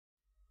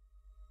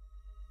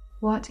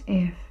What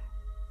if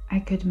I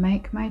could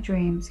make my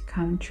dreams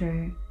come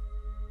true?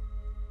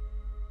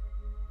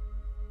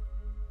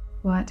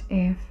 What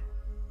if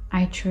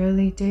I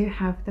truly do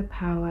have the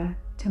power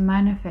to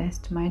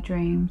manifest my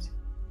dreams?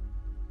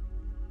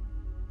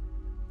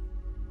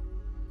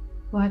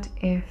 What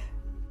if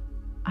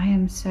I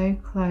am so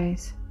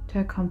close to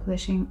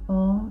accomplishing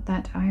all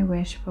that I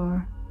wish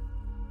for?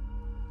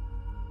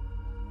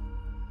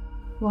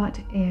 What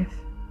if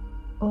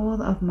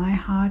all of my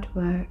hard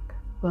work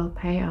will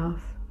pay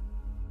off?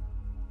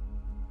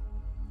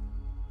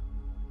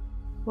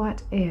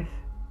 What if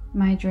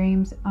my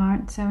dreams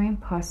aren't so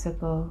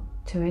impossible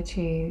to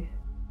achieve?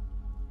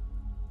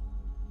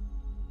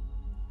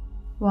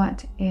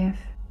 What if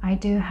I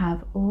do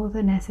have all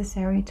the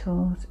necessary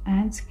tools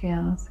and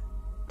skills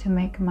to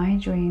make my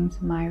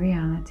dreams my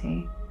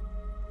reality?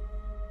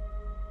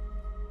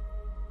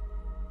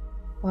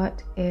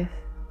 What if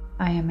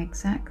I am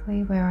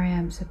exactly where I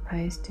am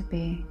supposed to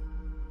be?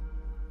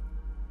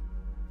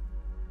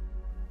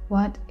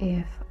 What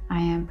if I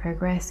am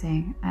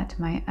progressing at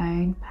my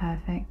own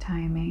perfect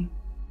timing?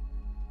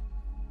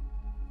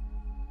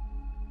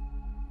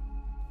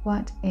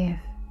 What if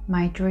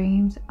my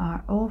dreams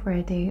are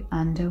already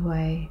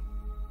underway?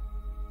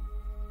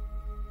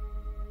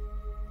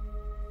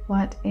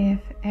 What if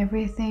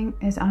everything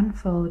is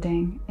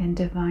unfolding in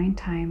divine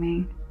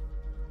timing?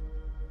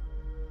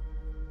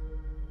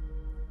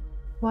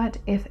 What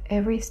if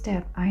every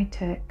step I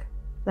took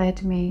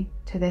led me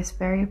to this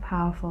very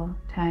powerful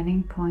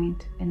turning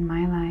point in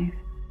my life?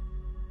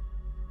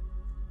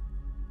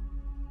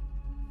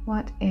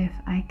 What if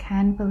I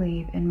can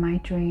believe in my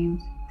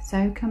dreams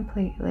so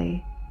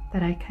completely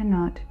that I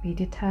cannot be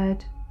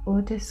deterred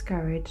or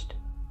discouraged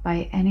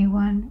by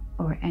anyone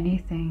or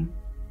anything?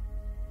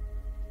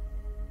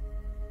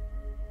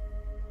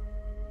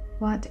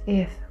 What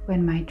if,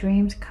 when my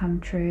dreams come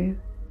true,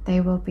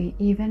 they will be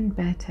even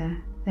better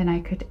than I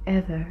could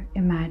ever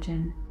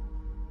imagine?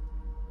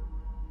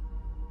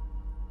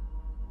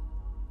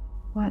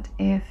 What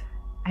if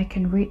I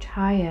can reach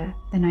higher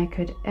than I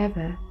could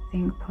ever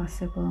think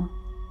possible?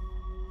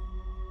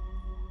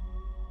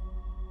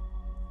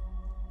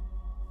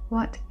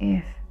 What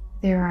if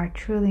there are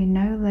truly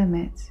no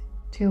limits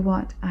to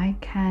what I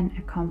can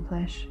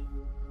accomplish?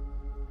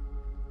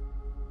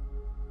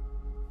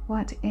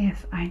 What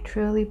if I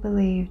truly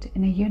believed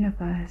in a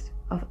universe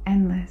of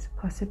endless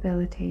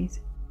possibilities?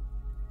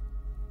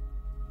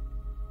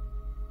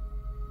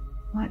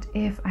 What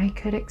if I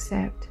could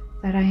accept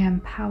that I am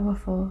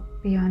powerful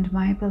beyond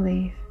my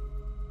belief?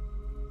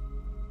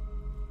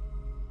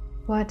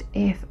 What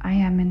if I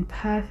am in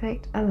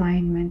perfect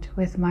alignment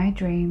with my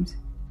dreams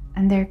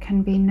and there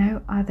can be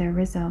no other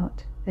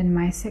result than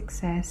my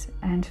success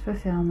and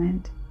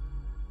fulfillment?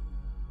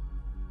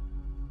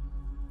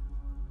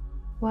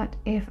 What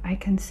if I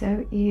can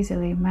so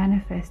easily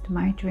manifest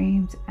my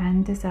dreams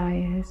and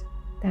desires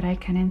that I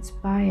can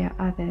inspire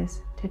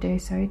others to do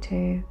so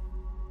too?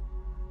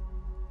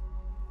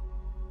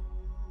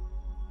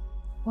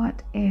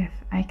 What if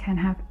I can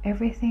have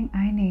everything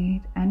I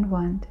need and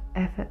want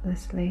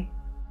effortlessly?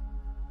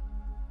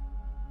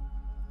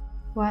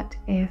 What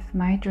if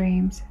my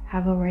dreams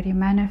have already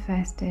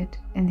manifested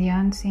in the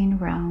unseen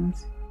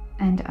realms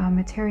and are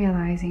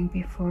materializing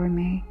before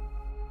me?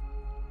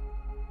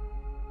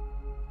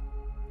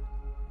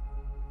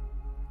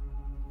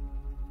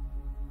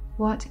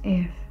 What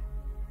if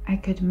I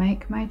could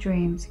make my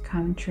dreams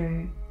come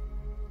true?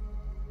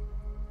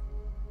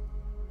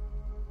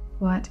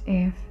 What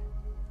if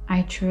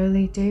I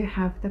truly do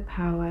have the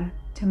power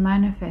to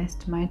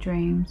manifest my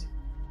dreams?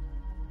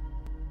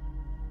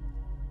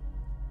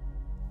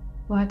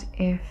 What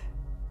if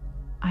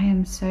I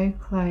am so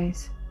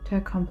close to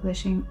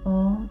accomplishing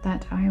all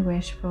that I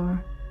wish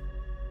for?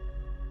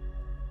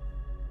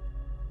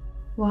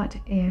 What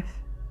if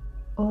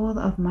all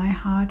of my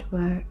hard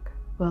work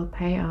will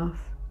pay off?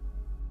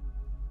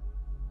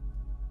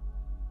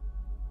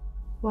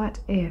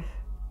 What if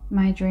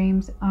my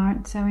dreams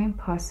aren't so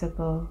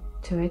impossible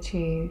to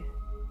achieve?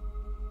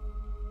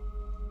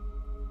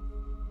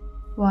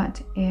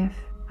 What if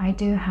I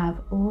do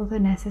have all the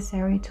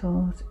necessary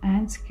tools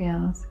and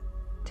skills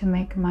to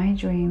make my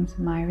dreams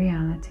my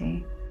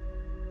reality?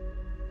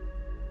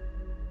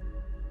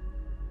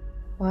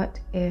 What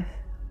if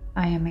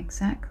I am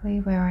exactly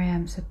where I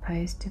am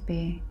supposed to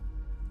be?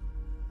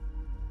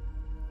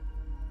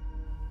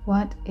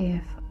 What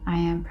if I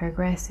am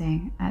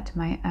progressing at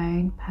my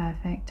own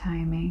perfect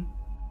timing?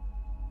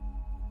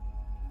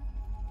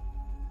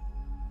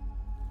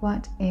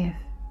 What if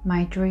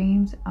my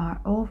dreams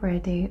are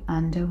already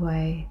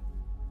underway?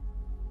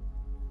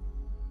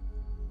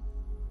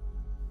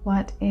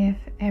 What if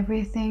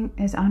everything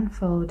is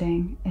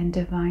unfolding in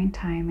divine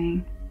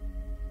timing?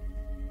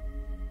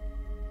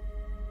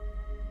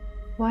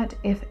 What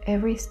if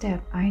every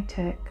step I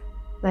took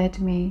led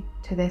me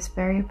to this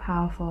very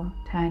powerful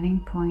turning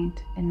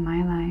point in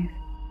my life?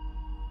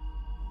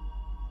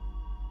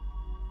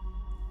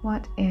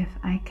 What if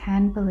I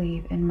can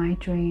believe in my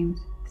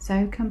dreams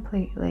so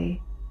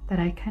completely that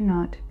I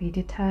cannot be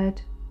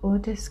deterred or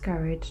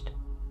discouraged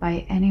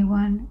by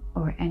anyone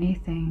or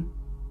anything?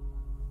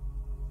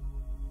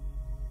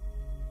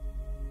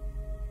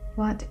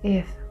 What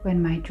if,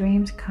 when my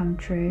dreams come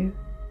true,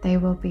 they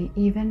will be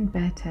even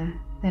better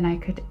than I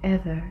could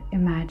ever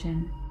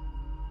imagine?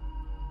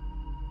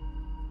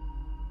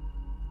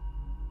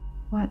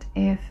 What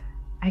if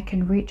I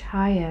can reach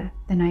higher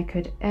than I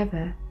could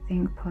ever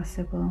think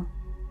possible?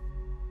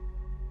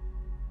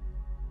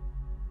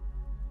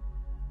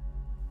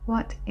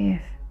 What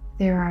if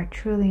there are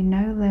truly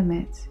no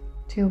limits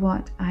to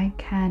what I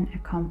can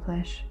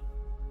accomplish?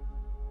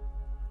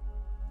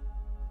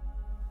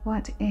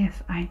 What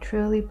if I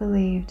truly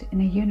believed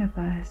in a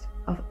universe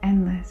of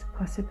endless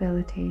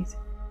possibilities?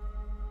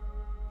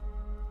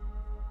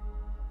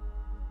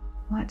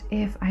 What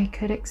if I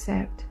could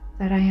accept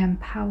that I am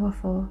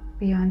powerful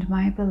beyond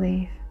my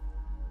belief?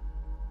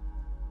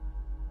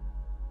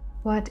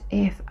 What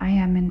if I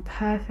am in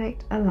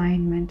perfect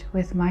alignment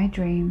with my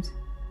dreams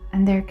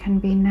and there can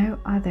be no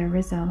other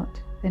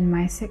result than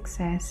my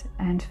success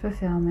and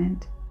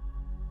fulfillment?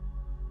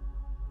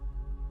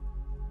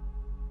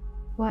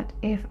 What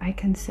if I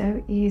can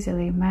so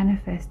easily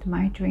manifest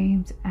my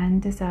dreams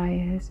and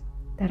desires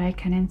that I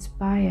can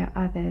inspire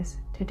others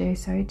to do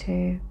so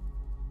too?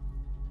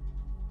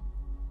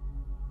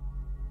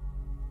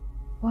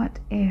 What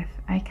if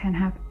I can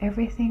have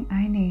everything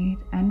I need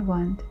and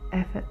want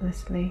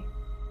effortlessly?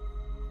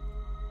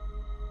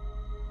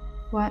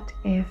 What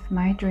if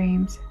my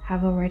dreams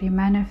have already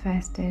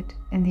manifested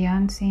in the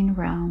unseen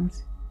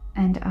realms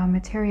and are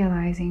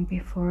materializing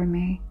before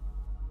me?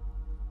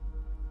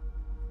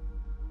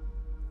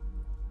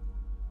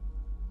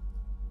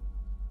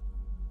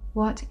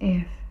 What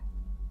if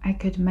I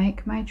could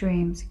make my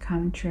dreams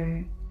come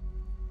true?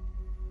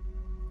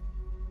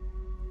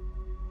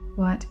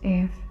 What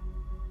if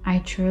I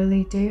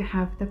truly do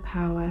have the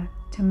power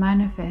to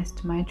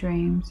manifest my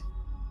dreams?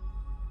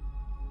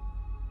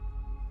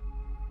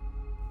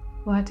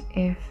 What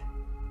if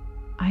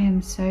I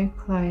am so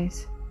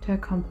close to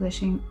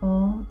accomplishing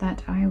all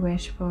that I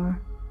wish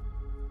for?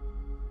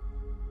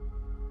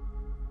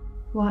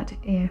 What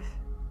if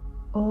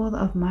all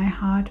of my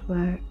hard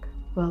work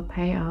will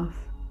pay off?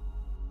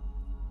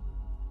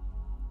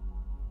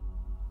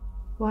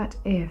 What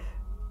if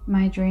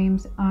my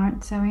dreams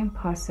aren't so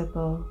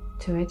impossible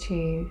to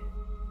achieve?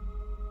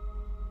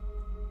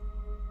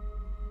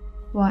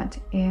 What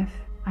if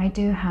I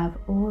do have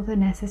all the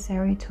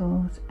necessary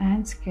tools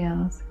and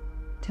skills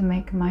to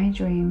make my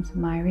dreams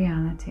my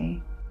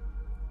reality?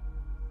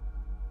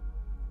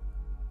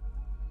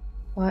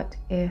 What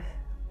if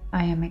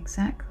I am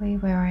exactly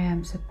where I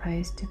am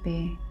supposed to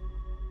be?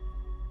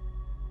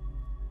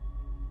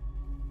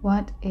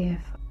 What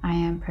if I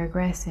am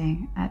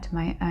progressing at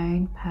my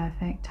own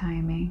perfect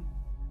timing?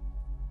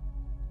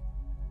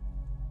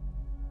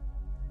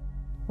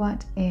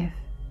 What if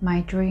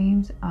my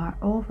dreams are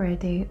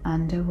already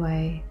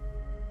underway?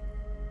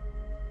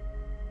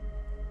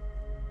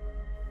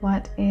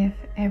 What if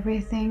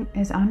everything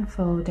is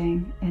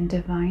unfolding in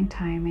divine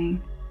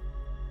timing?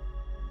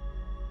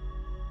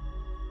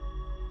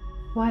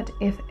 What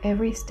if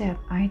every step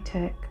I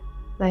took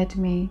led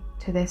me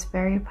to this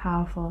very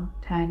powerful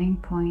turning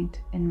point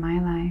in my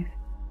life?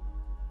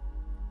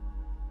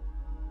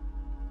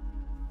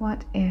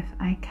 What if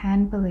I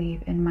can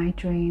believe in my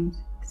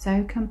dreams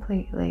so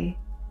completely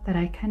that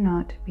I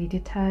cannot be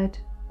deterred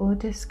or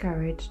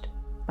discouraged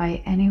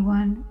by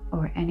anyone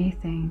or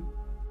anything?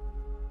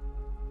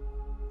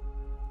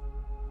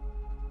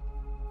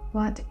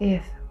 What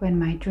if, when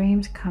my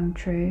dreams come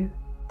true,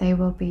 they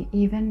will be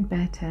even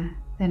better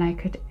than I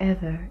could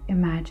ever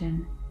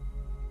imagine?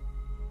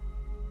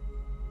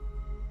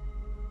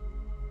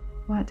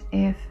 What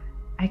if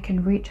I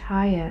can reach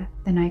higher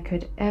than I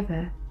could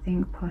ever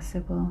think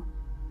possible?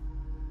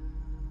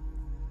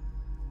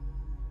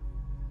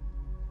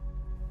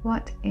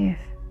 What if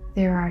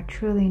there are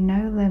truly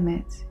no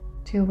limits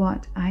to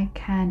what I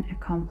can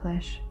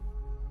accomplish?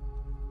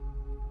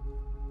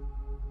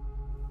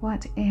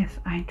 What if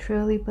I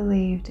truly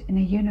believed in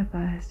a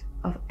universe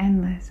of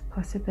endless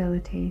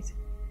possibilities?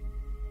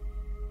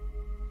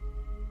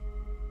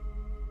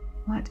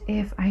 What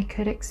if I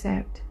could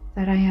accept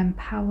that I am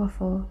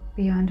powerful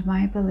beyond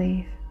my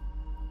belief?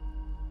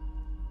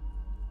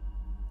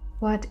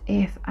 What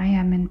if I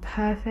am in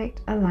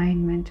perfect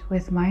alignment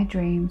with my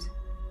dreams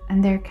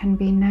and there can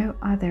be no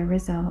other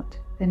result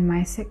than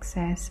my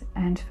success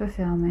and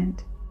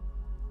fulfillment?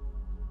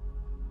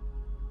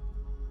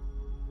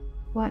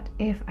 What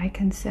if I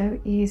can so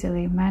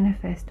easily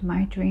manifest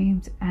my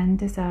dreams and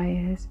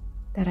desires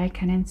that I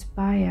can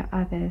inspire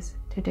others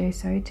to do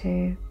so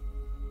too?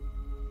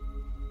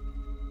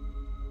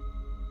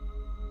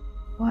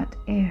 What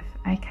if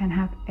I can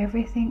have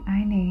everything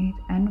I need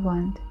and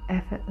want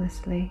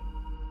effortlessly?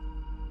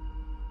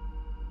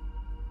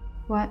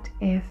 What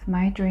if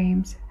my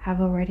dreams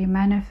have already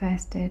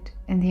manifested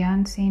in the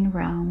unseen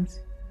realms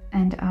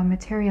and are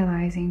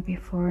materializing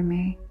before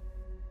me?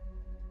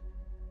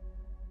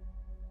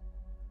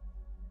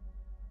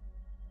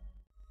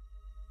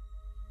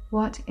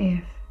 What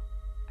if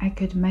I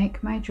could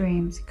make my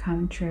dreams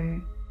come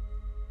true?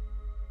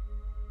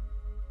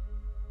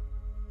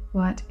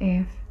 What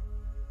if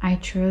I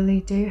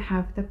truly do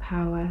have the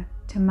power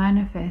to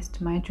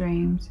manifest my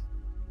dreams?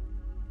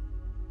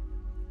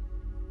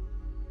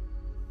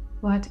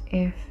 What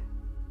if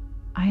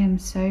I am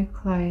so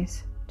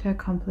close to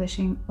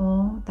accomplishing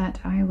all that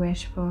I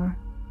wish for?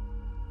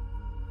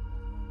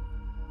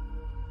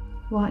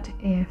 What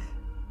if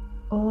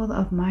all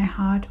of my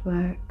hard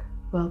work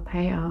will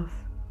pay off?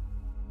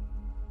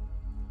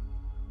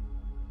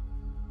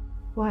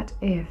 What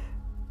if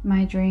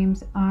my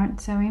dreams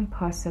aren't so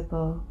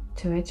impossible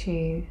to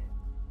achieve?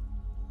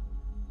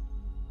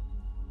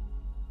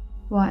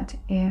 What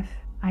if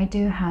I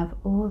do have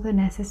all the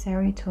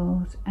necessary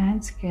tools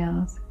and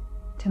skills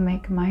to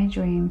make my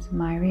dreams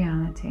my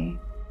reality?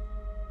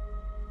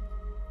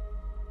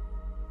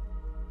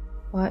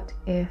 What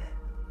if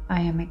I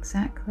am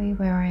exactly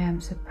where I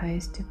am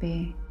supposed to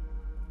be?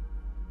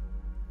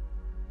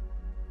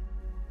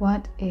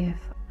 What if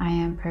I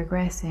am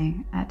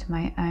progressing at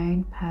my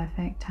own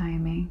perfect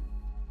timing?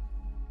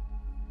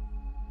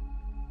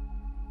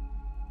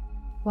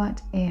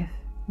 What if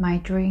my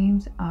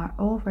dreams are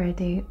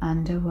already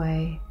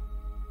underway?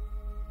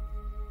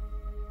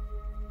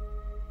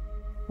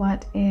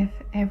 What if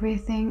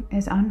everything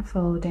is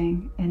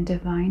unfolding in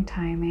divine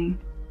timing?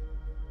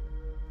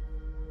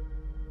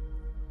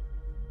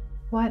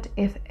 What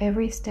if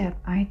every step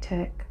I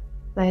took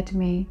led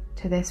me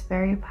to this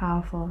very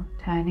powerful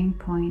turning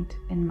point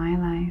in my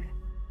life?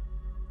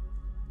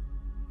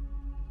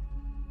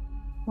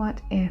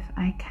 What if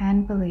I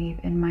can believe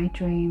in my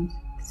dreams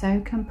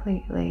so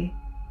completely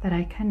that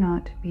I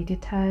cannot be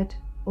deterred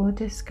or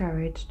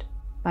discouraged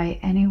by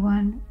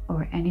anyone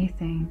or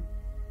anything?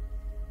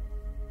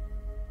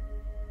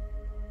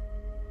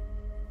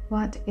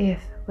 What if,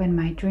 when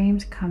my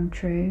dreams come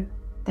true,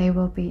 they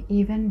will be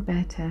even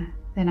better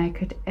than I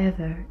could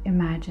ever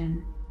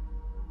imagine?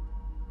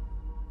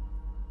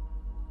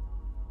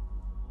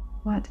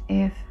 What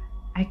if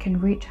I can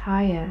reach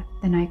higher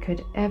than I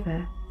could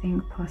ever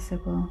think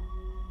possible?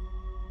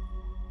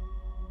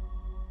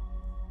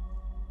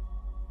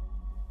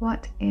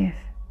 What if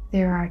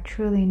there are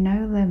truly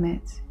no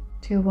limits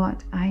to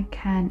what I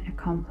can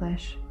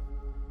accomplish?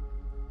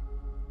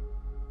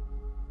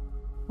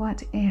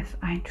 What if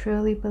I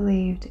truly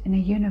believed in a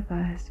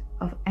universe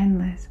of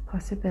endless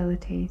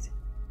possibilities?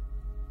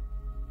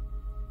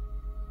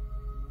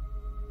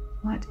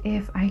 What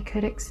if I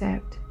could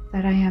accept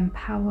that I am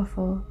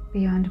powerful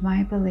beyond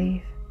my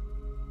belief?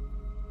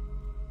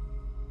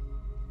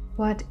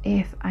 What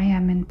if I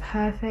am in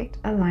perfect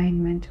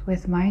alignment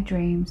with my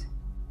dreams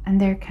and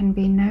there can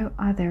be no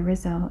other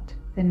result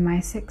than my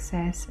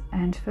success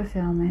and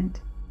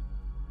fulfillment?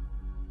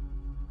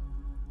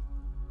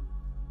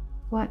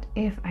 What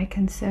if I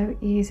can so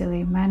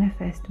easily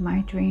manifest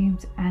my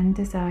dreams and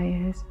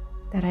desires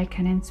that I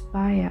can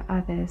inspire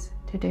others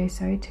to do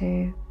so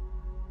too?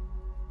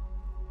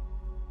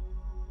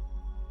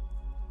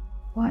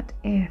 What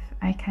if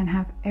I can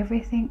have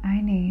everything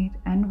I need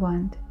and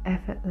want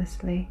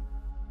effortlessly?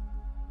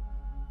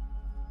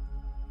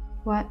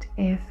 What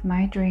if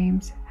my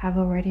dreams have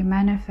already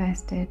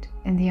manifested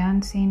in the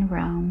unseen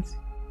realms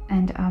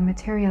and are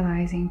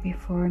materializing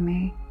before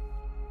me?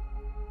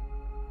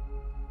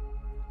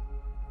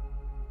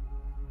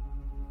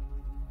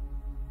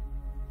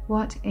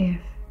 What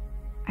if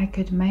I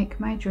could make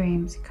my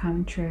dreams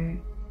come true?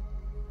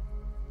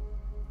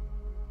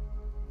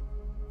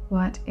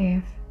 What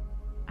if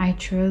I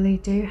truly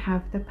do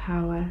have the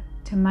power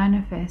to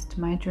manifest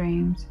my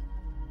dreams?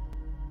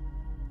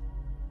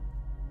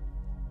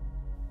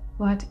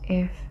 What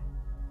if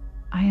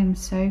I am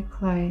so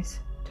close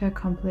to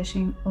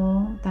accomplishing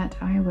all that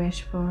I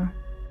wish for?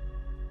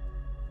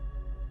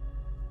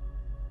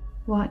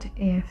 What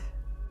if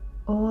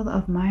all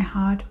of my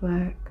hard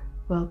work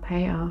will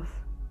pay off?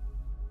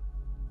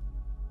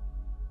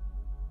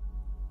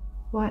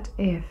 What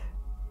if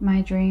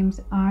my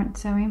dreams aren't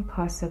so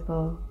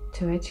impossible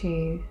to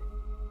achieve?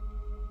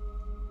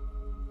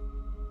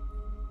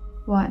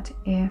 What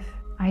if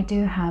I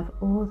do have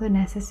all the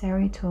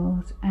necessary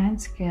tools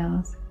and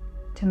skills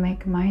to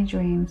make my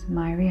dreams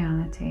my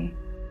reality?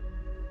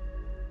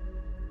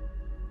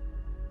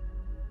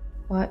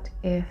 What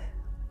if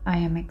I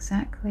am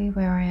exactly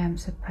where I am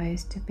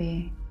supposed to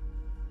be?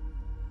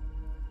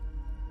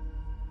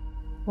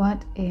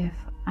 What if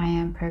I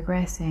am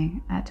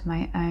progressing at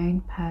my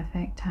own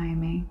perfect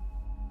timing?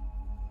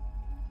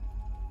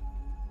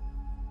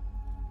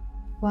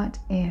 What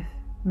if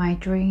my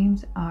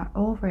dreams are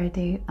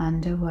already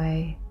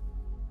underway?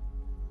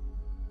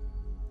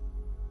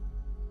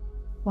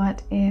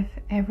 What if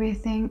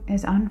everything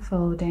is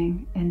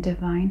unfolding in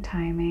divine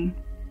timing?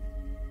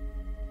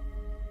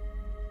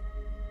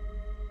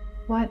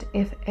 What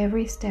if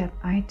every step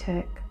I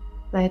took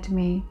led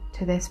me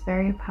to this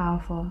very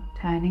powerful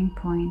turning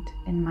point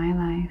in my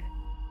life?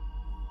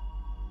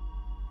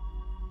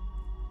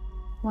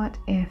 What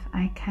if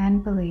I can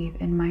believe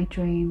in my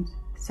dreams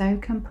so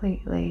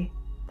completely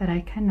that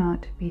I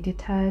cannot be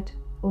deterred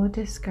or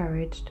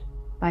discouraged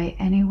by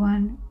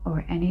anyone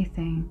or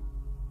anything?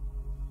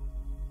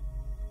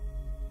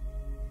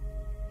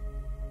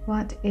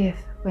 What if,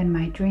 when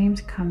my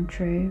dreams come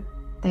true,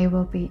 they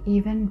will be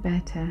even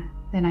better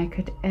than I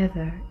could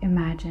ever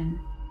imagine?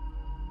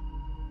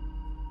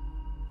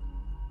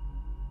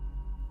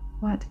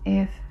 What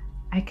if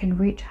I can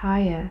reach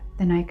higher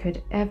than I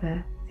could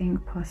ever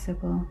think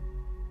possible?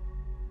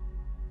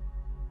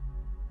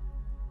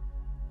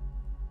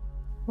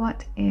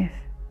 What if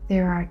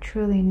there are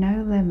truly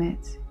no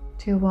limits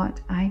to what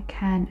I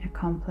can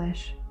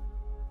accomplish?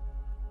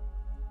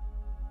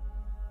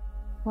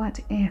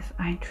 What if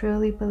I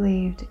truly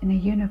believed in a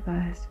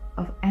universe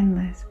of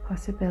endless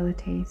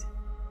possibilities?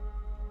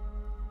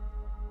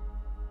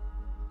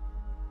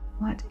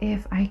 What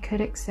if I could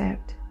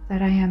accept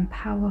that I am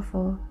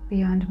powerful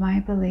beyond my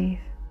belief?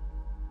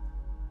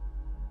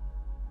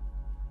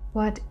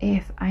 What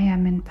if I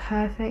am in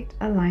perfect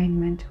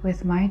alignment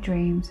with my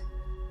dreams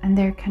and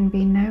there can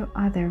be no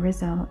other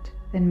result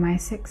than my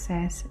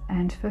success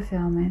and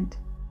fulfillment?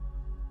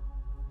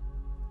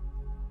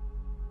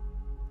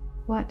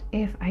 What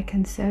if I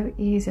can so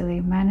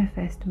easily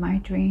manifest my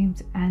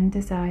dreams and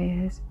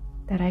desires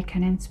that I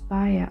can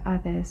inspire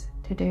others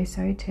to do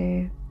so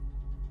too?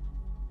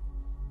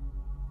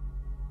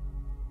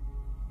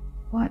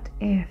 What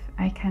if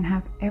I can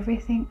have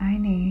everything I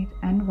need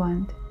and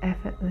want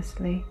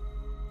effortlessly?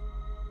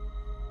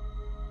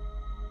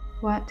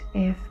 What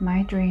if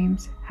my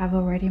dreams have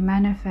already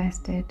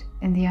manifested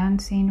in the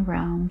unseen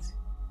realms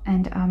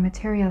and are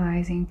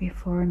materializing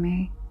before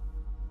me?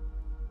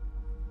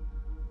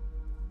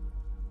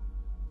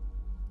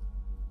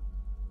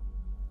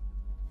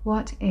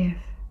 What if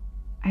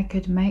I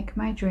could make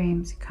my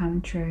dreams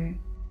come true?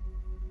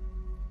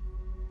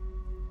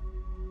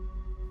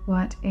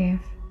 What if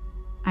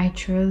I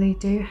truly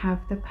do have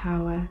the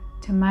power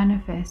to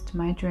manifest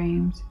my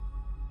dreams?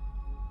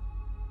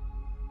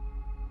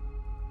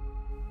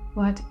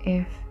 What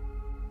if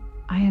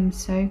I am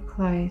so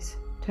close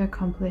to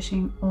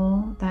accomplishing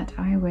all that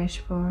I wish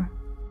for?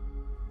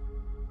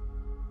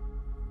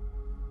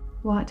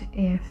 What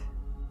if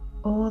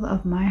all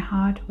of my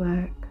hard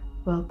work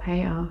will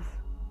pay off?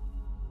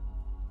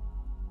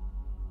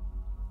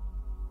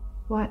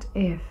 What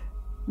if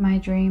my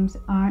dreams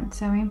aren't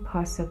so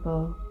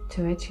impossible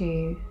to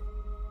achieve?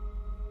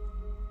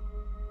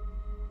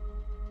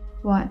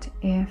 What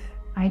if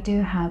I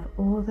do have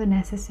all the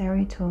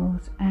necessary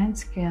tools and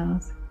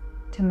skills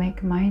to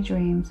make my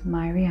dreams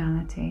my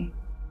reality?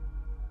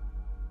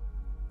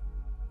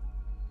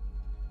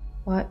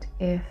 What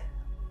if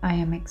I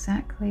am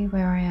exactly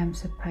where I am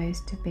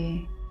supposed to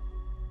be?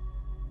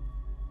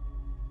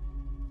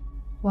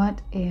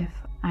 What if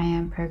I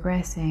am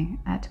progressing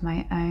at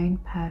my own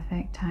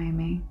perfect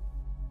timing?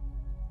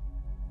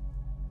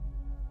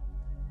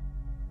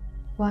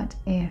 What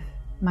if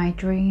my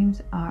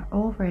dreams are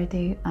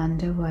already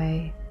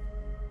underway?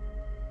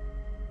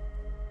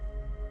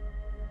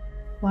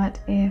 What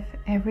if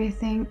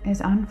everything is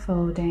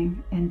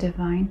unfolding in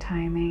divine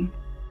timing?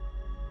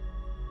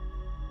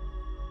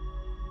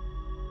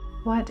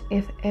 What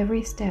if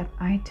every step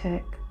I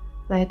took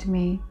led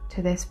me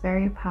to this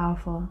very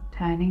powerful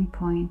turning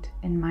point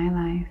in my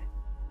life?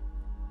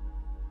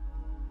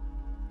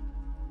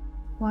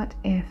 What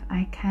if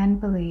I can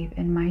believe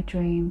in my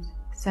dreams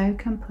so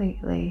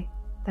completely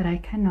that I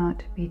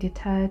cannot be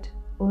deterred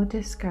or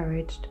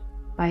discouraged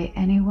by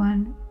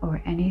anyone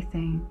or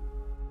anything?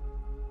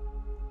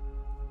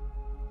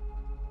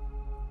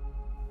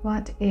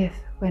 What if,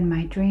 when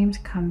my dreams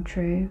come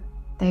true,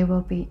 they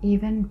will be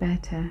even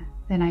better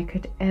than I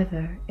could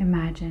ever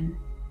imagine?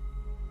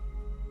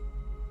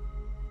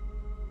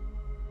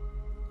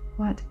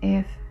 What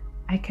if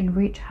I can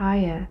reach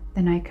higher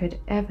than I could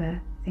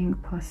ever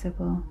think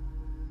possible?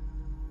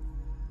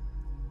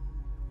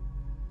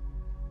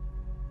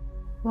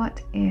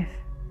 What if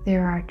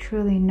there are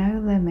truly no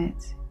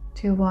limits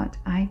to what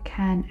I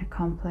can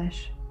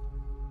accomplish?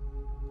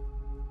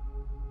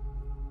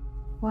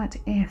 What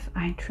if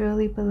I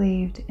truly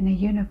believed in a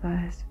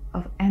universe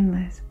of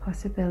endless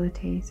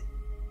possibilities?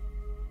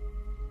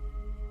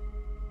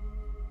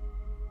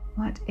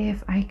 What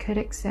if I could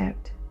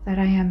accept that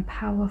I am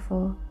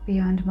powerful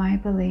beyond my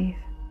belief?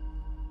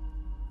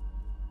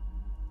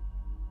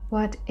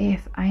 What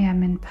if I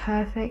am in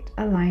perfect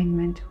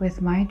alignment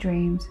with my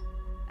dreams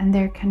and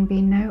there can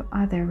be no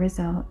other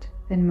result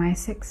than my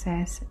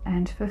success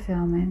and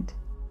fulfillment?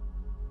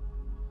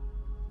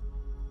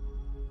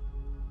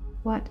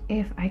 What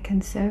if I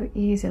can so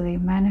easily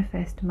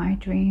manifest my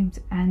dreams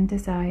and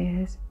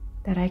desires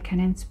that I can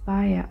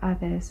inspire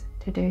others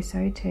to do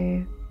so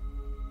too?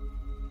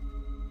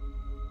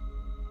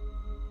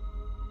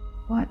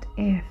 What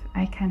if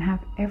I can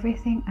have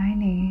everything I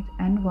need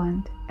and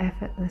want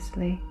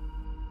effortlessly?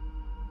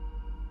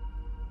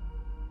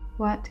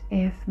 What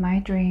if my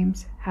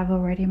dreams have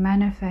already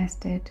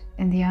manifested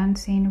in the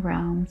unseen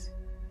realms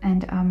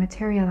and are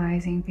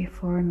materializing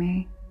before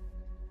me?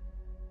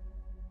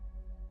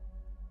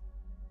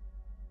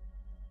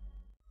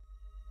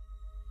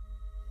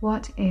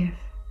 What if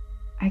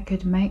I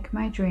could make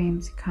my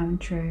dreams come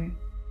true?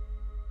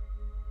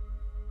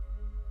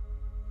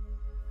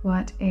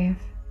 What if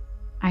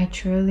I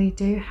truly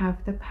do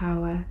have the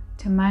power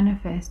to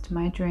manifest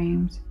my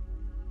dreams?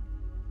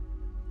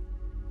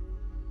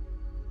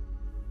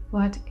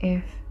 What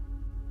if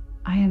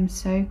I am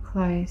so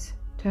close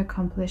to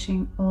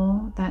accomplishing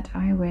all that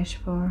I wish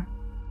for?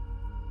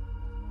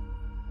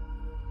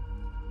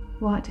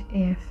 What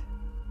if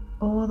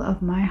all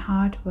of my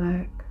hard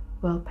work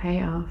will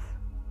pay off?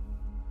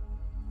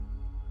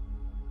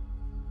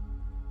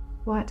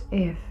 What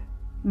if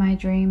my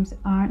dreams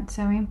aren't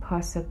so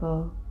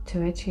impossible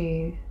to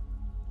achieve?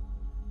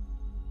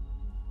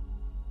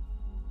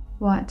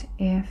 What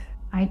if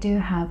I do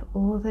have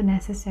all the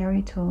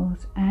necessary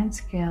tools and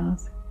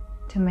skills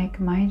to make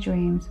my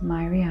dreams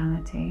my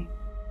reality?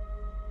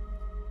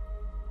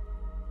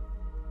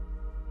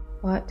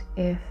 What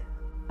if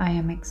I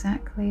am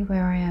exactly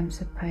where I am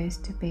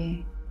supposed to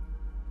be?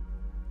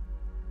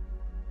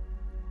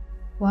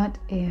 What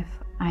if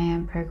I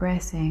am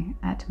progressing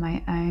at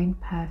my own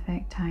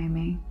perfect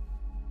timing?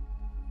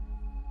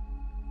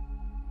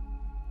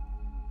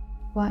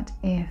 What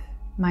if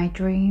my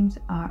dreams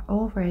are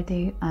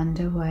already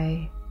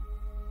underway?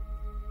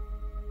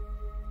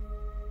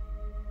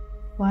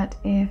 What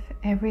if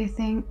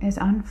everything is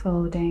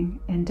unfolding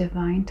in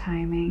divine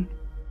timing?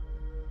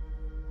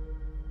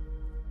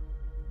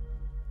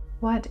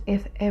 What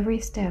if every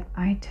step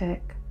I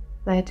took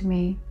led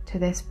me to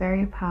this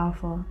very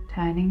powerful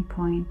turning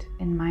point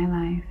in my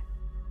life?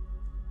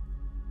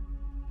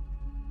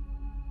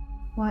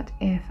 What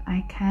if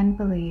I can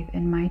believe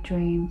in my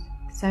dreams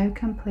so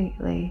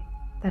completely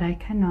that I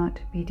cannot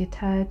be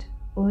deterred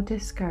or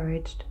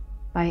discouraged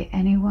by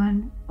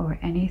anyone or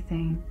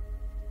anything?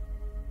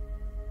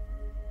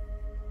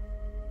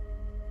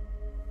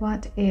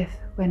 What if,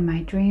 when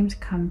my dreams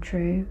come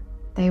true,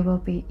 they will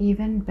be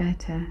even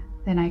better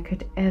than I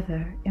could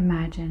ever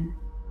imagine?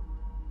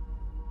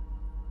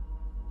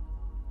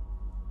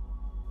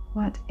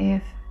 What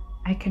if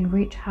I can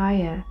reach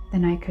higher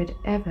than I could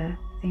ever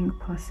think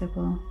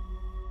possible?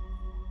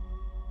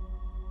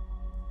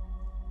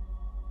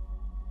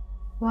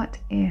 What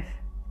if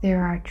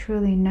there are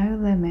truly no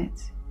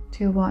limits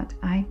to what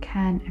I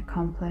can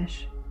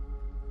accomplish?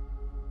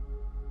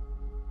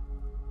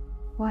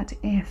 What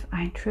if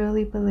I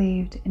truly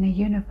believed in a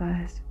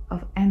universe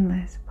of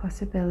endless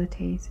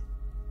possibilities?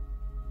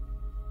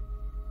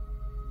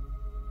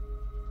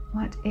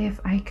 What if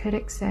I could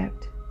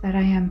accept that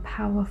I am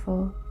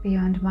powerful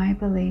beyond my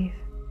belief?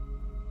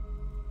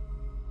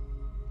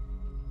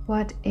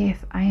 What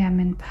if I am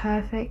in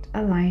perfect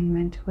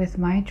alignment with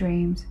my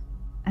dreams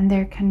and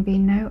there can be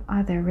no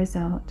other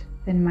result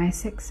than my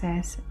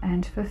success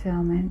and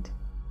fulfillment?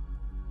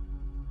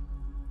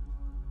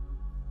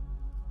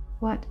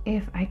 What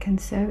if I can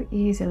so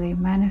easily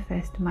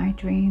manifest my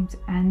dreams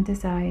and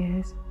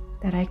desires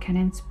that I can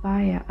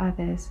inspire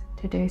others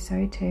to do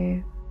so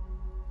too?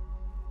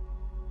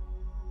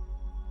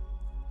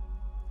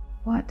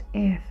 What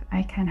if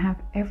I can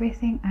have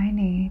everything I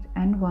need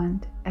and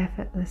want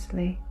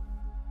effortlessly?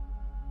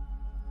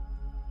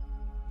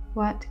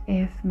 What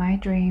if my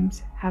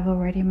dreams have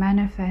already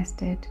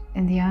manifested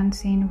in the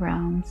unseen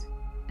realms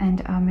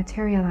and are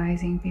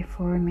materializing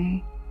before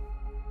me?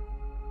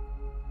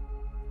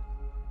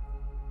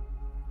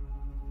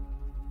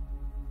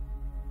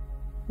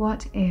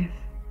 What if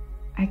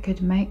I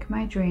could make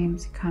my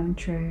dreams come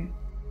true?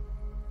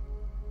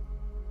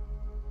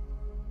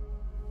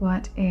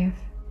 What if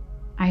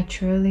I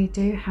truly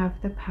do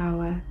have the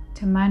power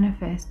to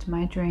manifest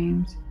my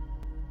dreams?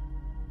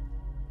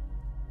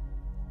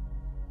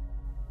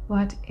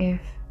 What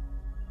if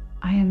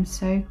I am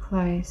so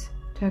close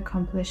to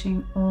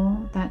accomplishing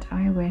all that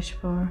I wish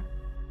for?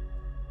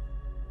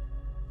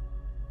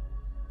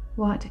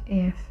 What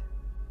if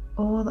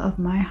all of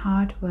my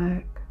hard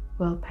work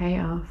will pay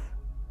off?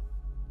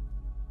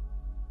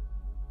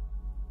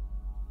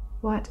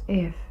 What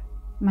if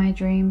my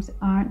dreams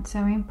aren't so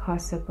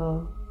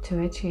impossible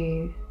to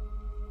achieve?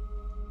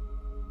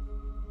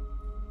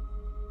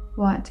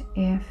 What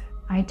if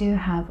I do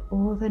have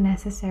all the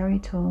necessary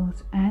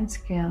tools and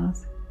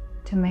skills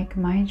to make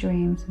my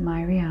dreams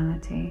my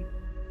reality?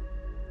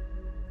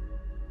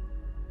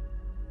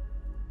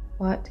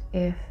 What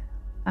if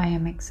I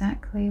am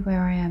exactly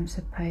where I am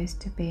supposed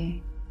to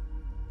be?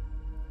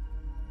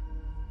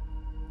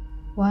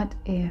 What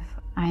if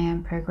I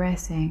am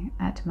progressing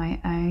at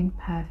my own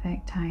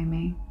perfect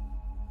timing?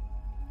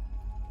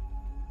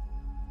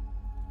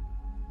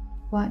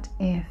 What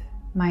if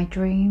my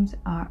dreams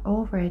are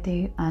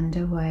already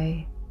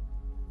underway?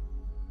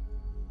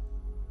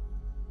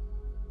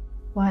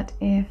 What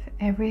if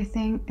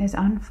everything is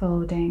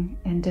unfolding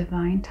in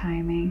divine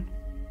timing?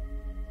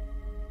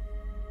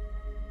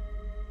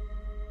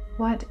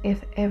 What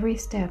if every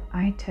step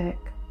I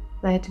took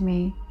led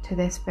me to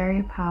this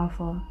very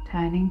powerful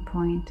turning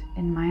point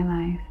in my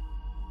life?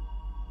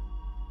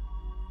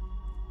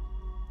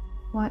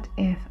 What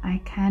if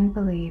I can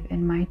believe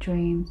in my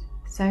dreams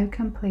so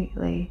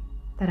completely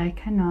that I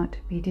cannot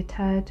be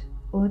deterred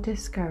or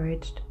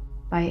discouraged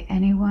by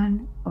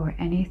anyone or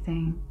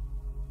anything?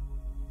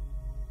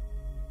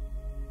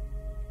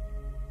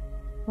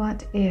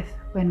 What if,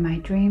 when my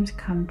dreams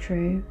come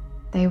true,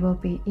 they will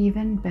be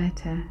even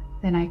better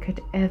than I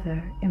could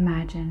ever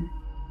imagine?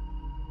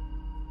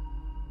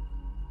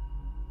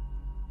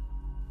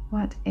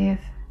 What if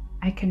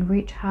I can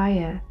reach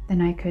higher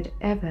than I could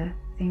ever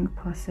think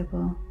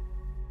possible?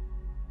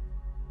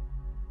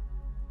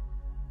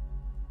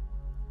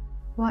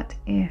 What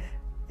if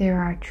there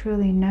are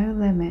truly no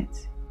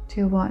limits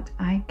to what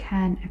I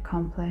can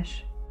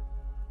accomplish?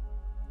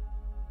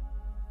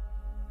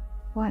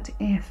 What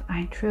if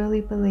I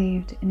truly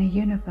believed in a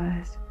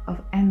universe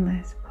of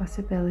endless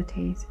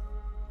possibilities?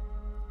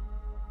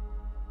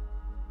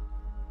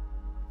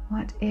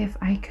 What if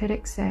I could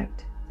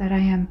accept that I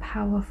am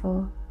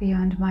powerful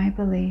beyond my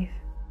belief?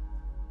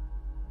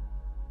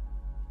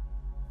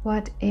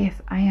 What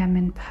if I am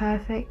in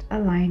perfect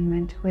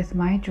alignment with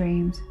my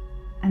dreams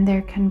and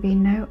there can be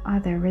no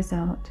other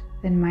result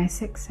than my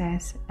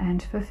success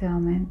and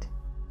fulfillment?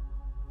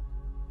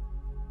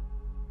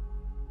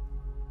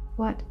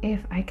 What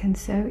if I can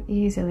so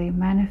easily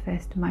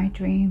manifest my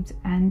dreams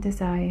and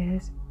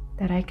desires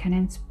that I can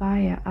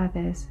inspire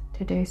others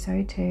to do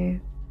so too?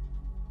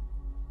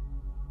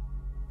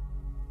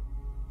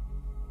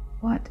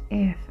 What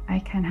if I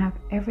can have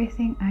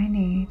everything I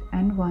need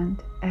and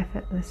want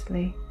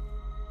effortlessly?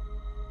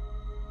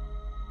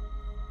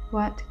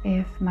 What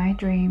if my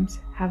dreams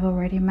have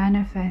already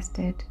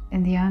manifested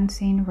in the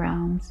unseen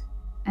realms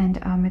and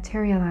are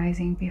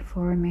materializing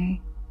before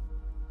me?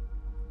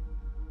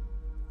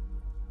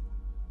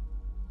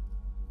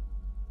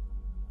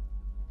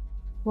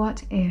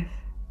 What if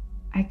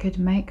I could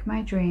make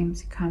my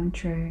dreams come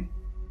true?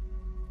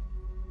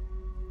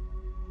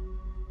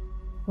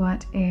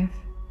 What if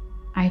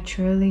I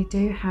truly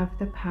do have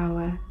the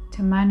power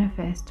to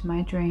manifest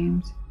my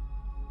dreams?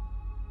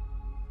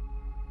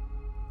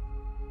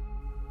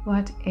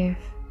 What if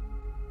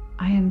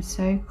I am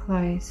so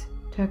close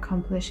to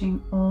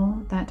accomplishing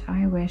all that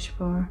I wish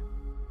for?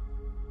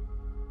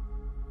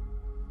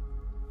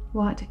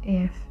 What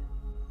if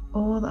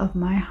all of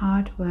my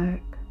hard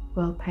work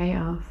will pay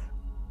off?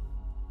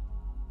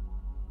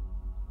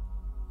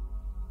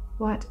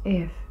 What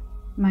if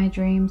my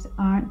dreams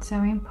aren't so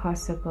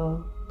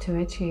impossible to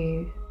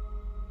achieve?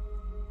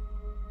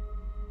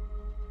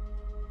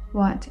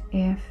 What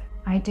if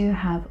I do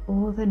have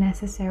all the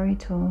necessary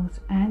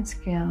tools and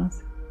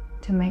skills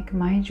to make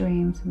my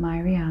dreams my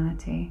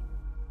reality?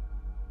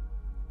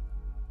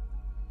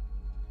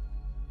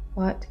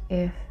 What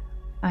if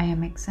I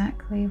am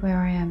exactly where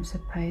I am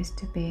supposed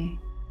to be?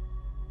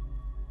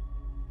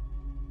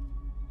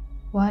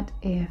 What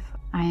if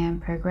I am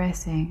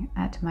progressing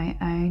at my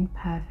own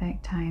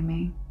perfect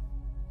timing?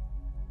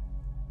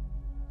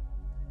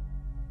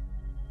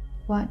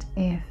 What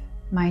if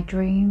my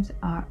dreams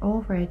are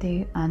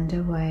already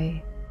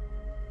underway?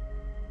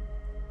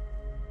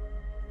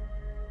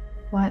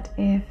 What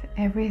if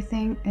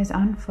everything is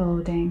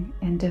unfolding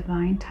in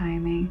divine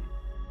timing?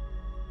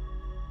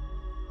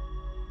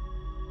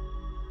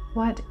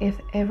 What if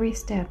every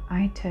step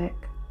I took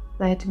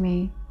led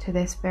me to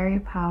this very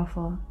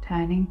powerful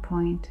turning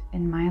point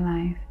in my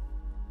life?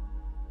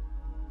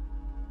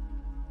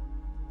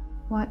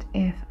 What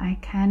if I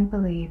can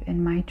believe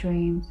in my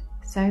dreams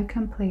so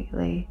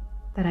completely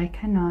that I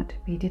cannot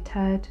be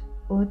deterred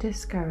or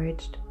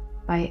discouraged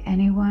by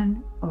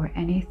anyone or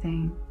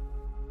anything?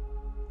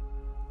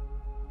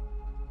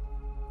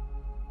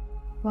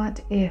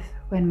 What if,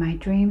 when my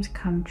dreams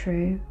come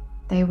true,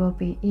 they will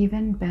be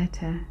even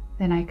better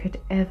than I could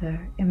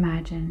ever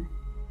imagine?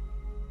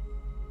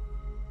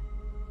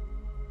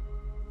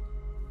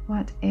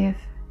 What if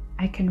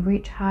I can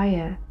reach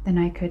higher than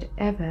I could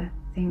ever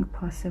think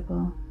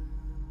possible?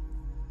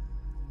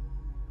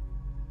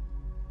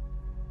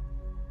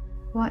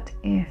 What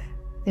if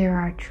there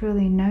are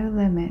truly no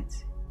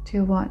limits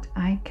to what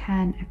I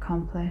can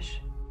accomplish?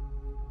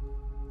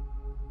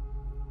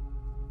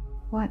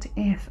 What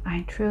if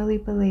I truly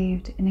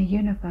believed in a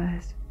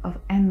universe of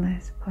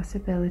endless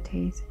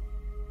possibilities?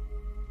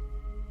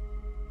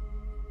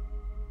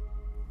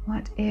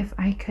 What if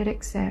I could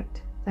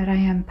accept that I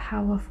am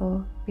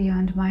powerful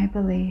beyond my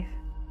belief?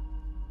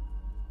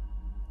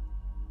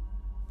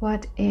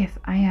 What if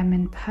I am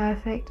in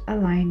perfect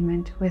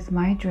alignment with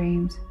my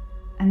dreams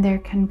and there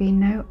can be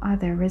no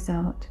other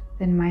result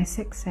than my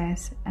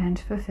success and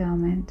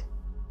fulfillment?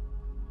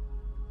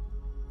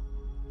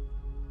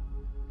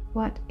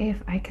 What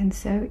if I can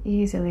so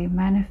easily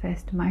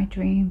manifest my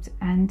dreams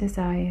and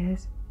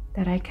desires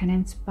that I can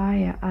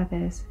inspire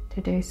others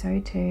to do so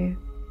too?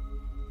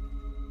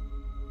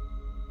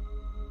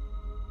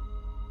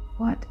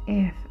 What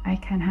if I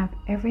can have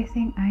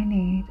everything I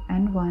need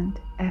and want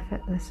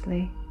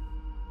effortlessly?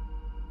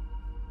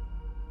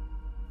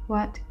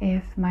 What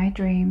if my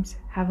dreams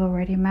have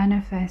already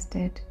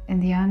manifested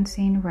in the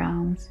unseen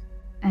realms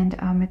and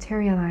are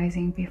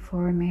materializing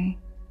before me?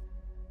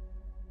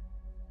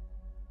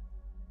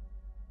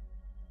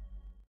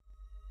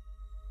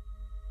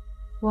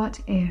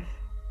 What if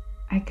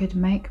I could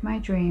make my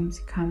dreams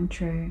come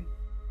true?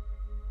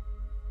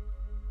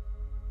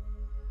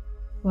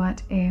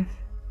 What if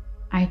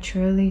I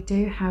truly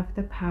do have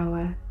the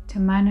power to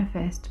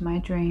manifest my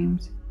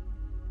dreams?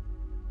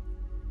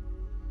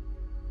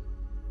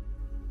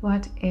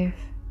 What if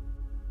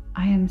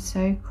I am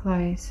so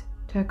close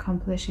to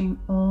accomplishing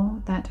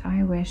all that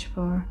I wish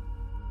for?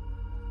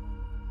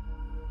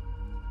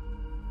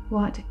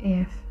 What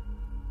if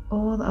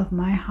all of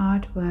my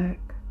hard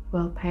work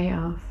will pay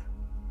off?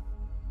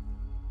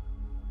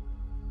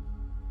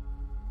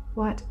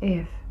 What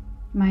if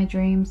my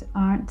dreams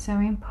aren't so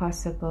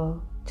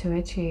impossible to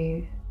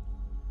achieve?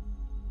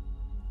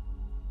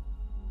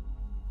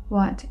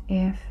 What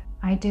if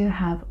I do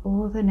have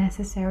all the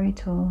necessary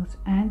tools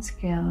and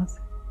skills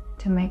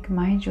to make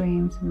my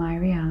dreams my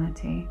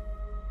reality?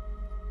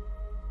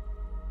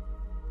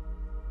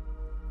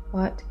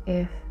 What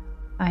if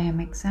I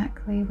am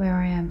exactly where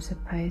I am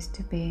supposed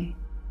to be?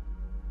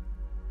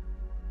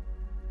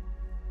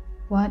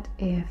 What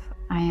if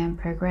I am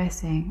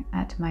progressing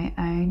at my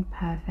own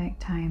perfect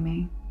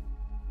timing?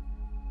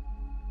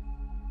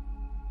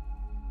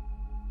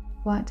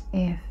 What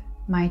if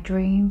my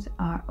dreams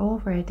are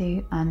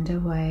already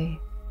underway?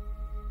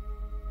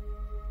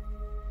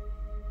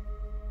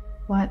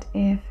 What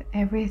if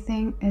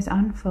everything is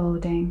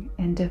unfolding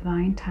in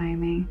divine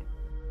timing?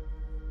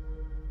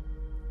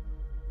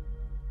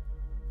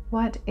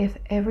 What if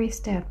every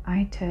step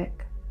I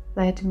took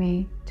led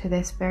me to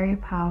this very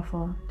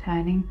powerful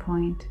turning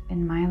point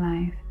in my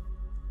life?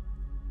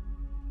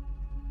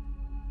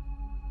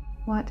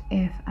 What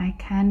if I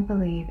can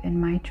believe in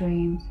my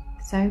dreams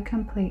so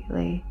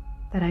completely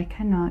that I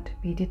cannot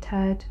be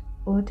deterred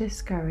or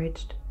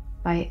discouraged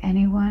by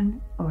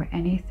anyone or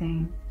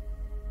anything?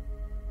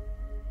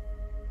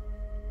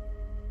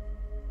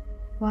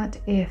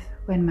 What if,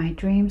 when my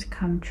dreams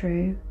come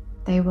true,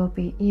 they will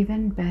be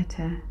even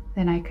better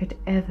than I could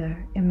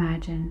ever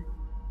imagine?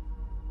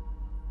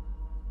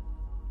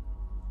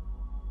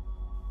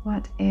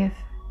 What if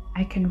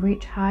I can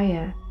reach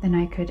higher than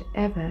I could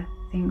ever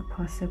think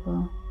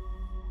possible?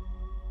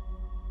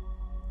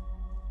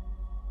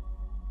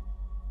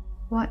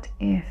 What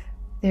if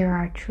there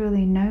are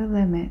truly no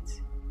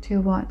limits to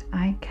what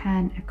I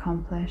can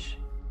accomplish?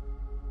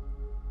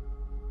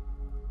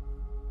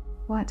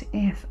 What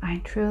if I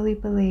truly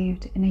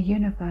believed in a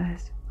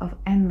universe of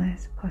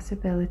endless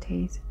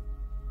possibilities?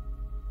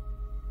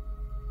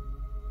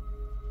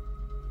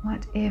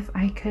 What if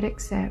I could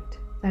accept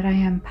that I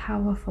am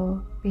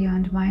powerful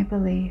beyond my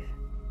belief?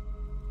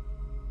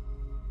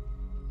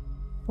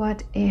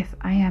 What if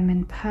I am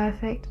in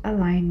perfect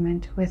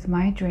alignment with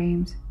my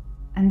dreams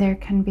and there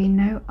can be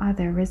no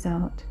other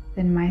result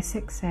than my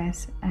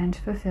success and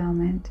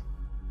fulfillment?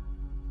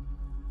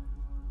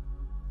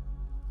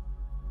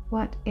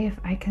 What if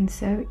I can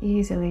so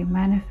easily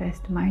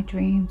manifest my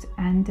dreams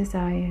and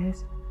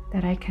desires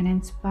that I can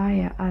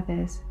inspire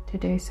others to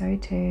do so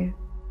too?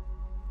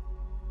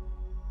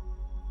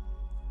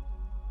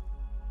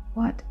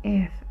 What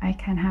if I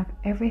can have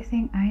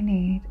everything I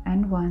need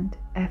and want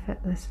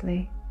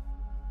effortlessly?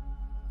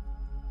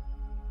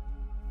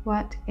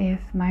 What if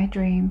my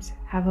dreams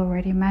have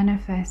already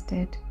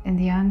manifested in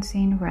the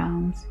unseen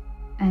realms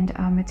and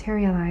are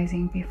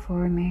materializing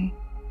before me?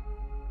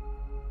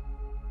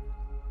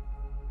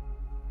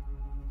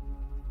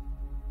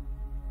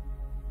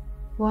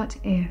 What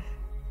if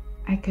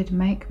I could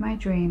make my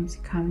dreams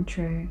come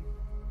true?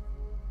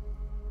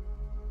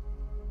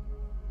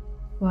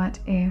 What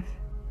if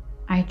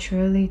I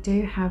truly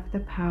do have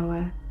the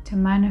power to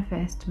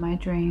manifest my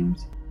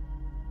dreams?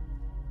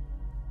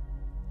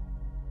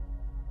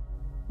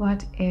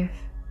 What if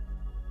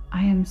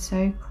I am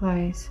so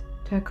close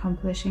to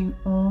accomplishing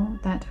all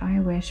that I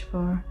wish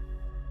for?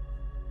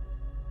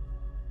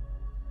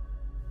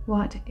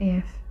 What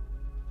if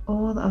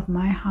all of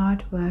my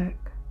hard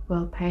work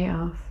will pay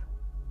off?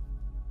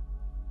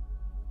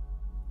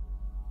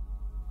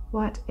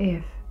 What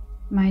if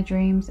my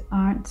dreams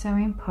aren't so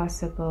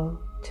impossible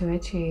to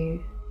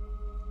achieve?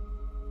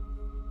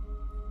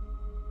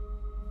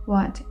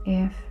 What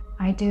if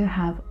I do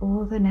have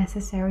all the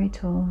necessary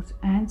tools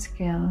and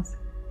skills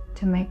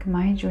to make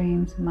my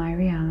dreams my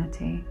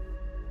reality?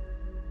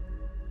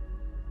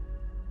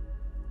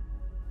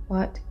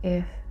 What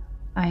if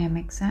I am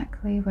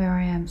exactly where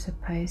I am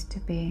supposed to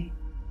be?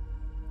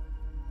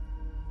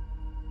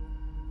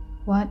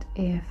 What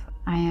if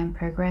I am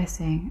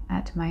progressing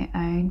at my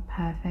own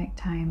perfect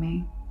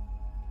timing?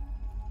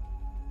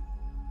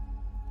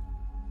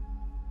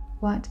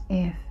 What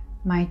if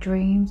my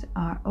dreams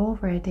are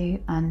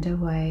already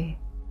underway?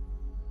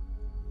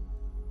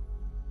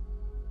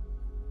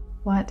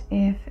 What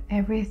if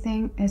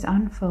everything is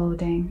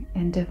unfolding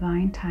in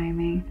divine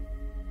timing?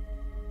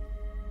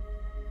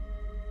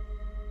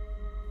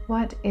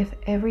 What if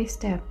every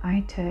step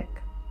I took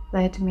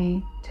led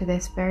me to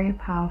this very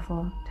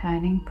powerful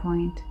turning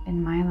point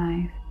in my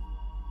life?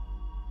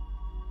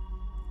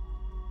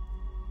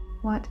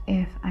 What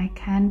if I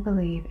can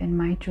believe in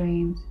my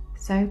dreams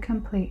so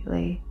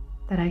completely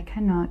that I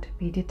cannot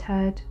be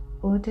deterred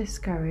or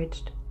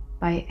discouraged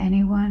by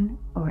anyone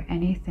or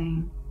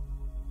anything?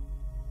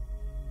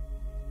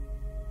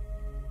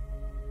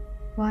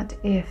 What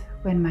if,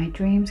 when my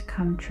dreams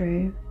come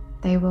true,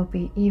 they will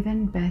be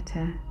even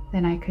better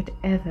than I could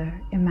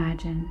ever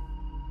imagine?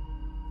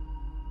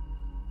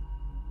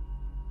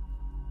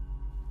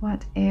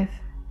 What if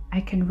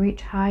I can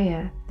reach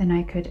higher than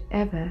I could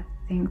ever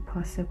think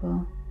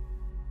possible?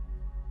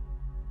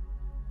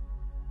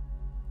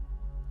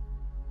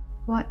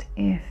 What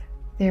if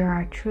there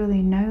are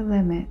truly no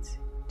limits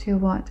to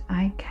what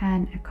I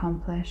can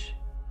accomplish?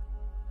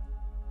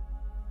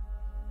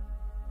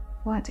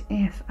 What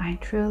if I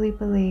truly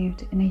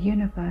believed in a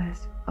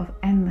universe of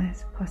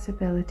endless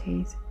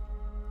possibilities?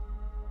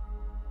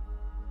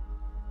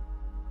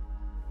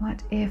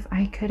 What if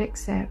I could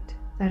accept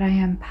that I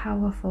am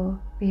powerful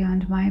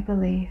beyond my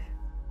belief?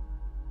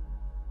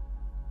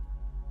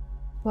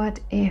 What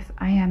if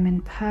I am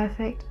in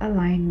perfect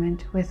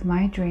alignment with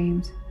my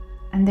dreams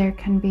and there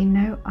can be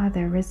no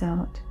other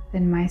result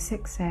than my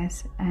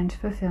success and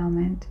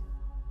fulfillment?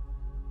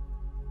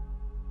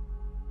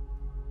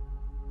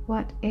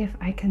 What if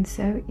I can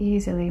so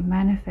easily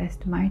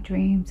manifest my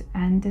dreams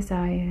and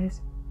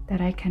desires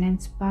that I can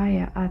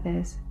inspire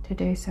others to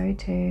do so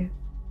too?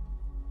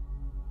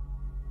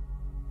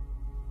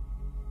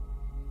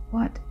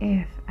 What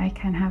if I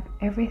can have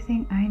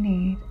everything I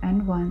need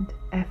and want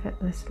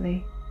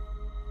effortlessly?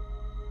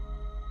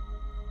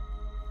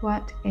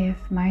 What if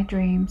my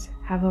dreams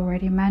have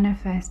already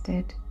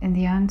manifested in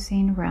the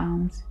unseen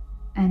realms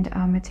and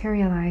are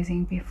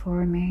materializing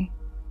before me?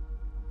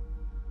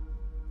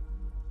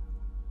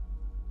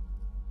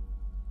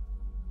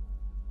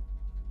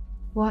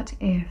 What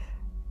if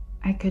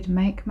I could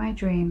make my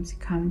dreams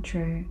come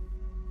true?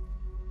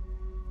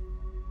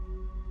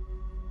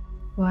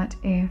 What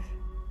if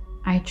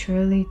I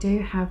truly do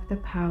have the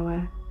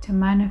power to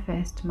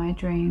manifest my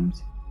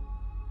dreams?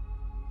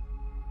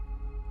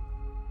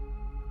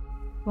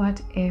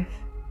 What if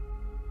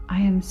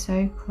I am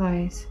so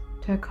close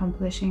to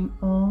accomplishing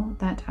all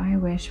that I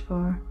wish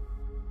for?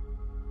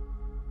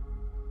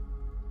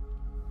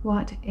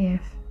 What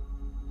if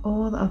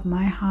all of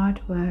my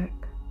hard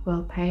work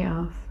will pay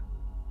off?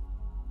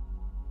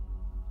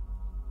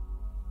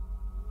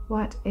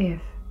 What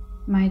if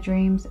my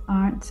dreams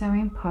aren't so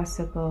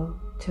impossible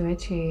to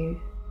achieve?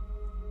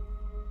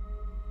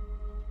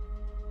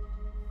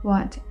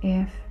 What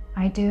if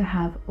I do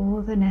have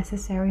all the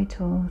necessary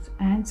tools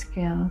and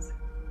skills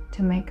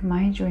to make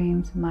my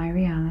dreams my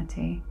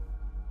reality?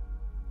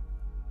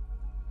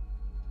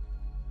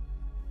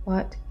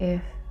 What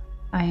if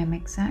I am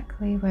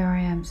exactly where I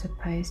am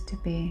supposed to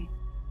be?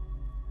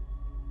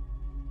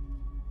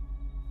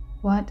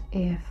 What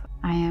if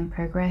I am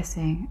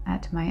progressing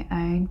at my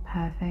own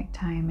perfect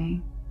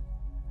timing?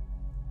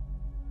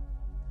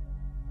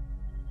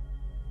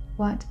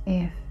 What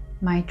if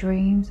my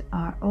dreams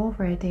are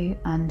already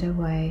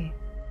underway?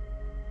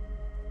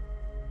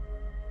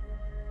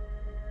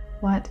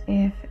 What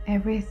if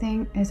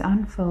everything is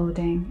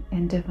unfolding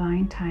in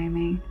divine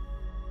timing?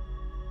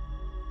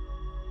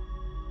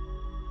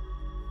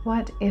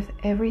 What if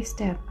every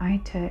step I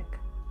took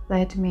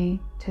led me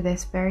to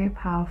this very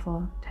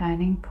powerful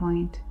turning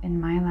point in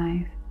my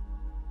life?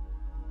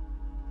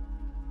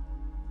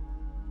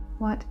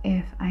 What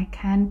if I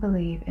can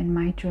believe in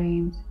my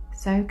dreams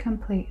so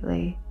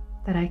completely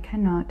that I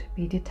cannot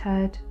be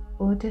deterred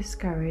or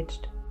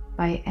discouraged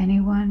by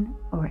anyone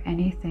or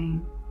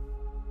anything?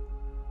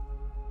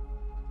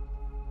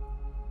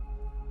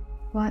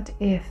 What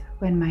if,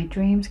 when my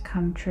dreams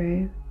come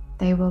true,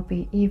 they will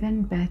be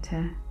even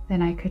better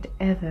than I could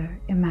ever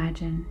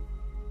imagine?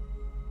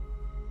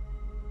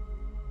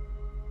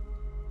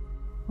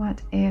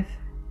 What if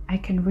I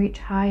can reach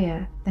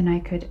higher than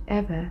I could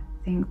ever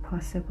think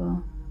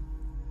possible?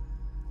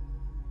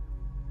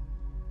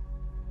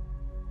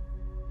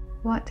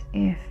 What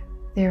if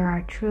there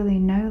are truly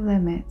no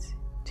limits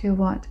to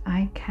what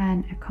I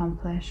can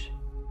accomplish?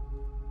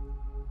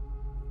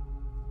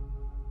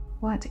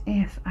 What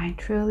if I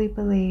truly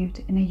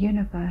believed in a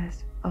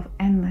universe of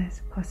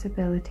endless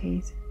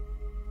possibilities?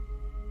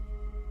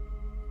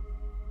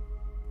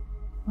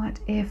 What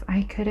if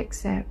I could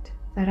accept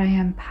that I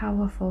am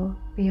powerful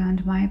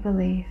beyond my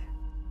belief?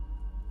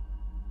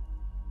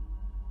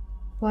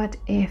 What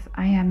if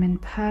I am in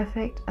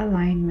perfect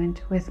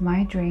alignment with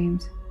my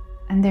dreams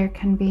and there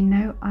can be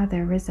no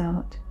other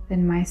result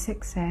than my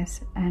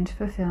success and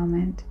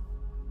fulfillment?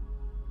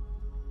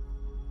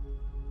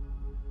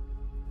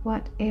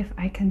 What if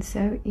I can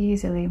so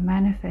easily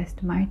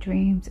manifest my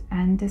dreams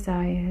and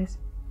desires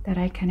that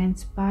I can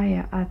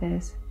inspire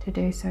others to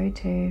do so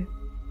too?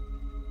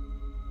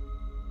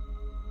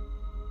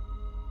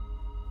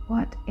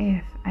 What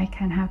if I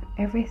can have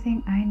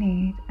everything I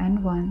need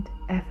and want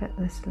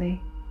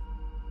effortlessly?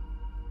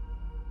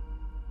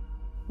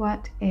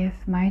 What if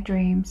my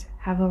dreams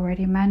have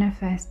already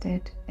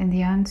manifested in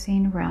the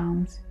unseen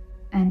realms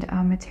and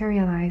are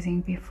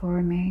materializing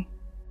before me?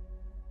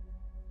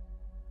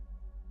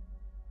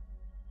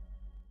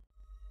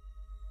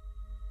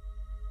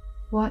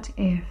 What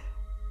if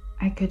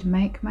I could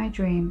make my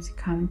dreams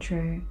come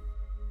true?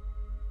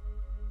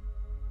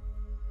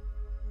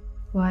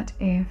 What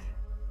if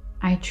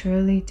I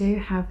truly do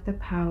have the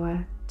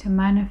power to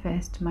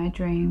manifest my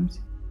dreams?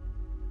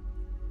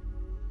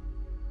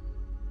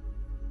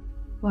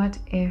 What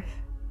if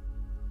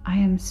I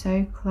am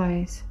so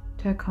close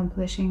to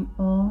accomplishing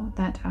all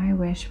that I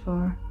wish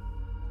for?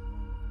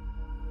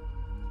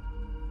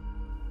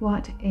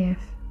 What if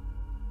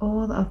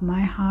all of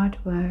my hard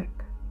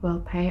work will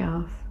pay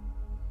off?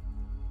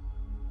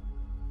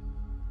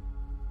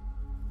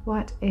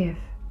 What if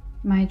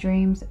my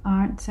dreams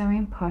aren't so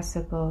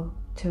impossible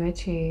to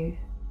achieve?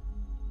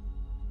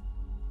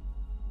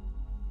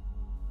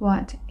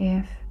 What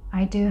if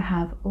I do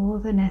have all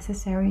the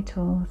necessary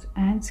tools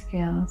and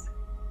skills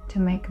to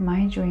make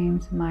my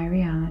dreams my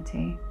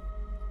reality?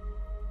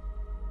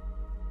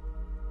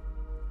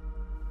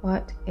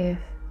 What if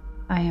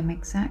I am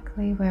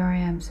exactly where I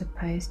am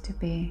supposed to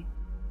be?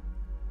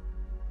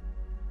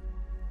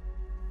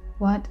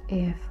 What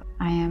if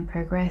I am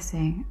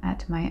progressing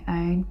at my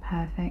own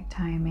perfect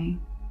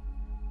timing?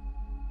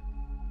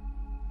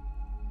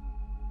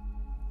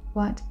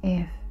 What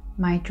if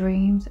my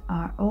dreams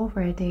are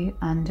already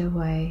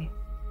underway?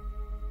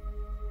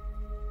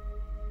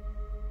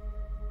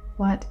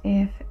 What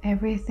if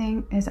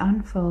everything is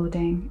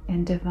unfolding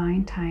in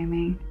divine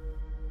timing?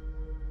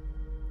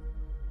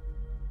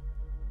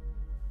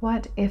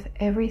 What if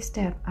every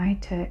step I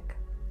took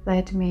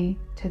led me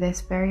to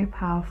this very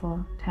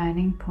powerful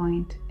turning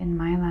point in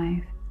my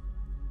life?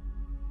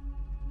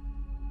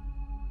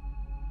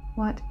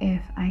 What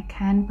if I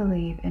can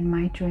believe in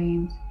my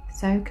dreams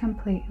so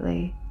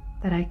completely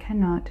that I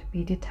cannot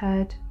be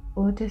deterred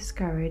or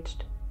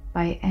discouraged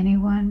by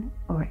anyone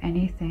or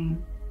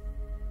anything?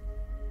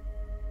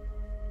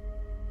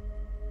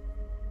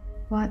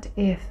 What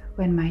if,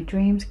 when my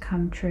dreams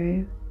come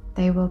true,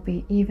 they will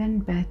be even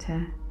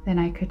better than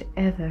I could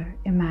ever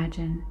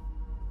imagine?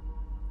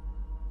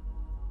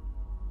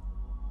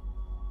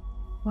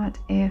 What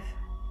if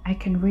I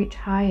can reach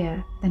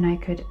higher than I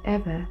could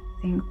ever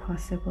think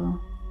possible?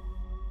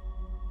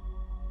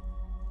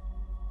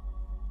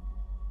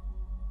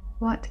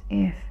 What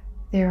if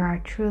there are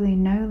truly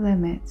no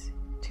limits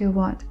to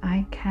what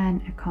I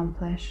can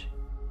accomplish?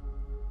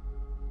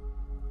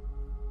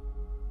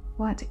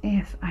 What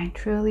if I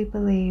truly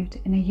believed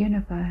in a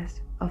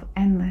universe of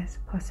endless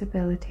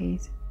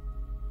possibilities?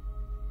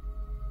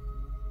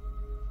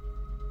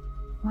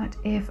 What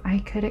if I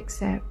could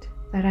accept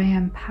that I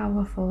am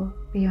powerful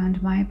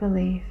beyond my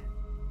belief?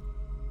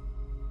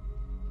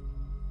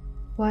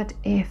 What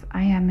if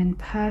I am in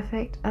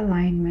perfect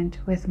alignment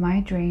with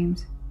my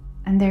dreams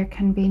and there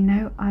can be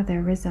no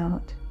other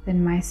result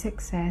than my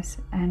success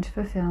and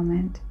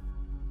fulfillment?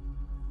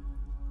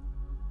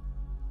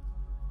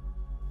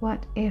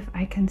 What if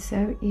I can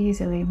so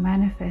easily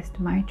manifest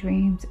my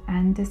dreams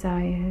and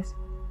desires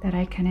that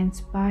I can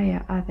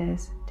inspire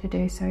others to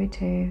do so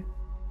too?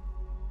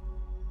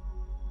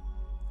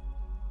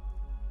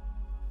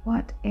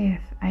 What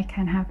if I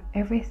can have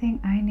everything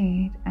I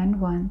need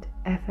and want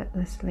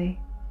effortlessly?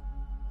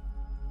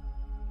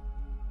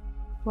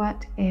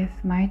 What if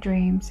my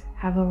dreams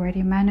have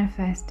already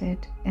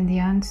manifested in the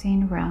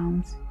unseen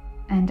realms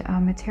and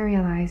are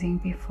materializing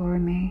before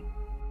me?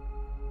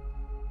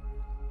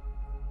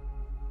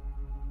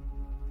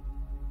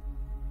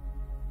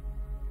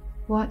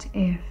 What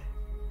if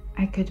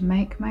I could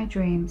make my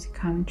dreams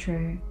come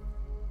true?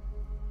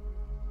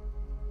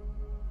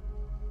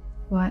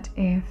 What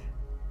if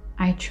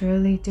I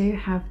truly do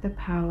have the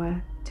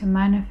power to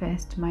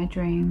manifest my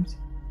dreams?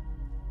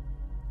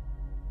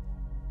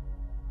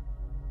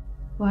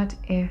 What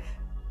if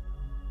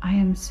I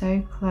am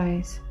so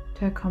close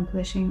to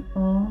accomplishing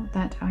all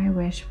that I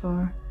wish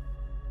for?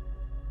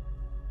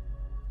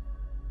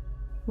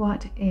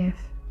 What if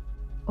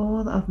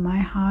all of my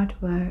hard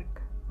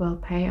work will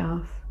pay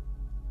off?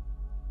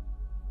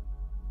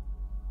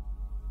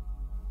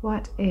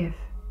 What if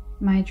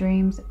my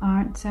dreams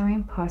aren't so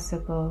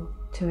impossible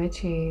to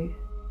achieve?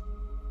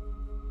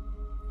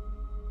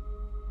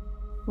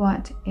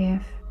 What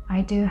if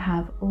I do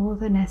have all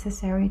the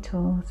necessary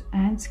tools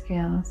and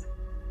skills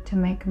to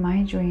make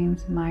my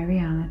dreams my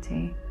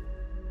reality?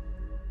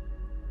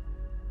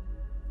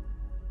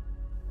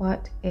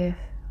 What if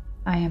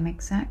I am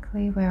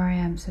exactly where I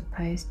am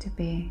supposed to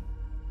be?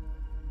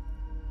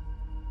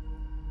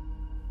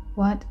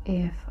 What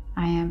if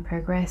I am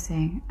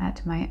progressing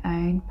at my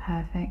own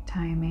perfect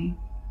timing?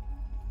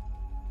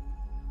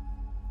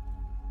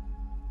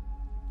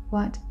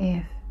 What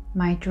if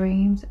my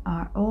dreams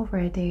are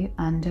already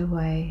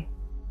underway?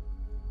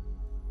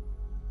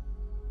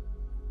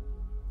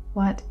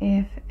 What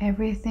if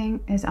everything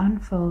is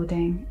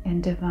unfolding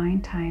in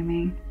divine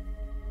timing?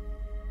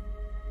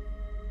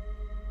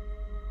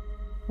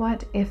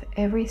 What if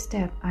every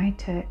step I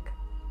took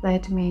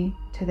led me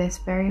to this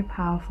very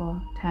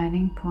powerful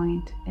turning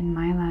point in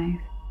my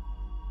life?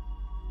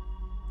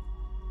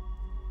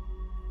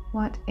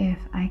 What if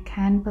I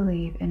can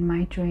believe in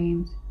my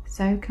dreams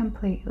so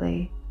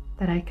completely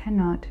that I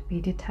cannot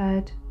be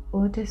deterred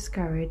or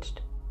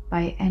discouraged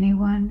by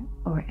anyone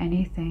or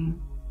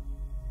anything?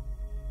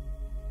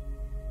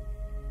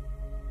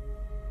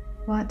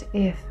 What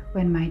if,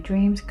 when my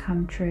dreams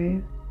come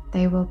true,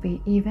 they will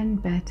be even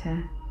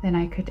better than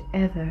I could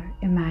ever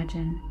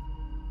imagine?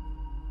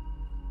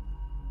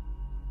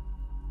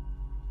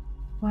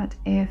 What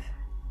if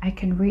I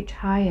can reach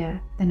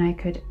higher than I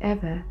could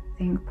ever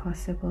think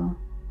possible?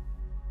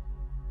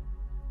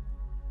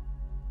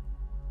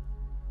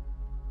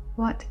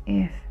 What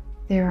if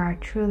there are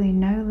truly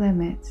no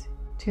limits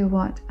to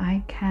what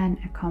I can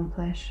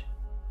accomplish?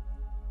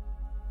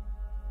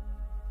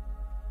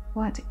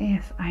 What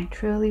if I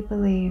truly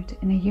believed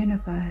in a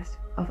universe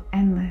of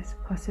endless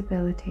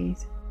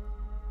possibilities?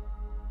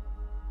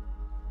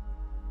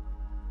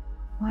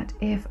 What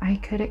if I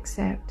could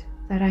accept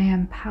that I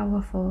am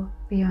powerful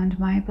beyond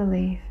my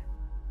belief?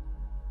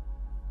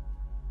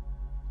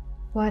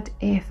 What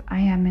if I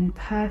am in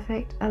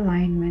perfect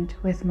alignment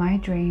with my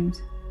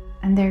dreams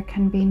and there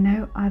can be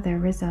no other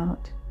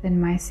result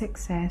than my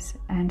success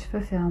and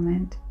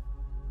fulfillment?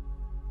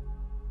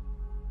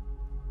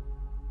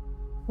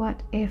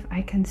 What if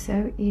I can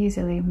so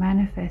easily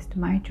manifest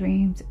my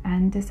dreams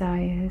and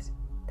desires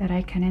that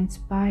I can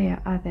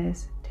inspire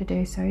others to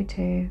do so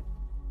too?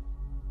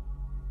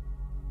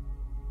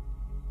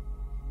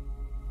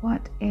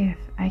 What if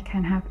I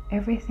can have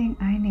everything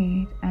I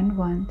need and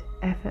want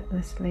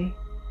effortlessly?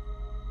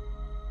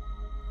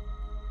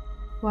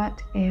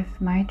 What if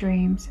my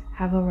dreams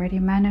have already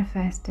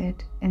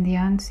manifested in the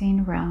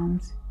unseen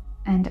realms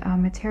and are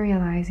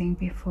materializing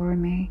before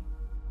me?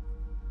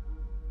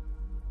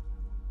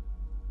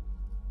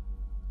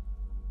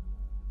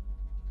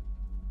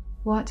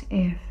 What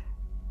if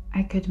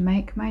I could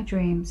make my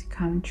dreams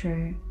come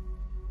true?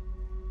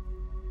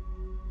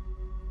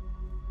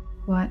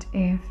 What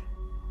if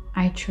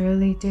I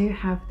truly do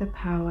have the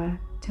power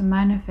to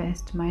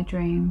manifest my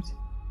dreams?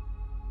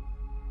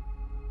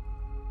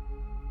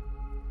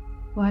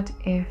 What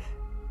if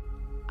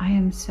I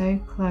am so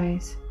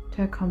close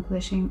to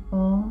accomplishing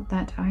all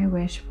that I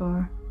wish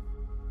for?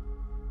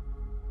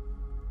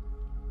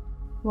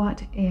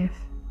 What if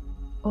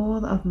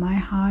all of my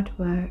hard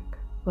work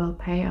will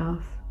pay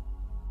off?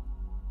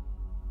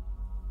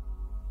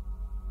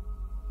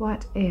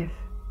 What if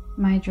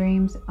my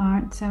dreams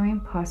aren't so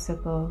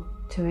impossible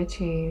to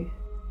achieve?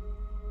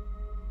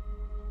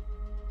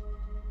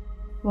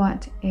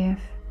 What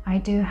if I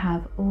do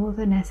have all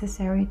the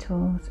necessary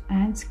tools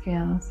and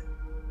skills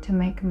to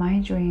make my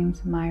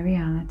dreams my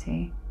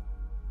reality?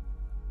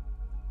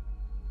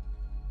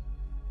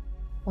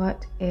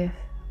 What if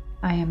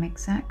I am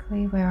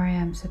exactly where I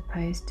am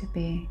supposed to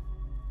be?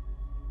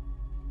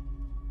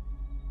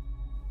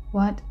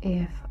 What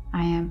if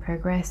I am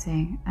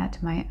progressing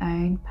at my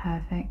own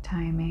perfect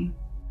timing?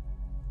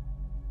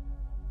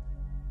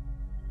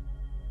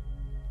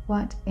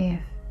 What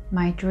if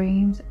my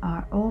dreams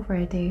are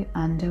already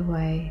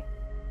underway?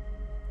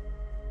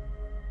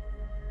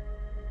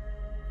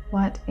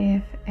 What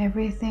if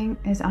everything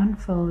is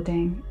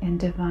unfolding in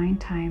divine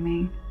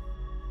timing?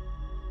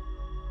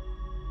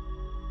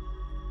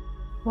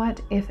 What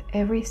if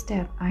every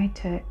step I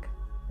took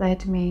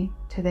led me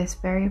to this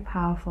very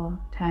powerful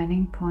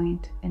turning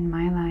point in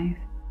my life?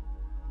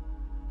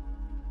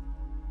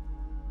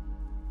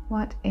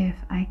 What if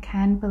I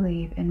can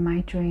believe in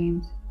my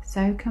dreams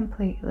so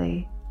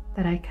completely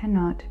that I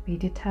cannot be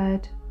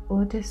deterred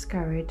or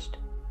discouraged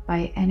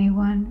by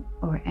anyone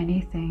or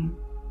anything?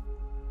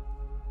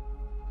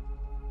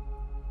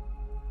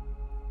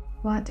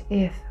 What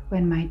if,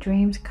 when my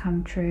dreams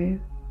come true,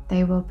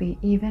 they will be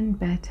even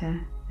better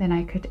than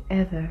I could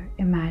ever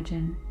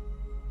imagine?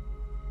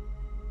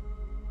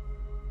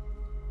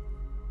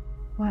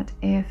 What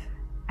if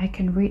I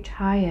can reach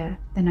higher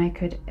than I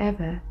could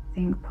ever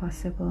think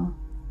possible?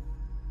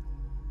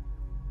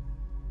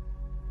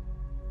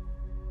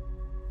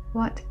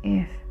 What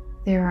if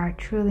there are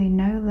truly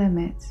no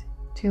limits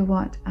to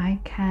what I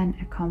can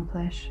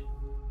accomplish?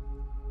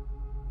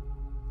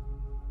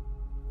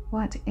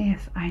 What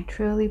if I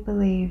truly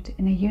believed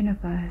in a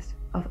universe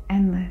of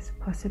endless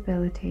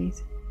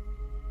possibilities?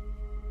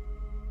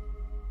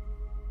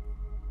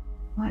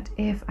 What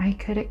if I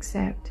could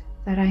accept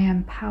that I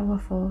am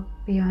powerful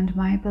beyond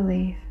my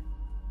belief?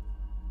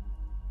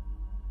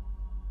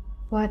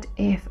 What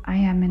if I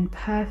am in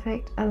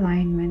perfect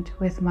alignment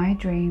with my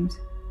dreams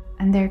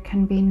and there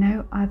can be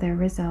no other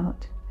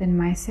result than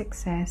my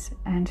success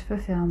and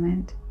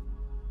fulfillment?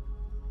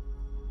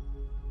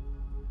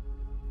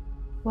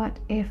 What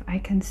if I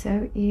can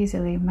so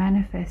easily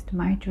manifest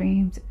my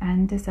dreams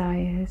and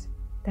desires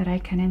that I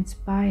can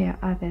inspire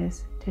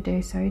others to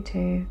do so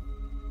too?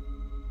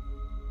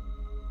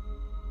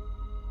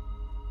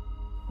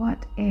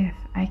 What if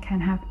I can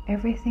have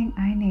everything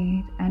I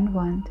need and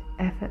want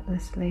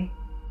effortlessly?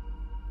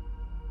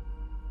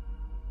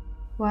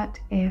 What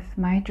if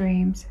my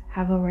dreams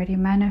have already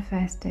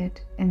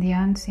manifested in the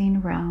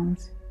unseen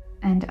realms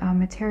and are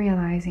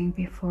materializing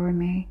before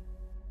me?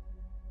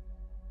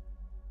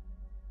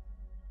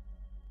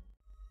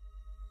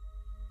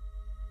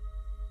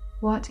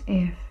 What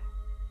if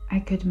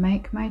I could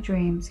make my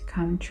dreams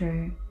come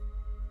true?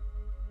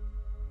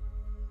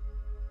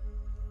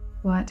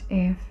 What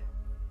if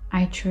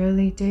I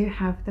truly do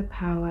have the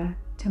power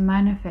to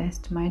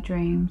manifest my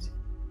dreams?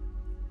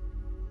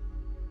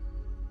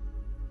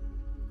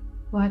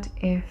 What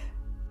if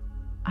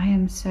I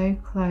am so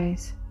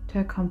close to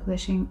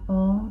accomplishing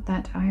all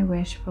that I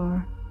wish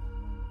for?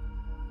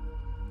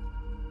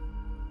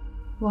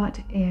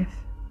 What if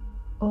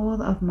all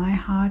of my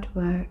hard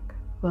work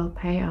will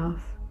pay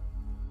off?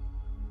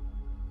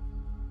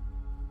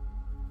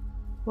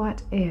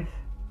 What if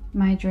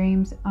my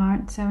dreams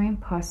aren't so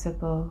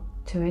impossible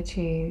to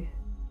achieve?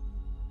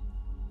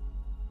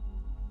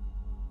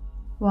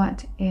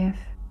 What if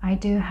I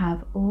do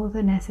have all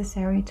the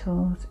necessary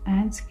tools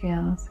and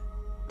skills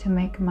to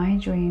make my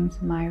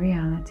dreams my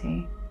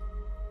reality?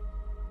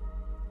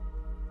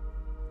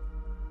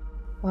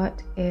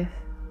 What if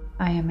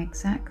I am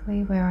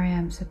exactly where I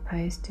am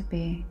supposed to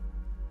be?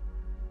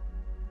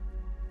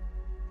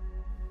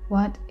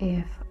 What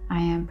if I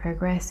am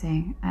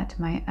progressing at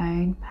my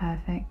own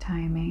perfect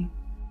timing?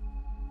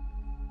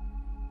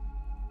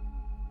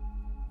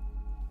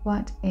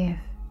 What if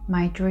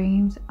my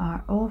dreams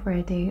are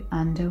already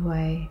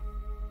underway?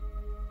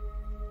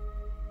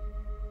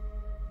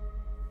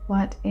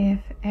 What if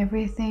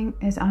everything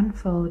is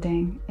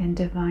unfolding in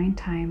divine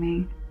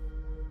timing?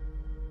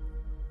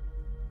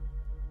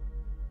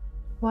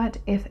 What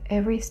if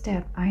every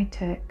step I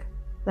took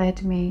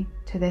led me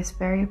to this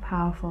very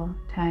powerful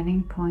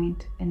turning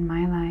point in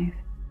my life?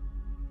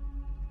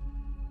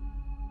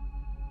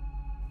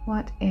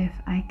 What if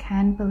I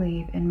can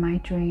believe in my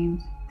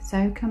dreams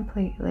so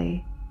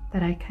completely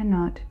that I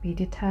cannot be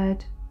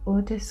deterred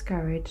or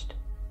discouraged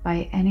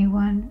by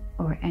anyone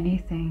or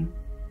anything?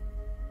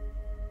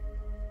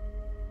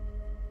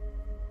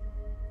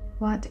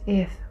 What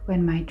if,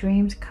 when my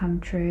dreams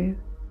come true,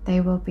 they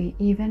will be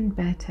even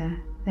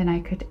better than I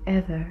could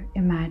ever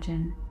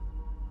imagine?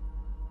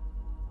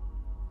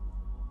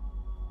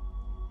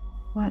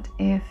 What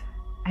if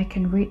I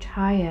can reach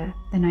higher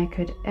than I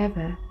could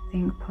ever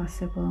think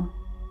possible?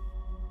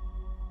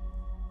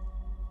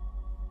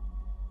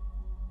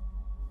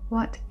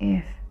 What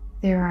if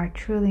there are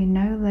truly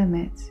no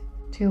limits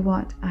to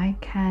what I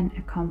can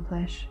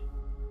accomplish?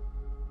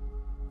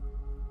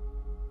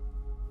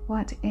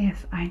 What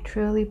if I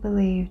truly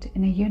believed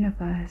in a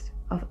universe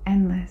of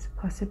endless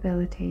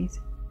possibilities?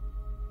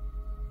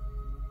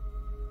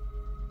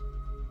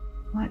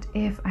 What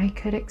if I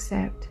could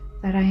accept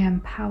that I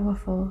am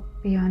powerful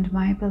beyond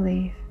my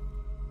belief?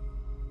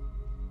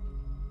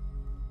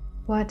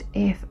 What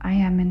if I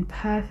am in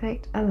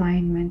perfect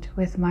alignment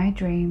with my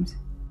dreams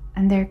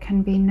and there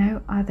can be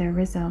no other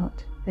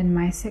result than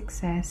my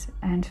success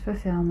and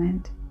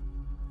fulfillment?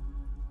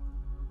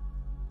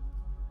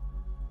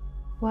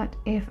 What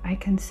if I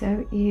can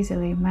so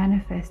easily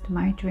manifest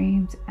my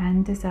dreams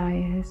and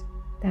desires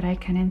that I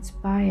can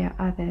inspire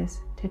others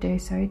to do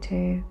so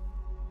too?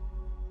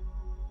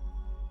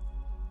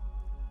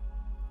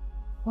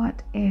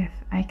 What if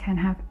I can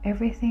have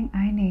everything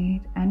I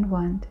need and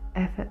want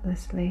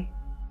effortlessly?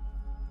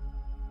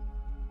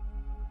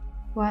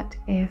 What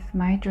if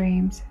my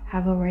dreams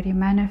have already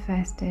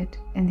manifested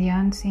in the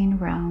unseen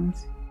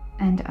realms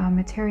and are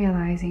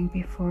materializing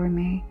before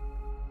me?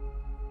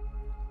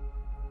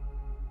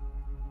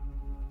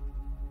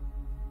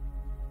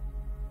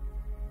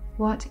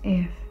 What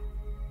if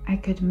I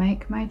could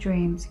make my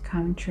dreams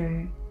come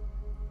true?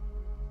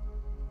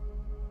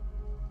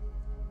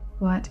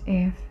 What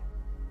if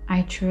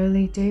I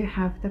truly do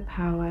have the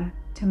power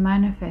to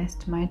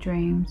manifest my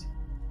dreams?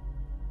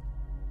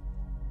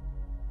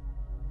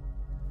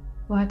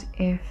 What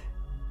if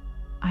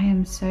I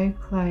am so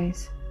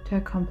close to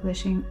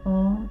accomplishing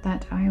all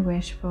that I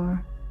wish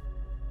for?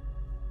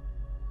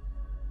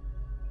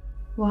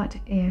 What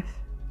if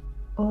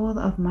all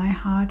of my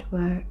hard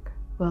work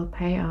will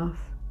pay off?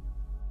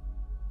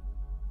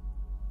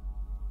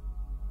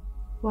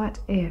 What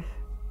if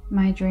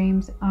my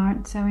dreams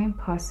aren't so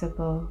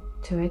impossible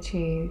to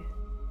achieve?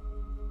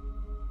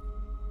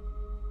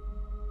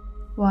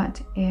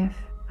 What if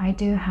I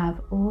do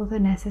have all the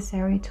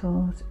necessary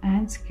tools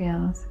and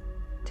skills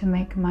to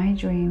make my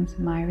dreams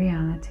my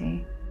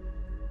reality?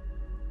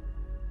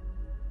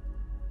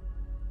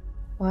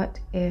 What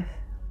if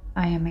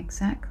I am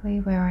exactly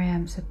where I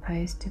am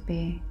supposed to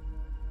be?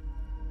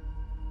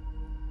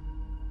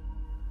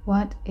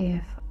 What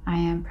if I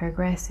am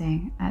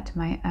progressing at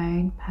my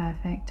own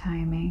perfect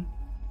timing?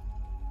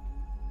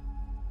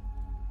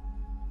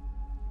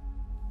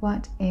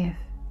 What if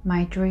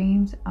my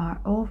dreams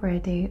are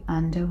already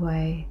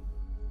underway?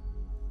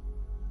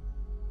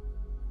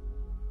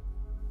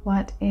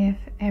 What if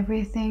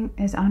everything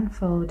is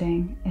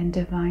unfolding in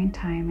divine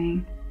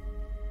timing?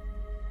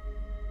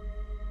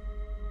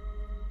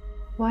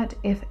 What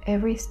if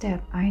every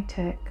step I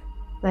took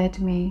led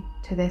me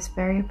to this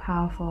very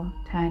powerful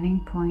turning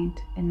point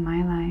in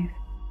my life?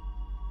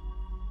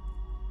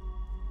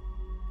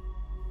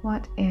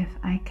 What if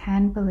I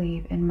can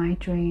believe in my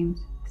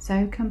dreams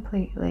so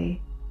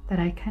completely that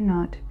I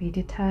cannot be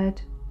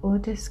deterred or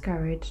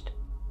discouraged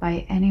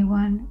by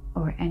anyone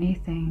or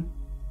anything?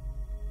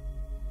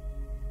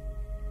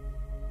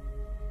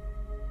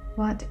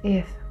 What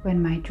if,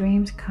 when my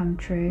dreams come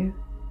true,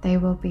 they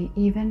will be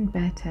even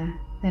better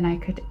than I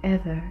could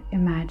ever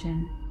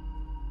imagine?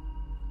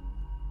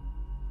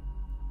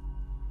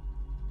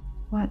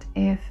 What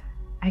if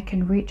I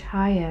can reach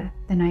higher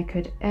than I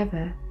could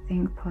ever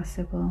think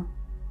possible?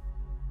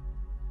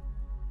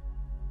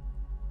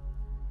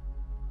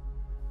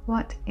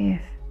 What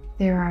if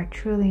there are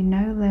truly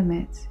no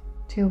limits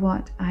to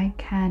what I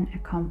can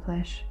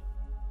accomplish?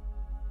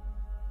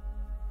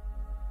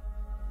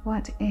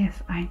 What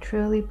if I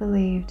truly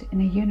believed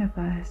in a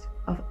universe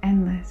of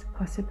endless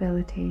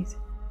possibilities?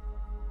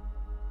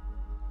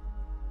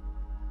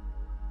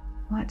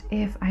 What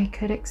if I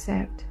could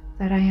accept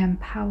that I am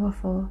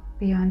powerful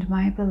beyond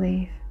my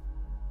belief?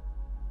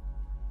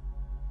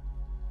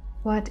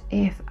 What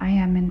if I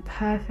am in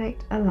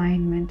perfect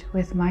alignment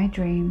with my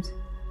dreams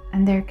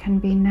and there can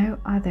be no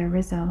other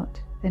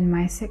result than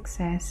my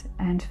success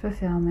and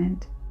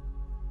fulfillment?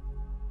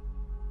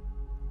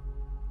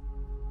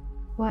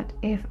 What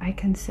if I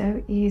can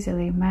so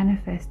easily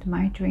manifest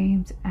my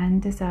dreams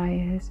and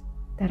desires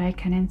that I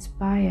can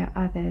inspire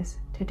others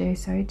to do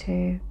so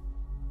too?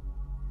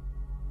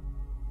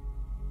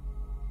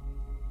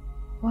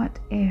 What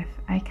if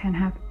I can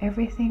have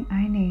everything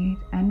I need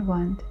and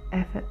want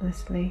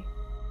effortlessly?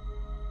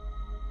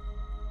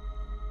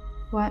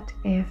 What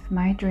if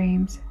my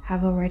dreams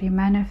have already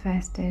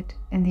manifested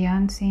in the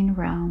unseen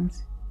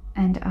realms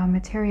and are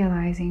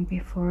materializing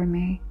before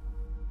me?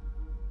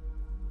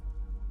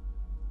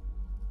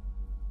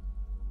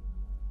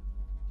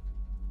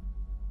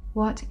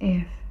 What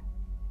if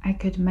I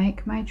could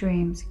make my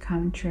dreams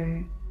come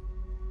true?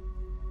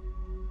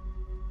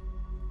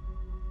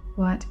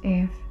 What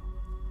if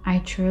I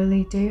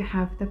truly do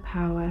have the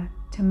power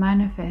to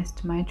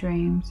manifest my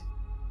dreams?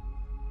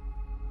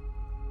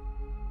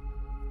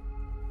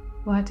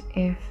 What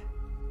if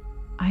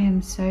I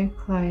am so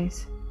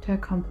close to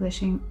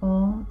accomplishing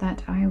all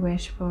that I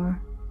wish for?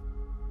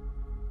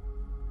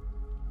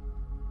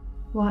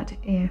 What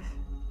if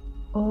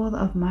all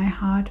of my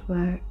hard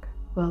work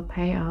will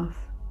pay off?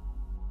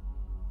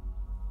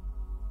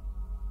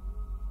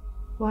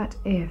 What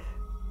if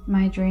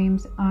my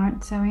dreams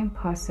aren't so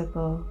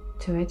impossible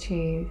to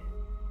achieve?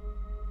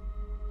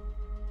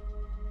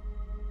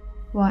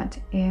 What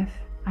if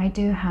I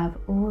do have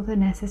all the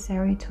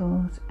necessary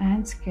tools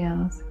and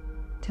skills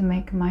to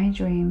make my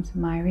dreams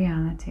my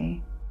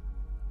reality?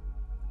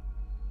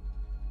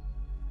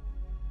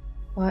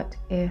 What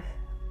if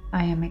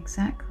I am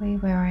exactly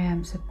where I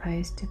am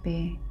supposed to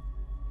be?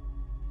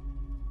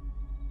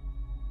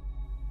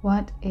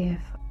 What if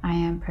I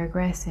am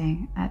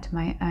progressing at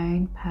my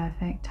own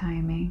perfect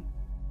timing?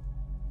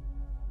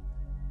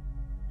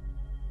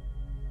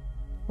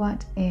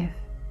 What if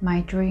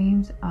my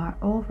dreams are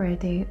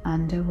already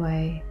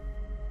underway?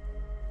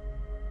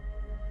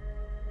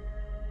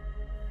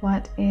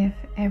 What if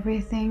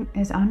everything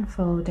is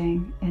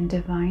unfolding in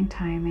divine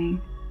timing?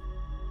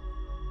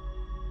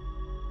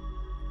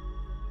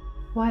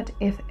 What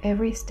if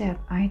every step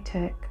I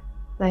took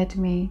led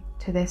me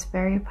to this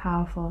very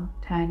powerful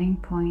turning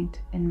point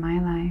in my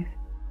life?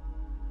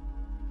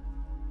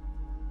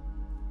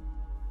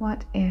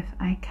 What if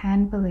I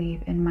can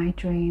believe in my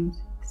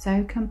dreams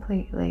so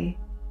completely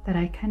that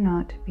I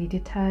cannot be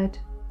deterred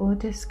or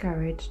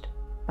discouraged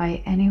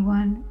by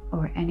anyone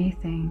or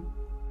anything?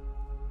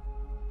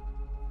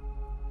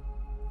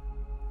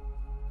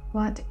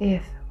 What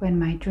if, when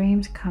my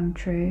dreams come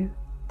true,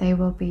 they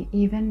will be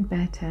even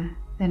better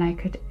than I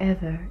could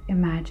ever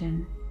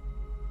imagine?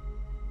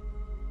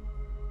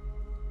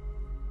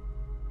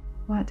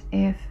 What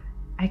if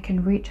I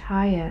can reach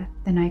higher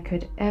than I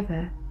could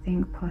ever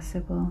think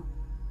possible?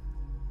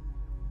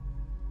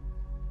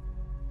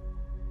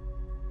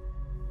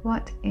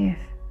 What if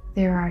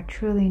there are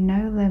truly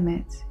no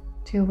limits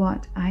to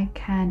what I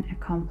can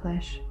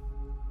accomplish?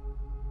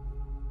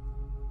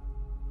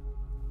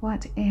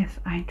 What if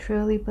I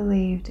truly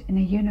believed in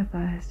a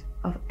universe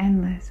of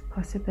endless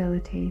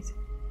possibilities?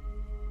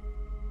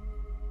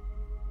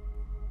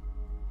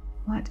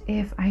 What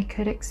if I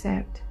could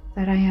accept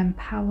that I am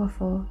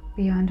powerful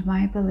beyond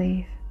my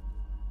belief?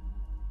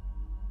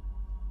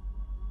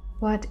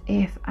 What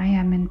if I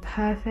am in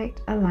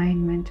perfect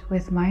alignment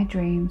with my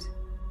dreams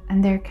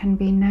and there can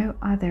be no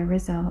other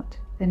result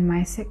than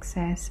my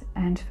success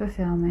and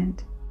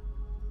fulfillment?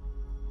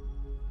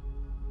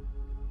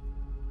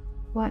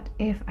 What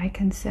if I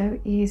can so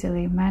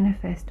easily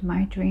manifest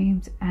my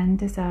dreams and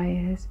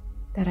desires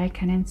that I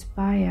can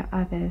inspire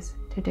others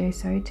to do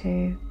so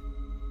too?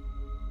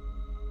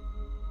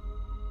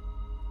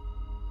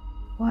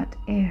 What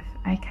if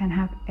I can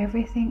have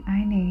everything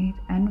I need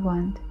and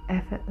want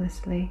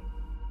effortlessly?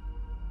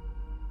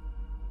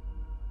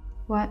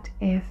 What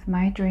if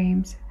my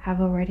dreams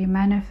have already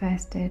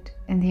manifested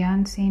in the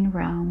unseen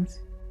realms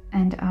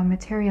and are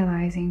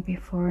materializing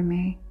before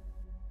me?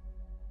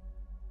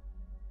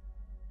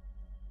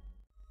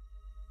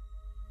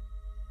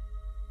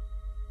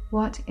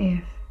 What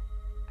if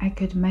I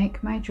could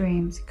make my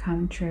dreams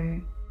come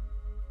true?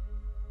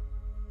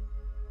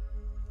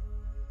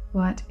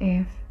 What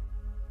if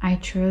I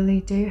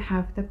truly do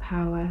have the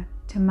power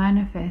to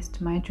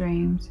manifest my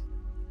dreams?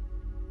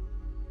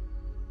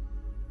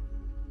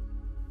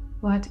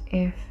 What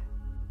if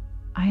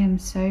I am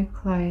so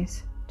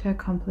close to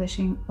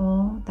accomplishing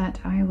all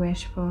that I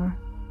wish for?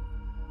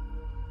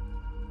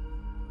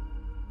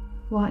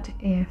 What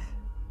if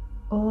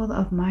all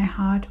of my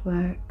hard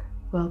work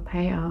will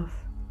pay off?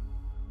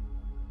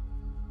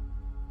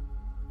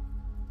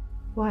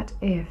 What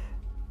if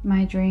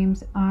my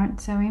dreams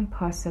aren't so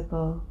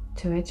impossible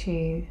to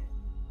achieve?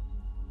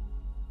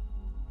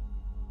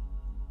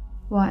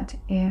 What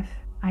if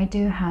I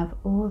do have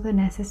all the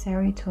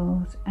necessary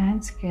tools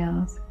and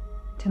skills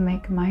to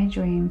make my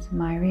dreams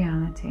my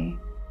reality?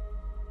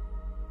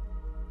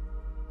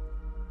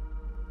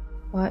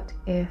 What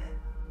if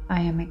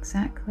I am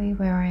exactly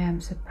where I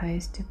am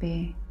supposed to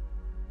be?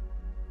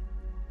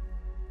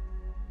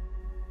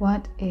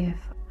 What if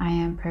I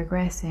am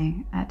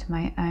progressing at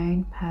my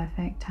own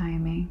perfect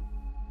timing?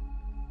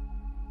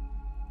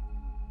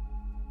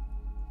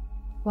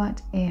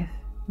 What if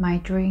my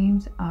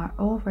dreams are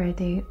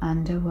already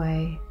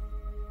underway?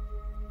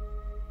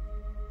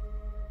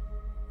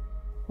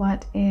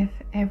 What if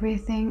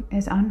everything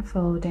is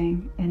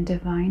unfolding in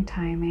divine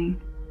timing?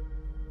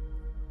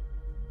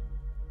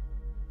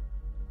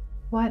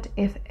 What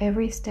if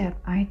every step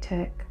I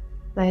took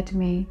led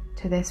me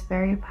to this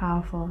very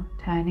powerful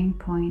turning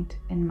point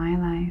in my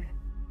life?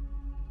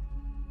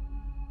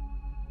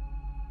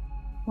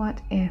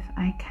 What if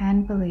I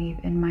can believe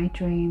in my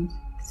dreams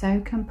so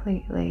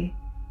completely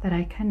that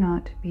I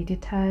cannot be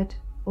deterred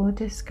or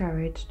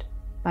discouraged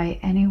by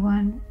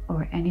anyone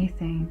or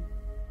anything?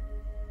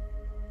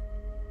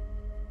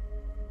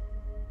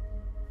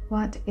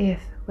 What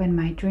if, when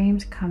my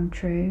dreams come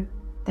true,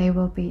 they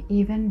will be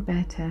even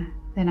better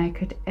than I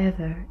could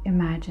ever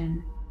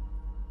imagine?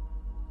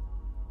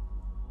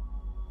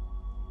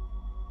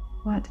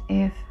 What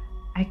if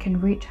I can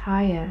reach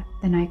higher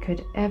than I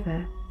could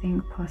ever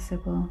think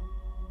possible?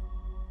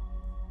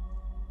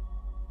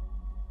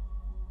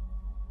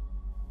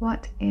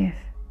 What if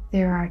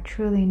there are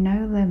truly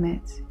no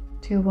limits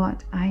to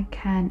what I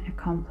can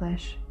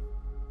accomplish?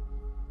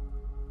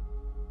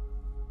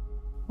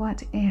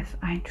 What if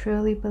I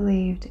truly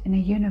believed in a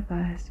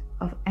universe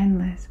of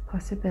endless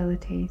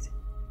possibilities?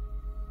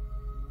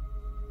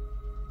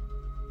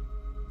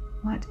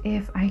 What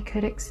if I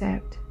could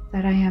accept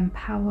that I am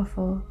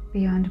powerful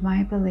beyond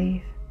my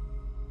belief?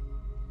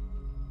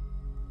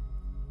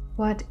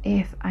 What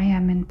if I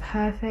am in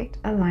perfect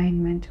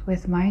alignment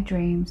with my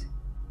dreams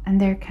and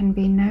there can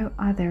be no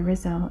other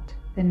result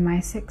than my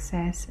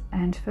success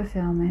and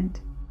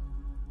fulfillment?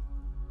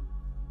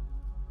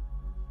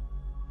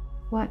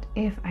 What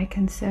if I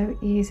can so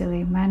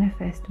easily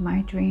manifest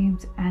my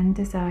dreams and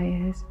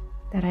desires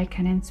that I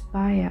can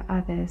inspire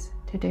others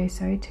to do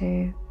so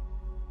too?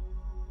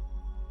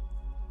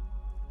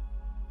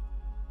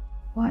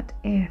 What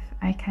if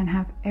I can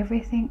have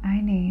everything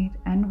I need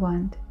and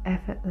want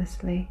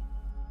effortlessly?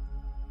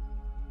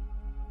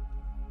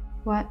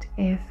 What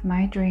if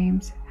my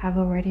dreams have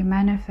already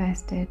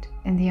manifested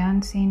in the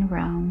unseen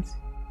realms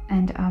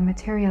and are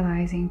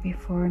materializing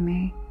before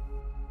me?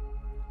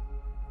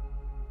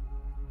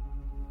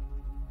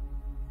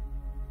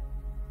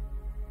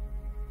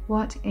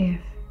 What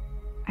if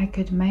I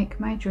could make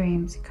my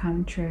dreams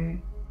come true?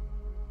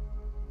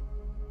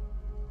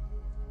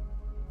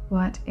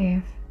 What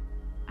if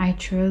I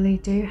truly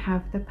do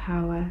have the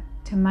power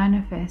to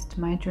manifest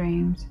my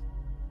dreams?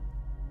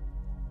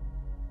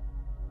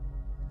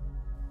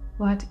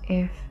 What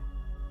if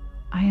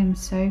I am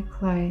so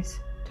close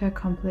to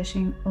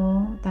accomplishing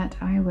all that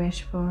I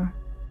wish for?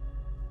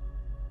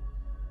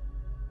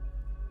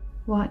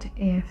 What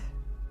if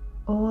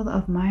all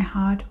of my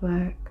hard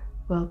work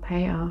will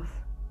pay off?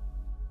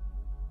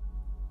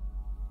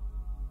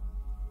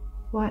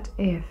 What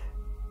if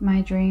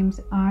my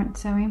dreams aren't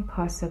so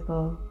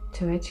impossible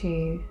to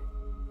achieve?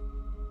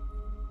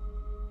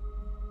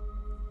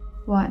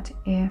 What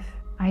if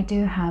I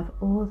do have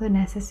all the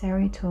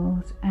necessary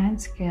tools and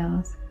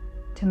skills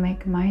to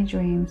make my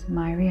dreams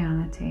my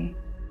reality?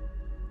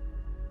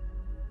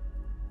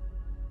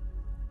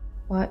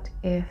 What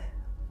if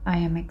I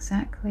am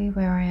exactly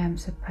where I am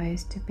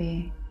supposed to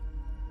be?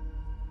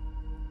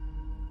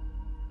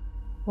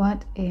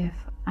 What if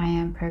I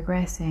am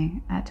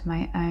progressing at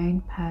my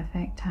own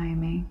perfect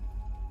timing?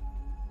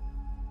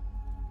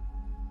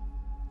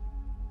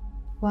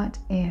 What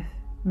if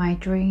my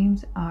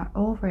dreams are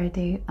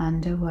already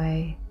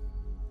underway?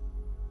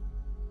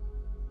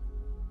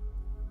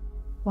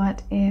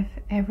 What if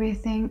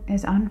everything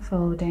is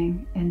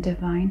unfolding in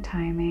divine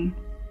timing?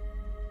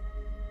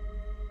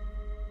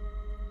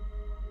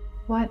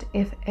 What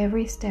if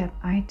every step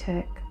I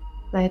took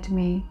led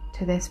me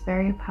to this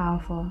very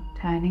powerful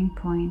turning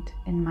point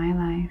in my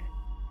life?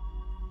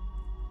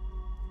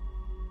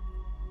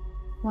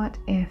 What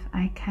if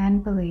I can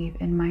believe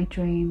in my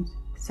dreams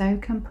so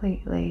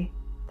completely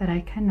that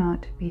I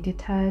cannot be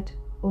deterred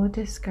or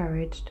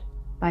discouraged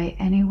by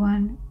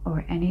anyone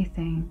or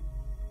anything?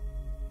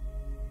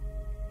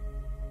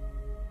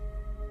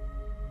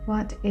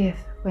 What if,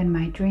 when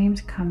my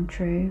dreams come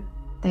true,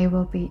 they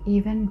will be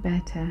even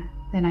better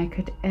than I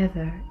could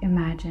ever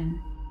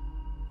imagine?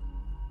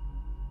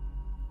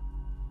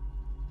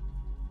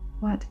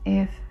 What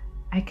if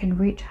I can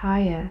reach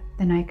higher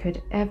than I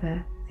could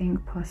ever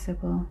think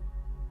possible?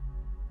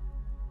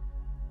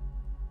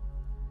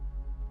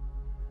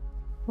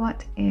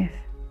 What if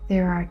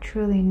there are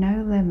truly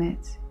no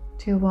limits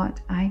to what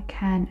I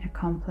can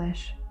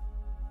accomplish?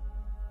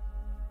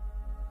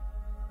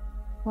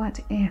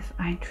 What if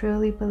I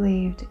truly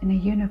believed in a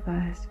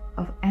universe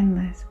of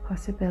endless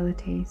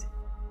possibilities?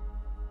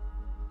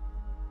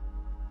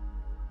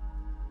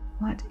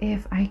 What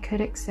if I could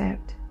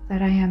accept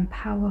that I am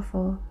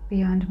powerful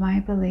beyond my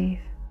belief?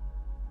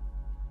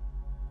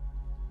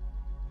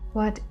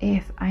 What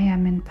if I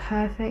am in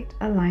perfect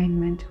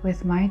alignment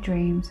with my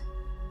dreams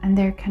and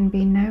there can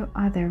be no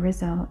other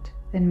result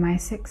than my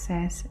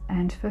success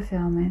and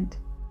fulfillment?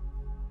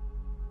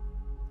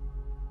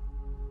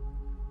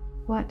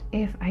 What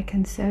if I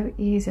can so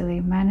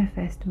easily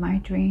manifest my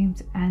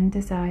dreams and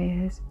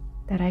desires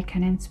that I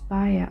can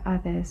inspire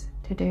others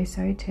to do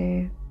so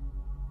too?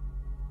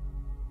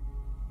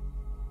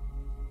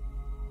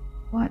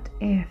 What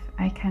if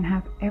I can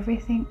have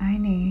everything I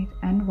need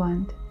and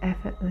want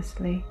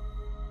effortlessly?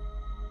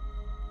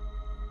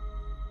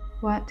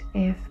 What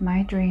if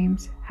my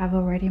dreams have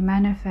already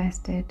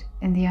manifested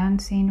in the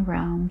unseen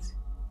realms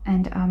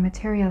and are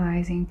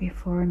materializing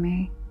before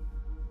me?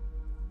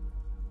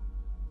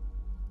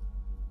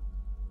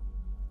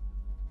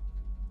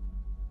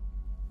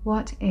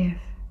 What if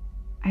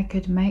I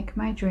could make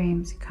my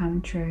dreams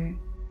come true?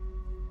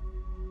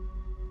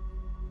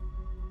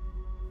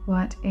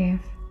 What if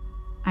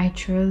I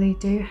truly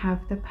do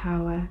have the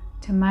power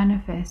to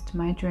manifest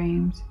my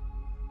dreams?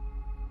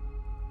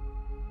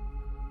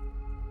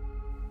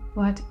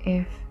 What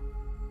if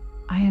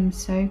I am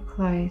so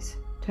close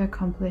to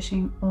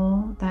accomplishing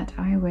all that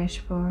I wish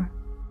for?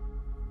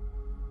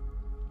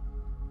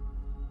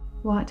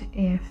 What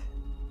if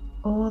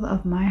all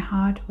of my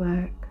hard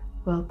work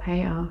will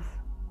pay off?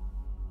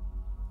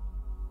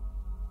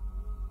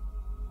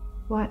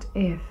 What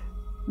if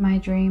my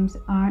dreams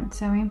aren't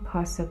so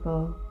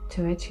impossible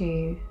to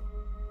achieve?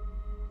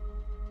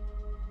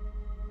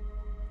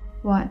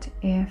 What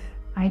if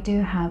I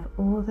do have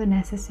all the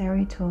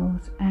necessary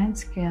tools and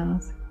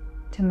skills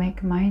to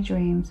make my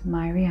dreams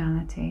my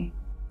reality?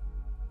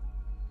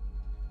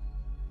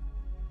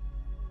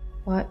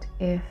 What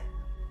if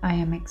I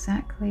am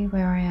exactly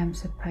where I am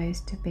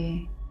supposed to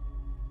be?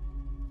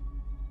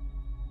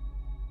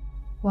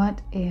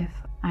 What if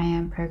I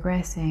am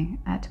progressing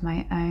at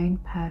my own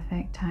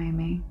perfect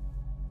timing?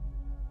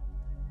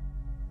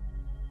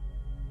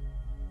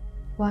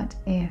 What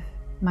if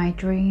my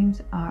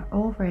dreams are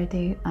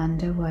already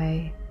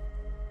underway?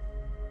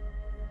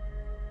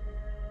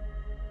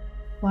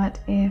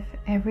 What if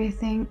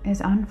everything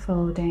is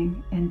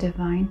unfolding in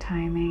divine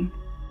timing?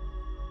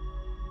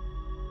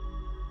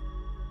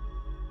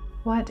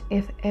 What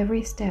if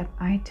every step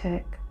I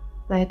took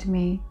led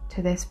me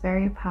to this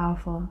very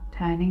powerful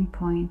turning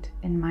point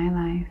in my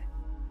life?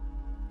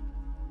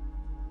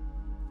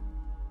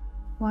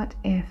 What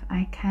if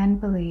I can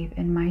believe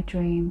in my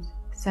dreams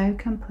so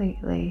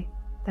completely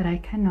that I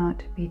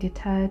cannot be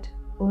deterred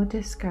or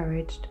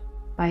discouraged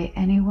by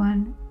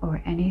anyone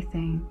or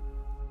anything?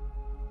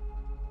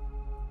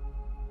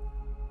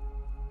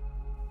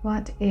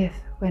 What if,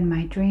 when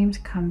my dreams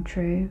come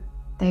true,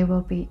 they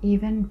will be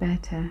even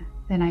better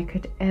than I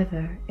could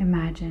ever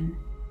imagine?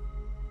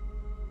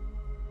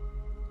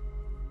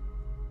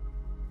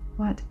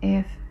 What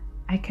if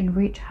I can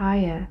reach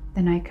higher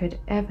than I could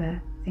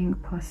ever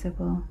think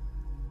possible?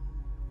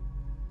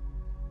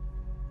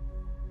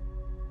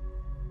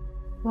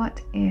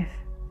 What if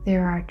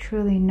there are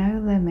truly no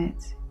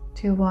limits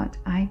to what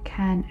I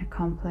can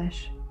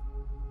accomplish?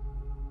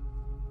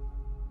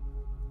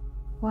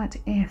 What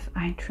if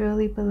I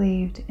truly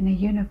believed in a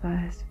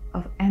universe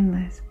of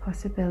endless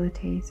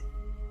possibilities?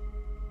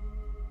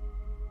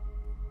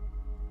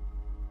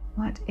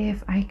 What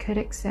if I could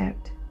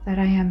accept that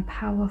I am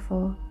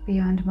powerful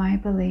beyond my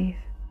belief?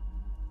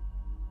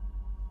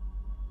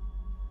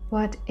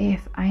 What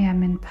if I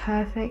am in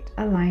perfect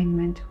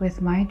alignment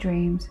with my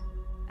dreams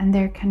and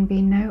there can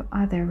be no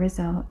other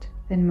result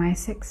than my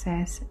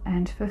success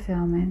and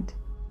fulfillment?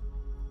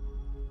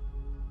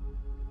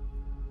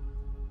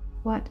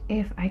 What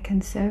if I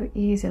can so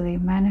easily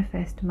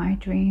manifest my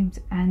dreams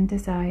and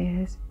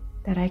desires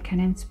that I can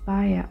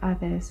inspire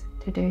others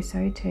to do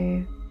so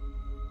too?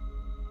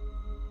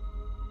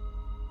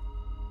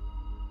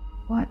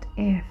 What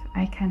if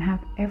I can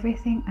have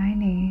everything I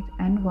need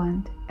and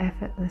want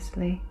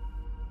effortlessly?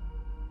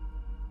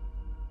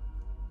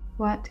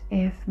 What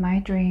if my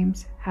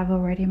dreams have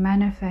already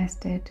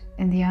manifested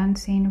in the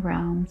unseen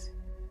realms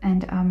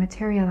and are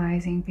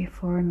materializing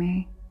before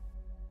me?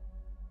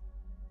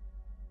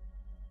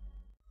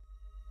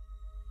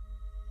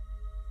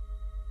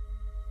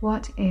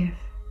 What if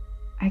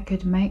I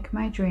could make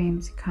my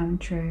dreams come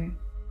true?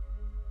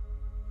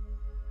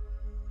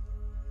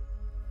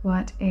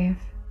 What if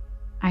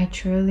I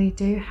truly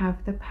do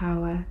have the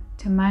power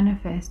to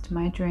manifest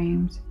my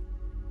dreams?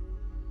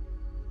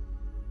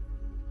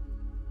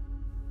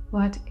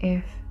 What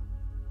if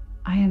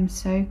I am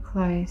so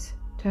close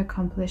to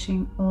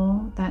accomplishing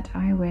all that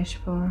I wish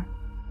for?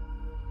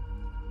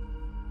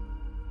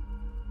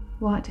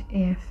 What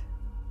if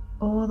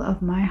all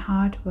of my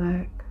hard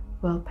work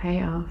will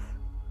pay off?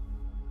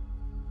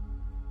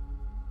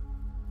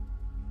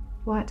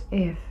 What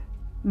if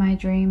my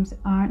dreams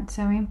aren't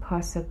so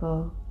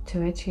impossible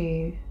to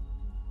achieve?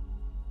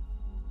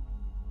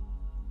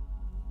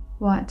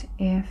 What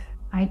if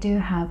I do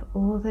have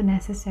all the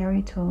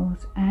necessary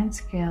tools and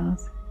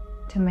skills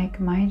to make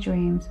my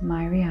dreams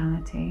my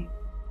reality?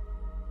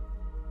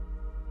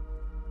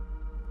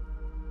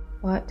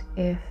 What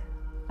if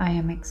I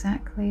am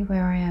exactly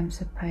where I am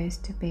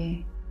supposed to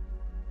be?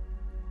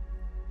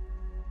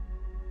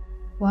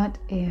 What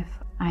if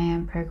I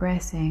am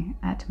progressing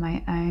at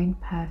my own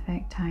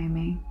perfect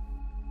timing?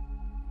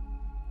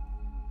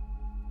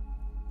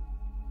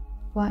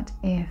 What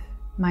if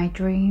my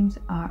dreams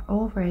are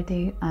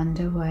already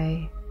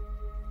underway?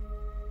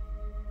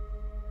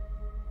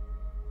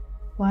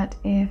 What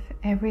if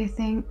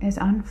everything is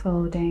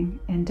unfolding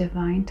in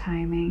divine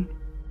timing?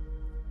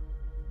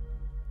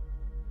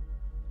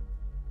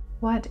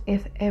 What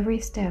if every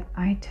step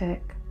I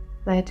took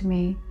led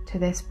me to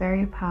this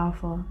very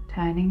powerful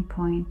turning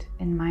point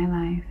in my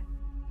life?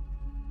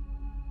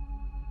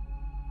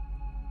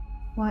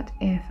 What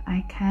if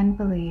I can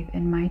believe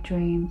in my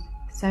dreams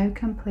so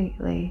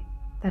completely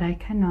that I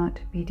cannot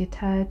be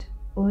deterred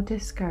or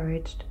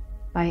discouraged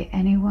by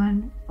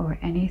anyone or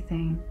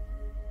anything?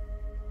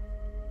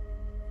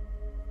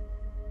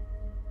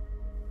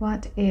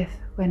 What if,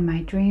 when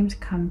my dreams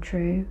come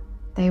true,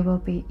 they will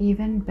be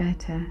even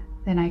better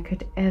than I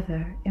could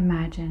ever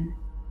imagine?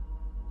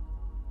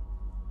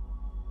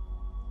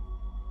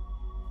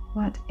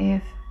 What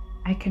if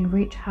I can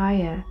reach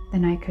higher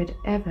than I could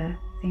ever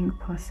think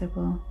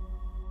possible?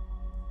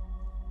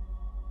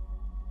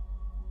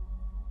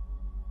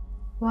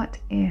 What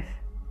if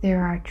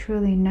there are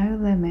truly no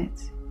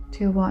limits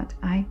to what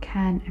I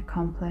can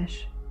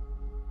accomplish?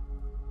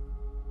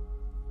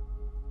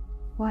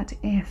 What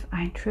if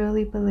I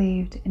truly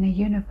believed in a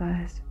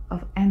universe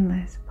of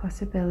endless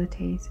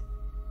possibilities?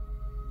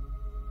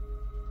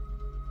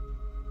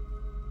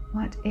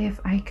 What if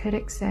I could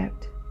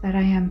accept that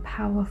I am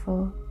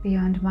powerful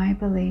beyond my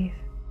belief?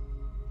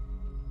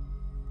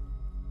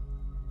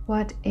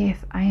 What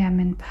if I am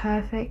in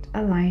perfect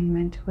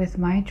alignment with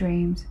my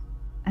dreams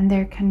and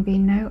there can be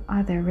no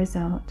other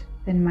result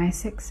than my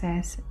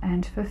success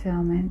and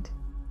fulfillment?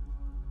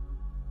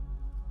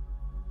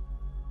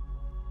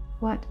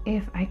 What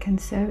if I can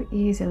so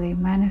easily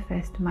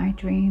manifest my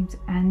dreams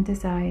and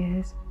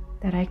desires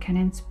that I can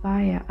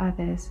inspire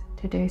others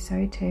to do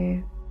so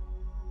too?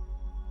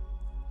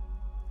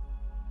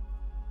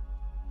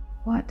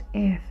 What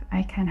if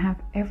I can have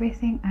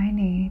everything I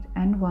need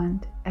and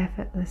want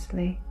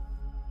effortlessly?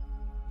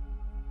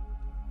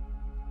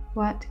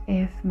 What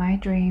if my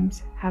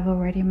dreams have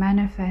already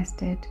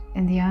manifested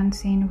in the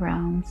unseen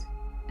realms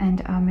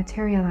and are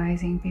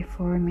materializing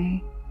before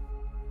me?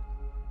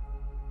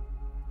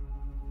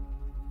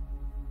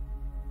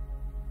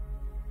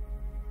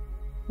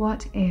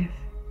 What if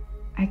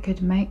I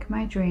could make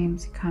my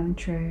dreams come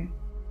true?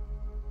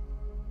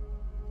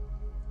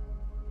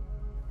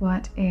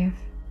 What if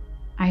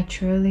I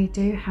truly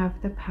do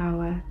have the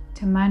power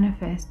to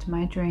manifest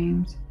my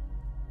dreams?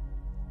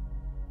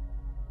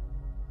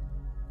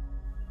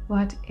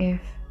 What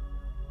if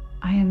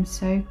I am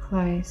so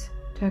close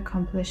to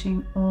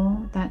accomplishing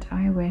all that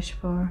I wish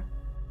for?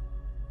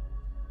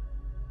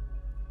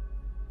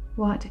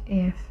 What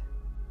if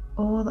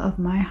all of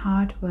my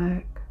hard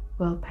work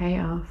will pay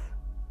off?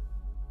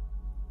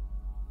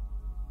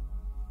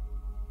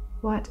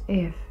 What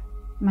if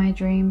my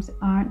dreams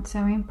aren't so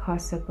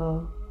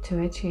impossible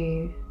to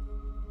achieve?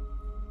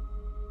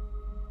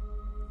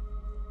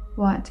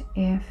 What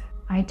if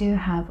I do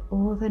have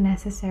all the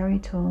necessary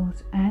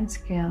tools and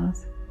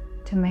skills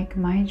to make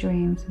my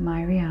dreams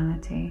my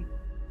reality?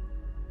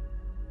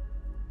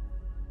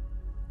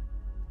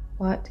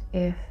 What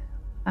if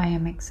I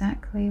am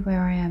exactly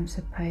where I am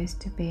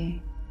supposed to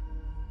be?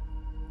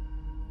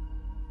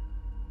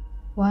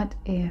 What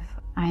if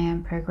I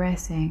am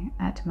progressing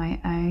at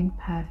my own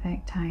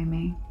perfect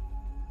timing?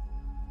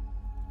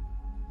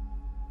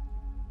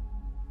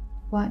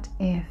 What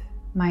if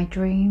my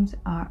dreams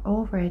are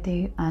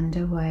already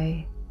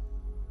underway?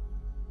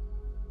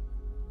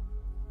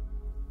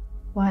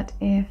 What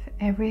if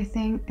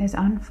everything is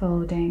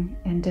unfolding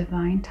in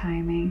divine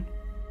timing?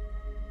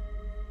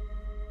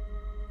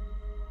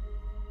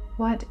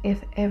 What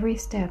if every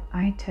step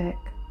I took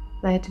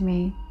led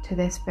me to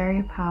this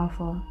very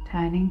powerful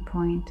turning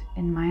point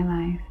in my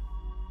life?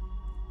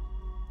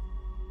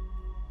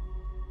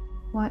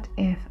 What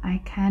if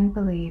I can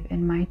believe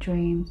in my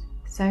dreams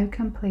so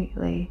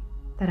completely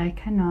that I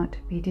cannot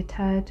be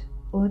deterred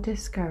or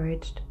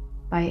discouraged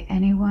by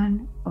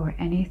anyone or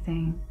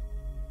anything?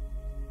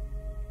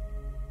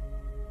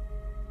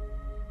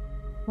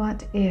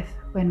 What if,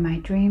 when my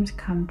dreams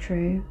come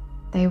true,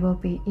 they will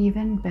be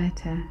even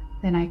better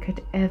than I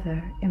could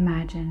ever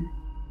imagine?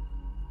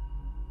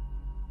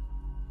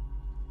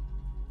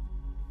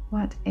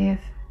 What if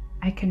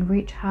I can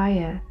reach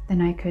higher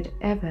than I could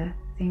ever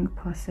think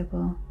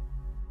possible?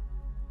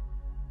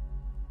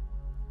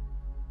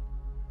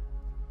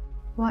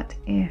 What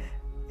if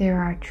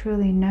there are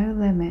truly no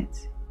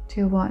limits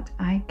to what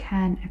I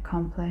can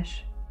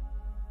accomplish?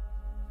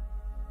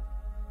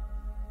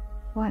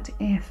 What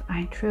if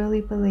I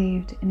truly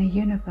believed in a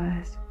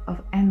universe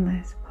of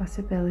endless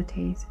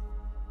possibilities?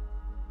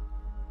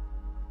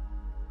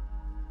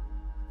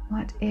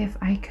 What if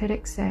I could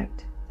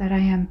accept that I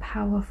am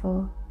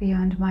powerful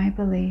beyond my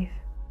belief?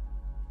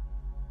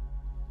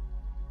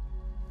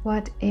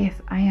 What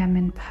if I am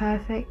in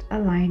perfect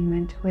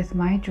alignment with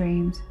my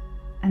dreams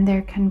and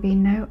there can be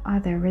no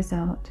other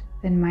result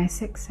than my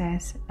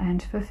success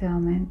and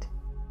fulfillment?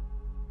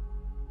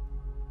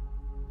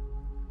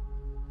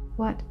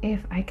 What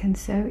if I can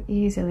so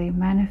easily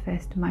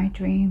manifest my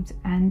dreams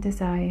and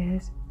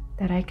desires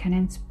that I can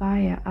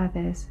inspire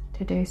others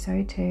to do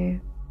so too?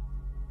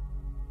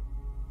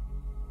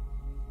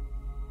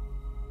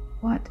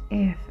 What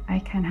if I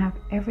can have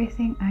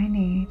everything I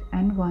need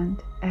and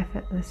want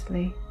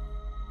effortlessly?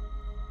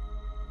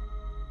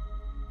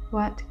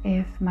 What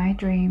if my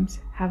dreams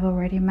have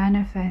already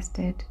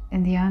manifested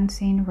in the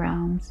unseen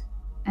realms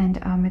and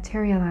are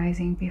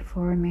materializing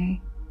before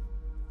me?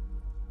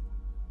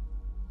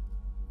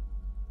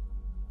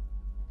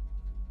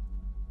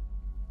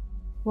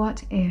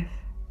 What if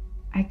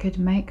I could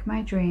make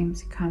my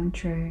dreams come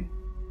true?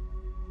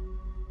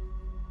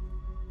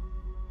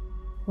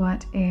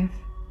 What if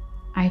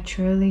I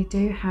truly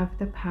do have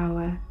the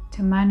power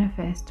to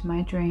manifest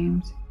my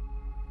dreams?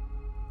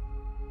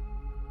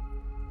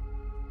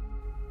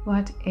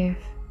 What if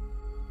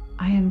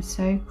I am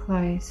so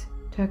close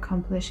to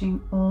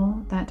accomplishing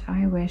all that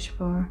I wish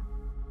for?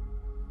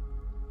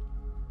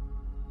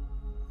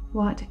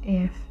 What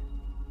if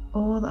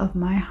all of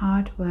my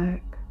hard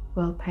work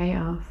will pay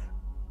off?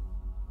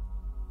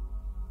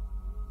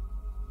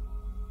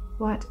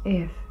 What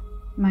if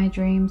my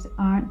dreams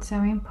aren't so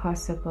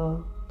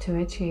impossible to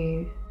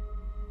achieve?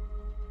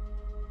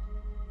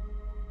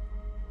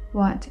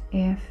 What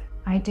if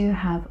I do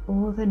have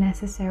all the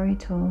necessary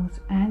tools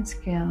and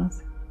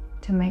skills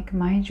to make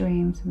my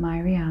dreams my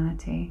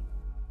reality?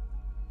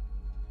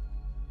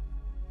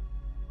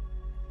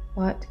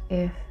 What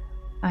if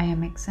I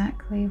am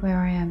exactly where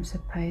I am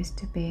supposed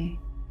to be?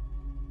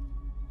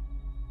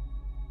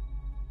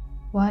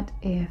 What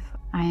if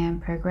I am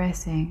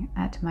progressing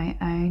at my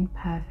own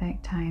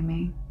perfect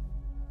timing?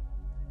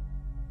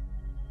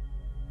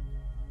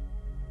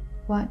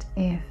 What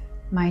if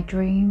my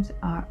dreams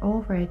are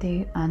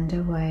already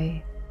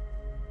underway?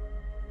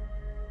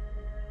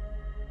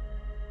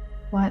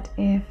 What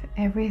if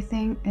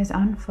everything is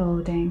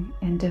unfolding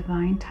in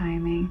divine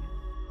timing?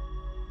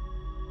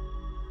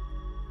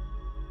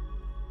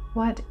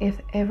 What if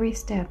every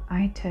step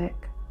I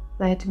took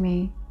led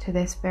me to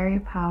this very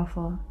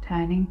powerful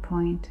turning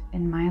point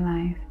in my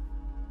life?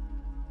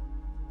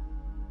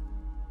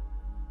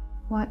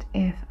 What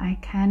if I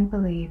can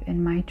believe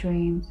in my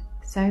dreams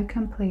so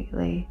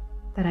completely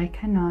that I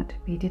cannot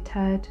be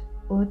deterred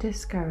or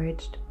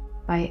discouraged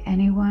by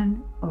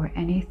anyone or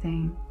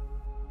anything?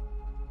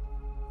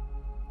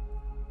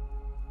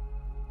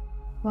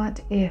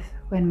 What if,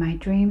 when my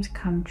dreams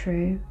come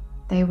true,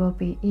 they will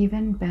be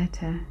even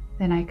better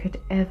than I could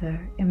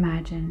ever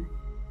imagine?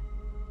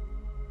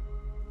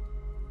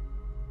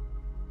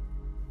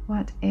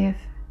 What if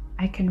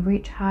I can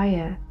reach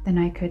higher than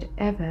I could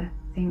ever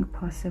think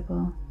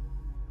possible?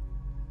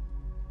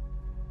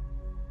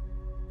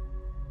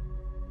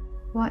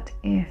 What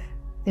if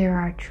there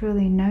are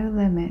truly no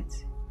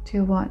limits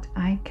to what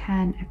I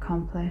can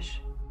accomplish?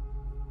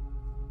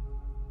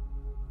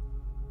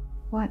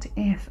 What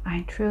if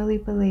I truly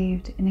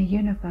believed in a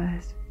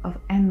universe of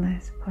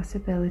endless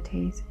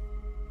possibilities?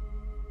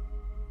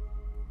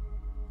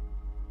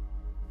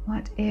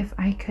 What if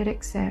I could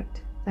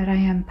accept that I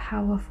am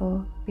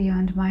powerful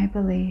beyond my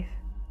belief?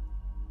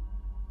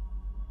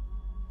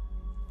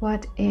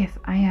 What if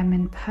I am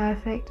in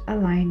perfect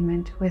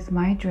alignment with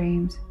my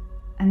dreams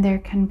and there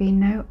can be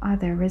no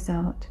other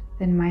result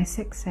than my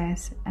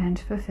success and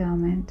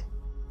fulfillment?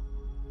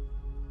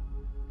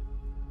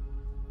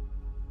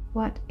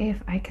 What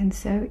if I can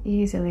so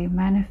easily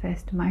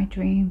manifest my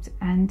dreams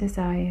and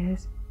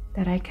desires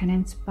that I can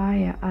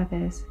inspire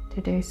others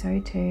to do so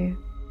too?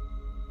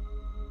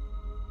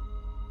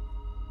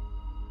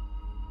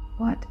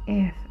 What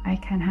if I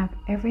can have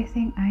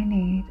everything I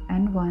need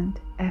and want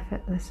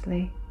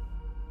effortlessly?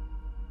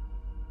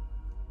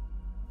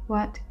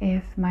 What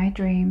if my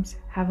dreams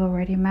have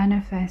already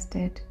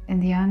manifested in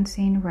the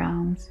unseen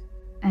realms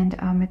and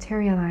are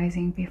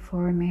materializing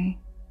before me?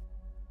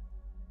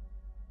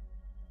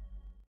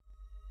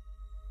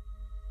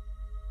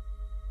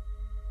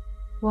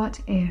 What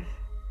if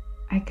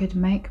I could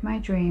make my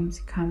dreams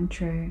come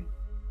true?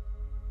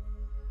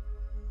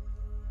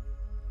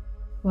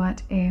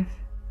 What if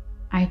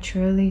I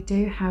truly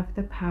do have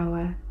the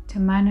power to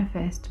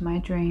manifest my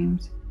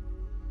dreams?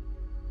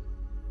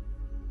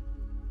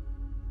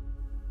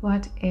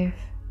 What if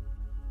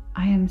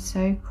I am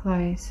so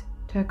close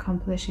to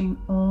accomplishing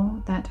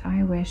all that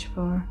I wish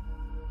for?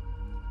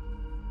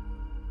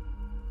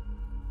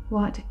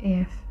 What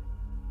if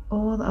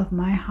all of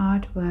my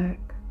hard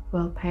work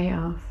will pay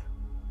off?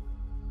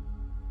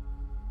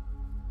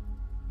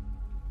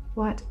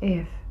 What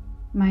if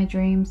my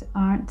dreams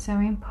aren't so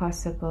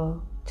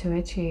impossible to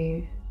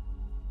achieve?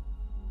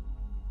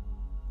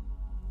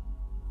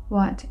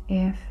 What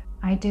if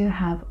I do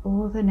have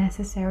all the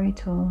necessary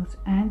tools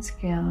and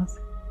skills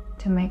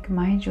to make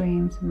my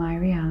dreams my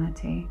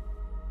reality?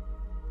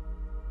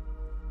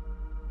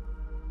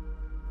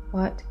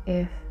 What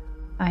if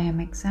I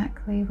am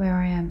exactly where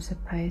I am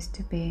supposed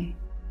to be?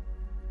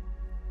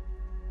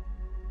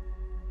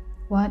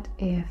 What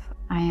if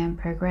I am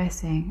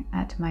progressing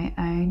at my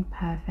own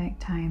perfect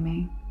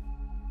timing?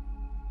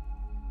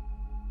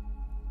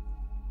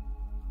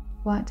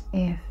 What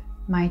if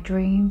my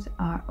dreams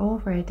are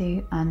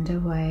already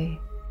underway?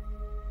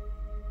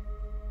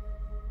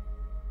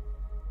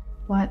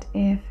 What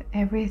if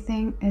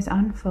everything is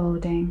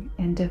unfolding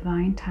in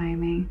divine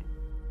timing?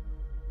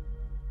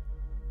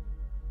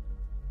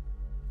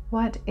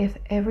 What if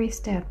every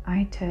step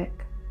I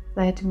took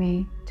led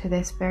me to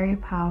this very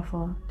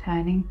powerful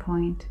turning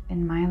point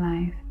in my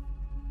life?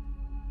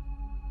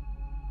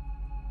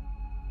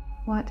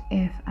 What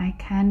if I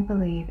can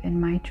believe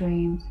in my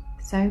dreams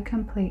so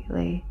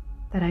completely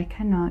that I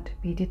cannot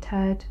be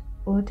deterred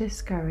or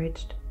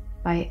discouraged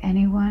by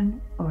anyone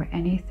or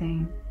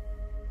anything?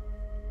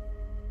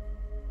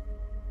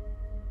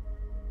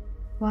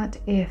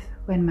 What if,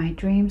 when my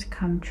dreams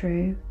come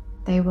true,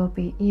 they will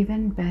be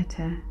even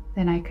better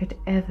than I could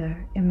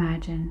ever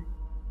imagine?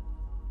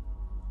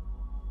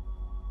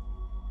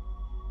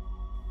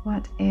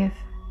 What if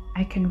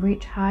I can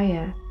reach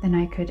higher than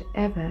I could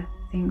ever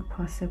think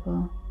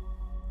possible?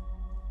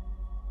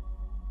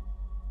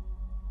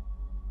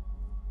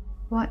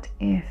 What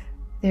if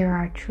there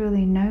are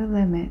truly no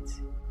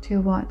limits to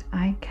what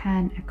I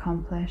can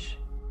accomplish?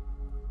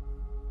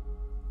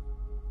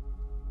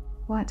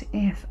 What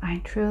if I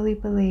truly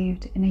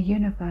believed in a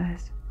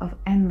universe of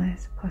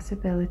endless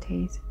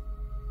possibilities?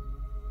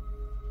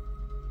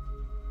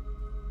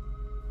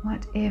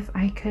 What if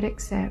I could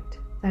accept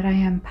that I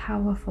am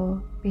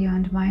powerful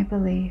beyond my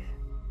belief?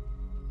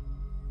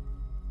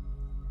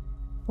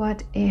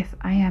 What if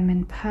I am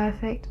in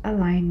perfect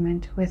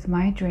alignment with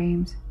my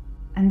dreams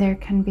and there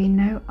can be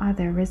no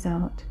other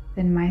result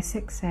than my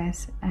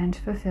success and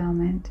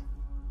fulfillment?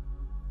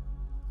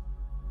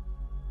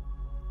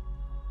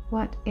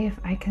 What if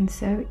I can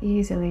so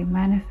easily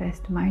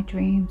manifest my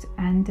dreams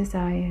and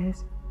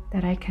desires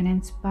that I can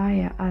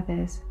inspire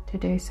others to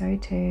do so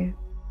too?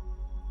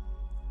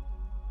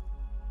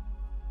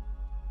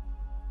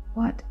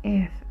 What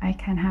if I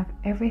can have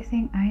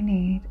everything I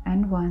need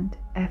and want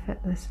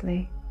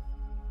effortlessly?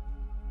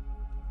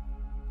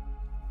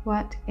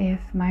 What if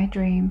my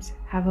dreams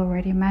have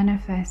already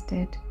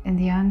manifested in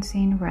the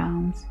unseen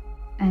realms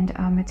and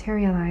are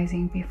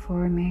materializing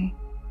before me?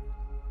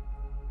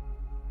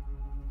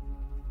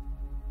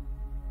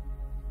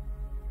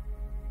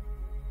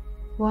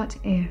 What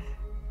if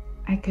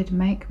I could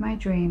make my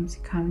dreams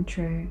come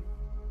true?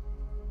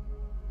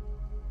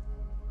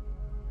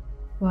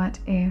 What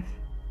if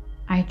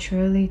I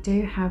truly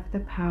do have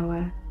the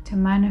power to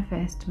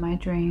manifest my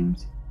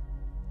dreams?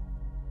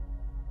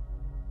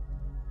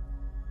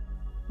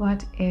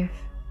 What if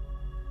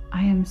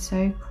I am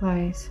so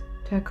close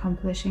to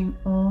accomplishing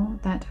all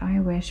that I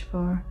wish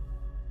for?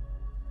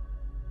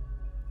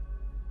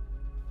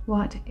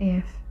 What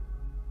if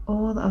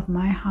all of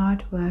my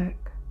hard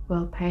work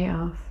will pay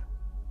off?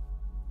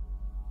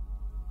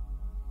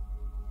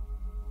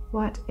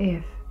 What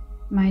if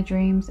my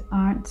dreams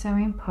aren't so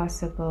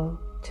impossible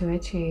to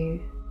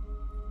achieve?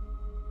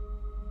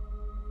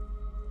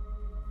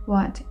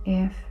 What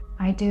if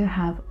I do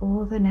have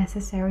all the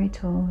necessary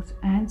tools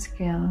and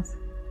skills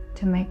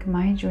to make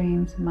my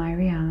dreams my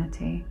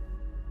reality?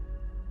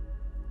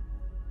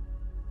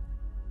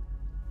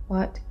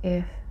 What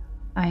if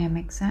I am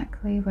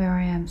exactly where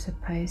I am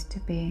supposed to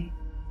be?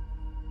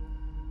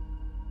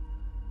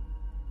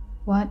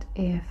 What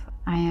if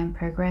I am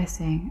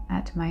progressing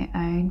at my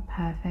own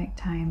perfect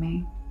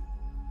timing?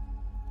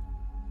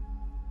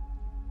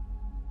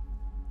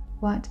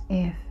 What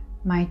if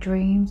my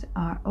dreams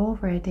are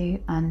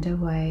already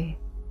underway?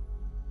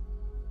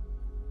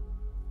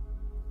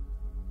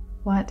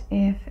 What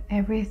if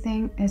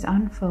everything is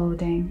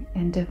unfolding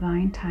in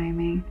divine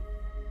timing?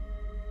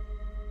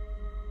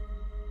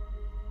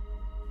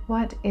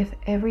 What if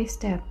every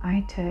step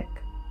I took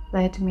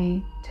led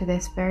me to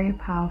this very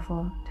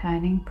powerful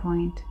turning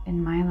point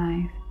in my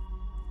life?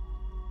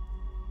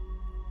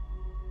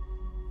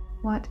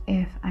 What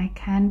if I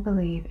can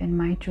believe in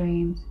my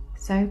dreams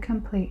so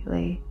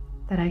completely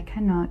that I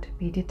cannot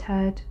be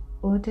deterred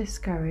or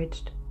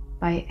discouraged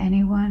by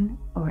anyone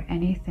or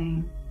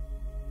anything?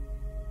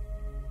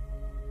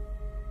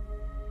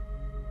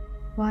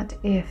 What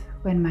if,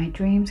 when my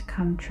dreams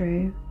come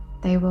true,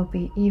 they will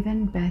be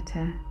even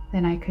better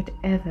than I could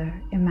ever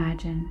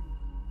imagine?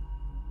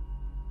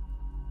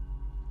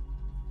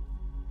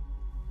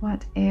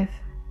 What if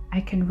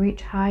I can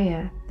reach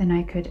higher than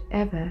I could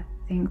ever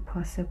think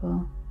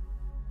possible?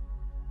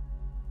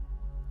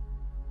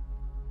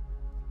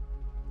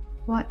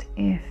 What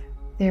if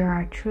there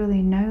are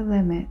truly no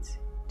limits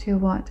to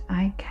what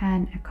I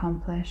can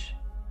accomplish?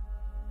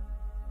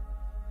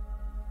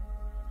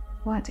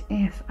 What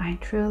if I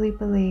truly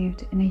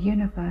believed in a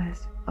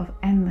universe of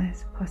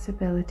endless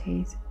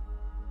possibilities?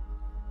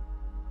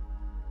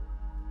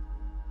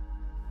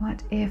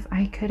 What if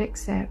I could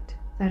accept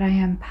that I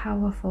am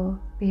powerful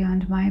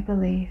beyond my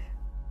belief?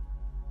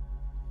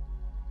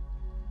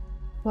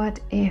 What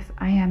if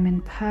I am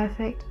in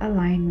perfect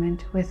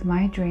alignment with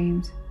my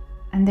dreams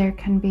and there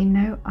can be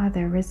no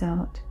other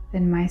result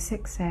than my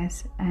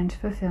success and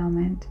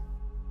fulfillment?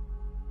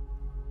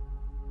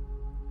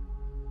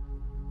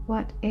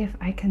 What if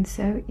I can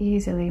so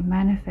easily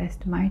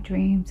manifest my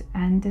dreams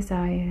and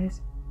desires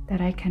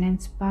that I can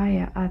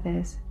inspire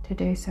others to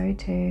do so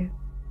too?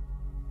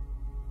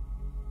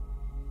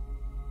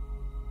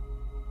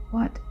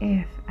 What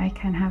if I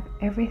can have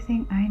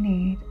everything I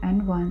need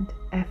and want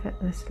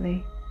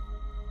effortlessly?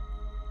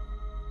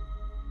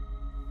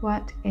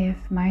 What if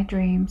my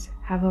dreams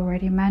have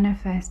already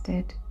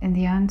manifested in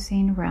the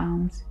unseen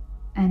realms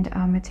and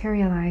are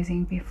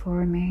materializing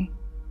before me?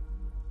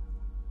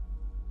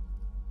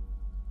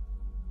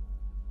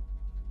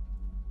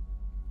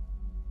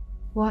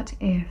 What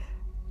if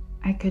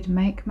I could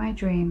make my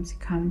dreams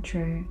come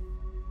true?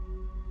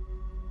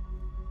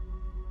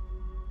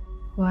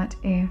 What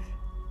if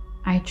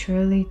I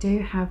truly do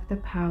have the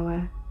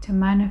power to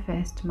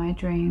manifest my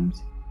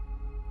dreams?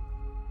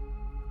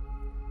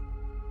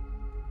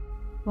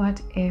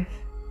 What if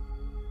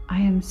I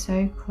am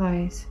so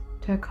close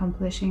to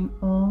accomplishing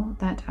all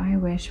that I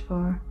wish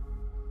for?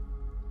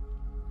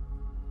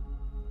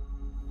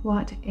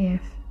 What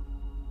if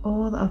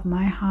all of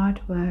my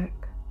hard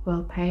work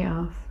will pay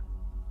off?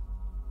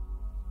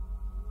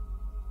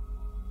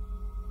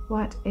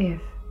 What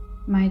if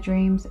my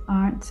dreams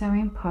aren't so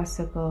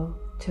impossible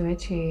to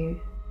achieve?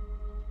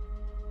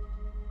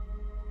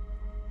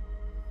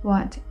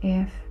 What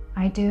if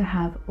I do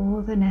have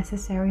all the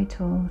necessary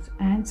tools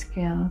and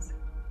skills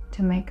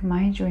to make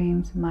my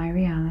dreams my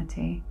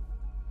reality?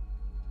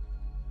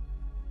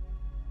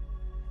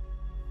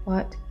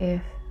 What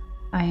if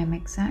I am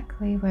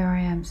exactly where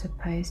I am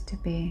supposed to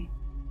be?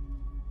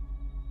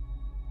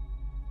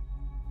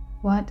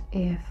 What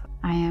if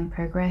I am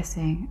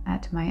progressing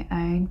at my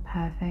own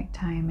perfect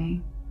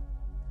timing?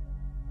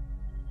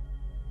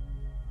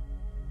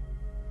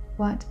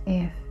 What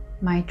if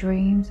my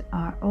dreams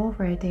are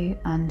already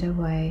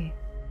underway?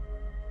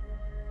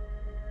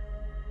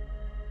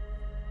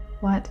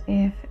 What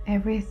if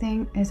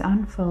everything is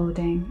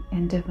unfolding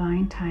in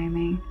divine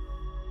timing?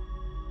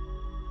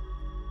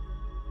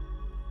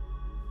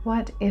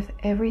 What if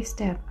every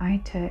step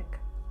I took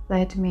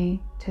led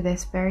me to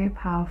this very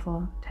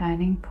powerful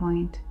turning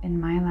point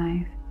in my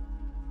life?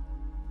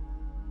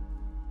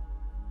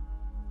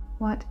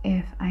 What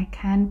if I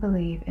can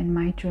believe in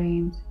my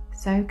dreams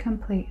so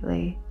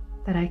completely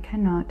that I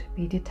cannot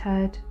be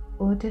deterred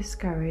or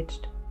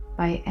discouraged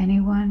by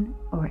anyone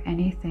or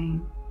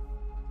anything?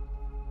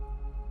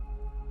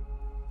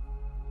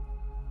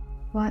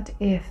 What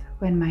if,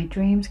 when my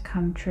dreams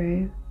come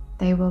true,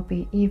 they will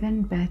be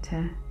even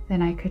better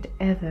than I could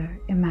ever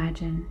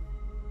imagine?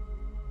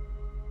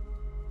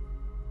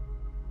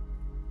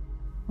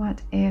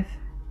 What if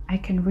I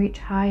can reach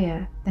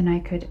higher than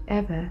I could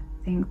ever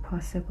think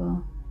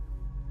possible?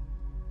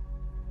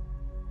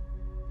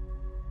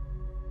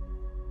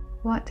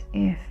 What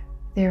if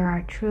there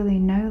are truly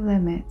no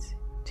limits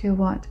to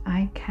what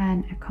I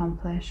can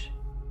accomplish?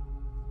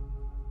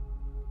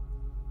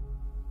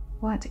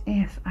 What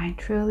if I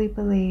truly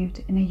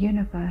believed in a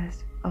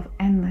universe of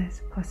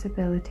endless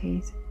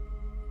possibilities?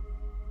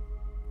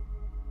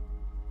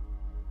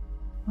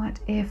 What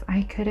if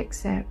I could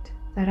accept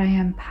that I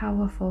am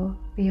powerful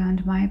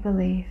beyond my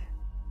belief?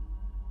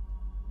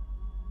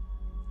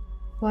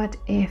 What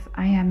if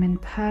I am in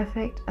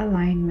perfect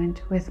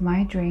alignment with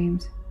my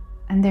dreams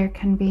and there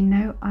can be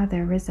no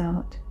other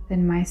result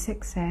than my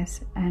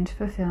success and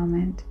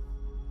fulfillment?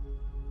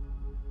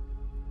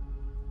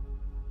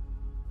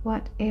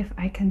 What if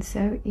I can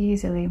so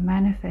easily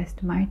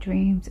manifest my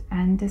dreams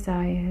and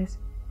desires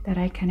that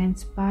I can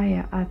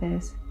inspire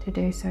others to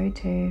do so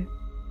too?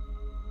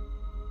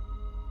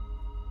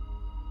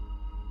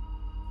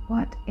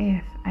 What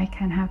if I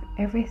can have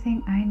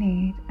everything I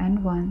need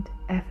and want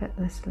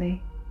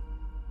effortlessly?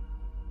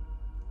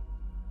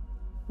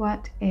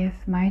 What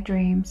if my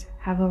dreams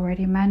have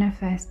already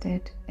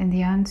manifested in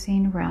the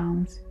unseen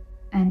realms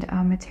and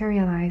are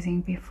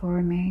materializing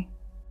before me?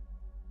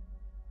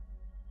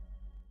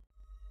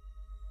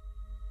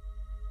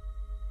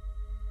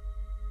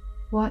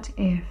 What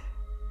if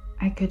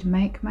I could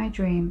make my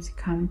dreams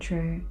come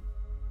true?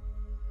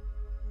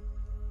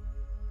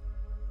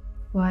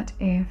 What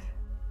if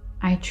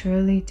I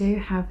truly do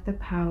have the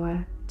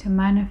power to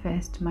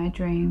manifest my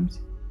dreams?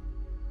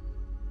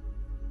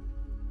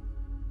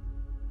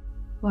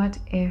 What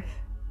if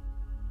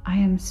I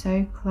am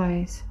so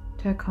close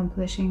to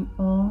accomplishing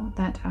all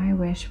that I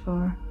wish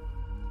for?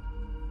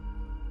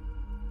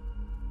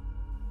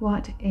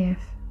 What if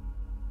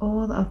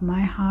all of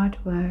my hard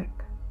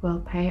work will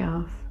pay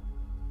off?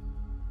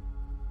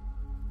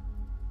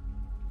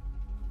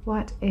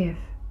 What if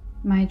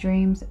my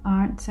dreams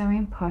aren't so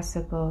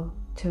impossible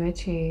to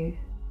achieve?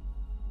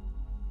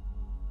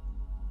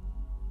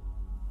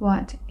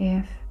 What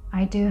if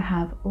I do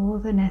have all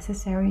the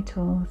necessary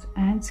tools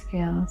and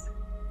skills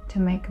to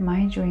make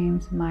my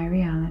dreams my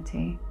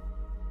reality?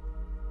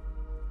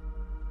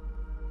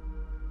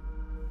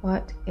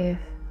 What if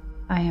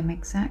I am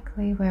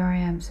exactly where I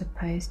am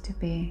supposed to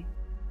be?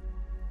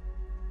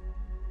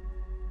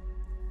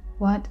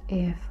 What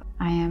if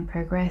I am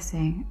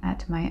progressing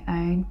at my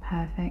own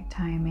perfect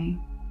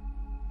timing?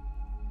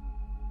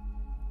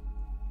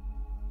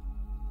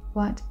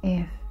 What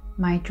if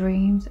my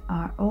dreams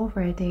are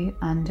already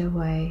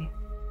underway?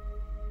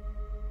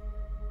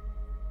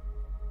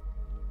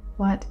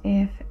 What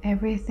if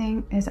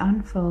everything is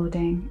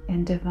unfolding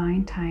in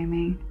divine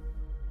timing?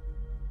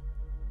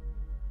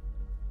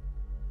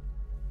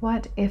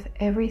 What if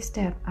every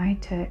step I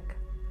took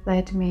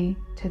led me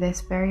to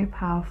this very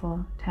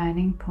powerful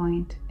turning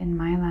point in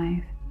my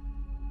life?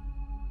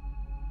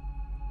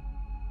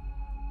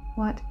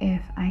 What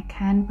if I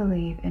can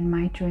believe in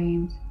my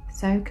dreams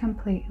so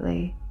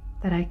completely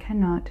that I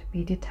cannot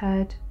be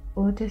deterred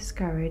or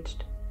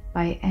discouraged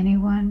by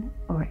anyone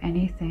or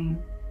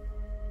anything?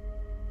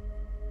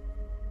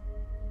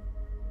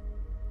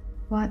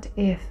 What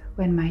if,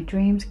 when my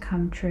dreams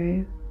come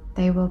true,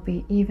 they will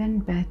be even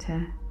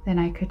better than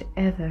I could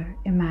ever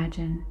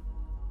imagine?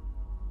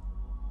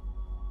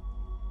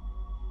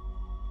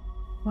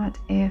 What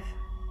if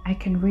I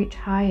can reach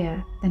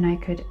higher than I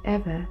could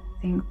ever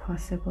think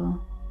possible?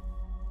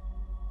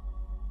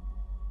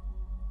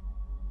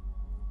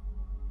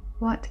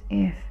 What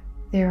if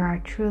there are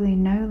truly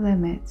no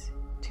limits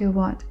to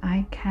what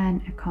I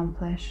can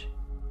accomplish?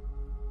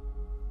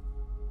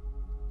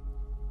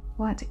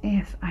 What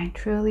if I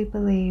truly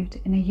believed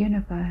in a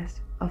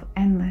universe of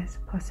endless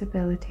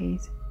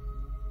possibilities?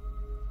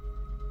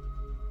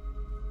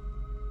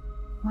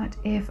 What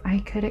if I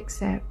could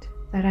accept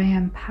that I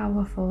am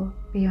powerful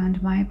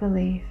beyond my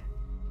belief?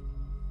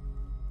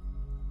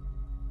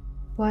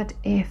 What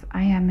if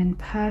I am in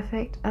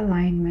perfect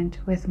alignment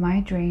with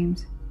my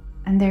dreams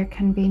and there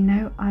can be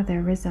no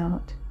other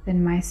result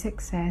than my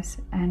success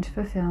and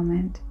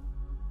fulfillment?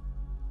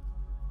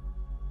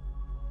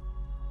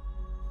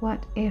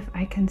 What if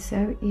I can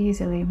so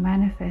easily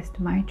manifest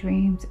my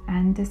dreams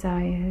and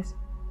desires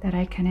that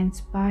I can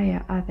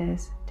inspire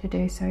others to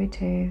do so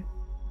too?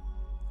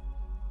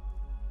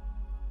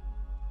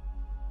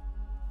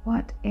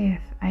 What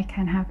if I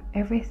can have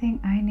everything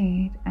I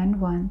need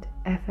and want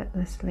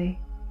effortlessly?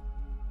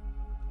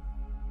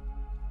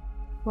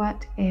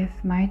 What if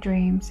my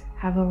dreams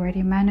have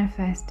already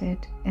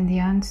manifested in the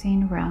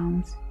unseen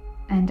realms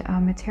and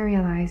are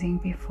materializing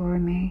before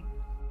me?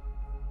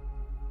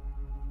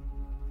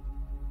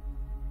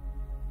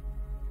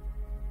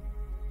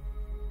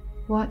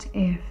 What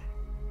if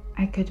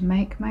I could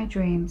make my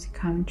dreams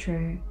come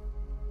true?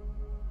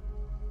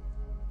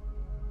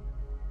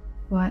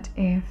 What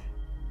if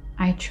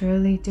I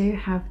truly do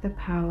have the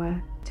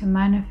power to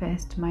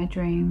manifest my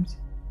dreams?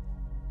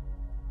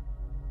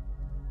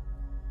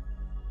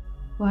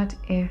 What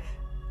if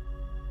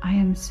I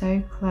am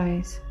so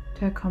close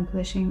to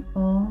accomplishing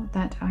all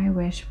that I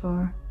wish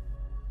for?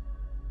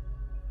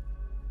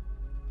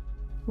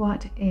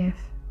 What if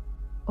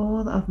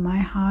all of my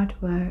hard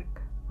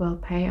work will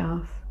pay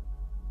off?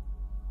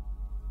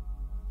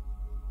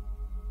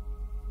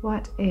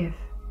 What if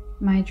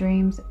my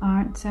dreams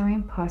aren't so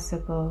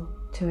impossible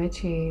to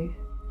achieve?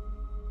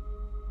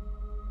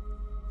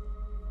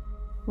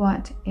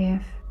 What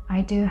if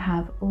I do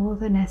have all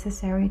the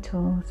necessary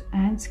tools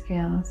and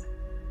skills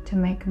to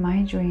make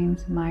my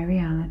dreams my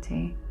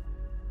reality?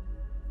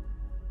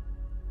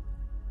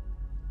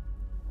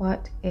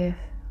 What if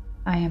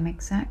I am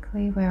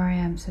exactly where I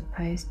am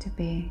supposed to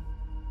be?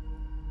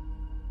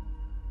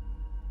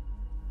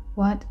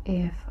 What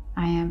if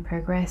I am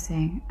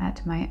progressing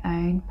at my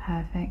own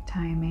perfect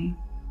timing?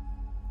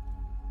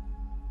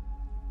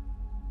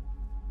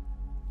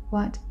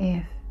 What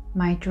if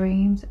my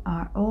dreams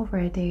are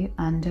already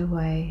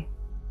underway?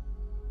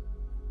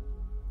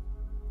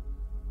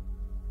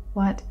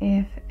 What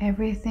if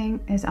everything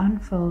is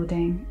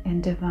unfolding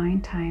in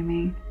divine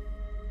timing?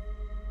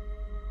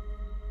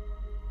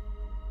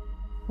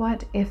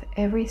 What if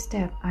every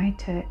step I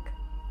took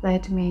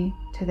led me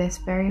to this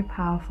very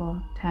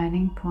powerful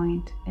turning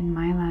point in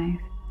my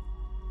life?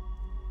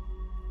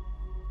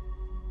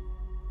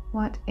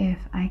 What if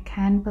I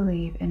can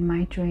believe in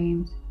my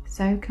dreams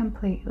so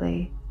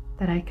completely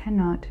that I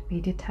cannot be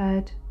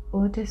deterred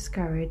or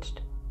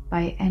discouraged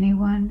by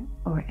anyone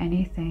or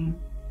anything?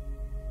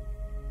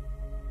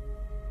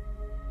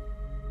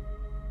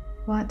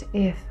 What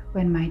if,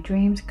 when my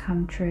dreams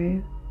come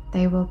true,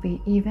 they will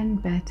be even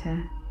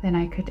better than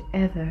I could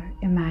ever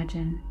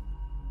imagine?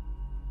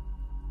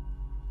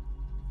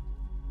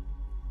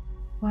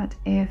 What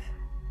if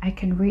I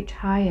can reach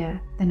higher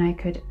than I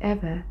could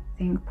ever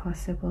think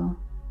possible?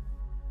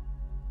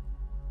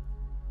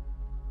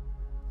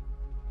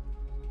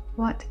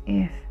 What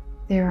if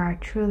there are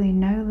truly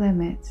no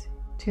limits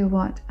to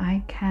what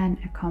I can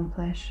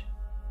accomplish?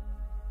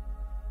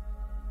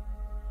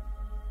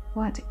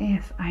 What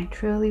if I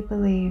truly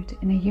believed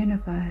in a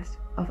universe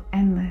of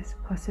endless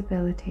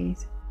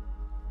possibilities?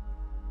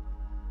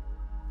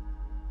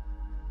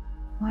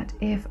 What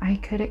if I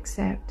could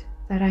accept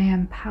that I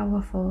am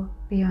powerful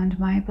beyond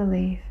my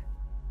belief?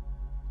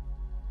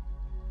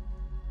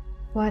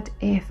 What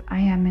if I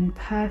am in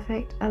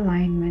perfect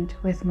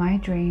alignment with my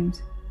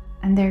dreams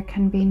and there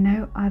can be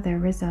no other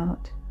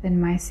result than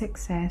my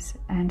success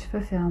and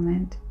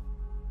fulfillment?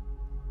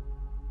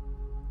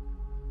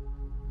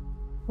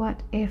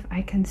 What if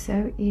I can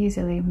so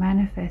easily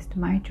manifest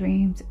my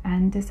dreams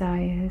and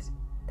desires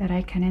that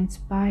I can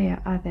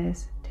inspire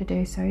others to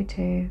do so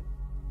too?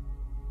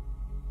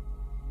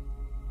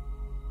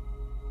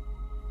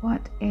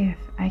 What if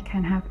I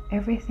can have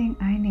everything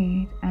I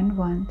need and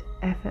want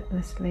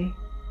effortlessly?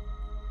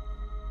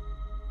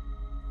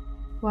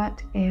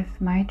 What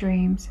if my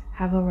dreams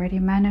have already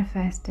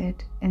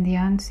manifested in the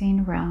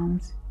unseen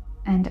realms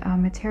and are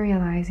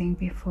materializing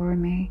before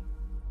me?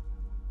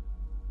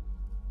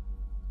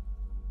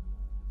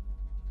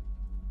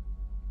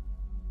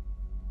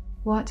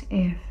 What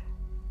if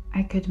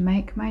I could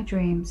make my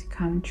dreams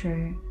come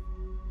true?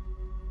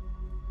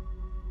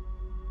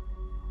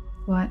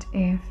 What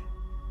if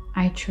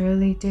I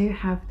truly do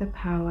have the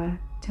power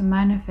to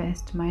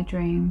manifest my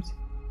dreams?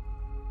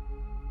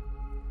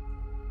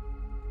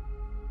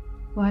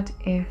 What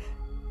if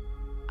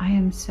I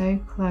am so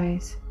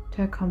close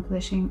to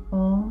accomplishing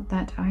all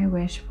that I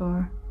wish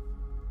for?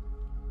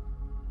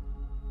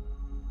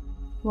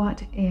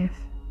 What if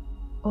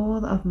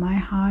all of my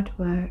hard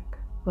work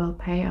will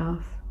pay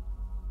off?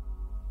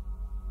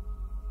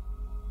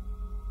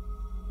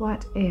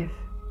 What if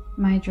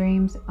my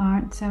dreams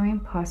aren't so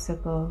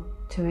impossible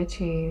to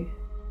achieve?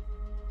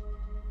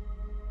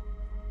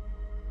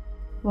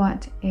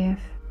 What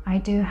if I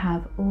do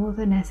have all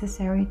the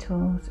necessary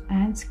tools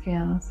and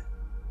skills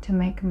to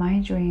make my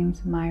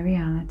dreams my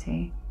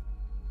reality?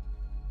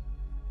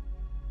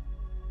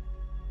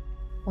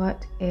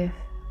 What if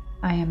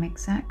I am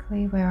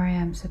exactly where I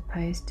am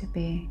supposed to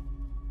be?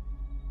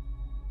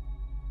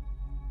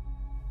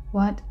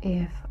 What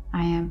if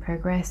I am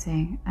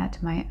progressing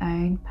at my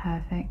own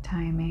perfect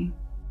timing?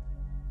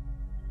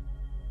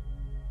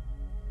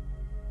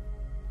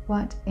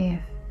 What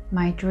if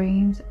my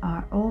dreams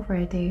are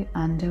already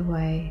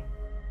underway?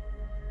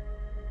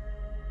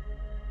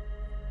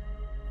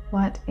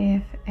 What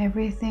if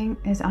everything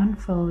is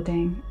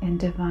unfolding in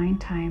divine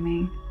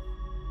timing?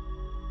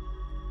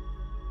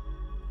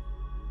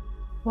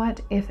 What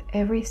if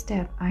every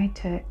step I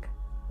took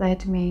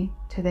led me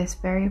to this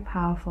very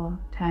powerful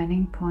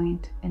turning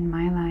point in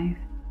my life?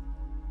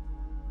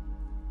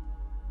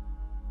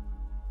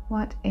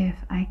 What if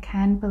I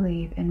can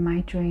believe in my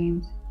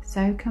dreams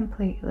so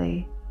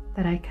completely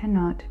that I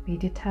cannot be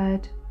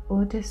deterred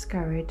or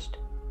discouraged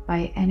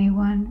by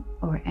anyone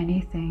or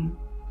anything?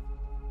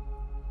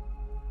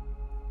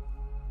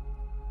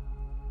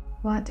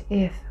 What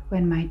if,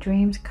 when my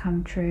dreams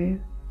come true,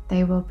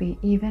 they will be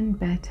even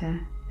better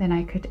than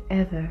I could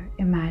ever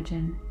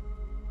imagine?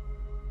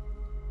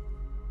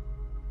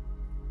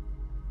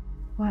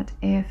 What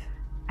if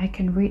I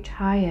can reach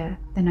higher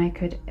than I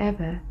could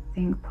ever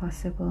think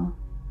possible?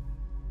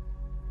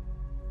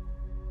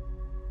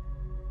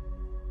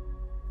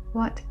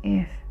 What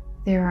if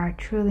there are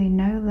truly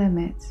no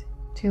limits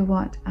to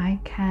what I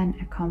can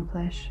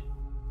accomplish?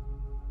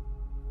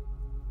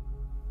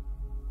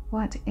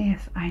 What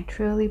if I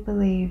truly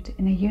believed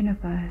in a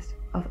universe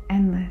of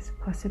endless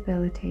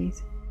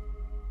possibilities?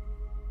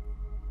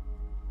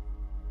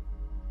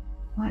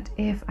 What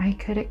if I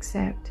could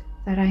accept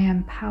that I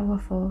am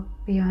powerful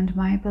beyond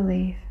my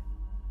belief?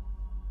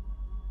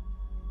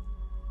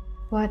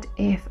 What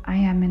if I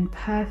am in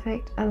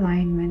perfect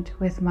alignment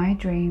with my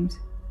dreams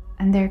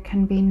and there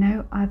can be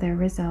no other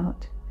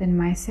result than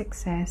my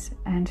success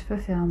and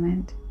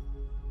fulfillment?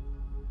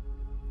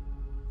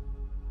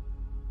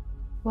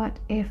 What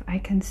if I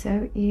can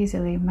so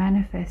easily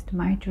manifest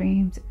my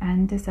dreams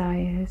and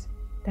desires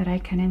that I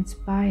can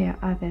inspire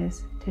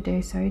others to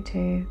do so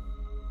too?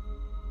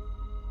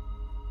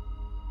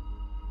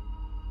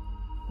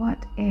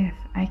 What if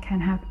I can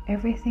have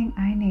everything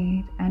I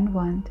need and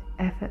want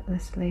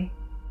effortlessly?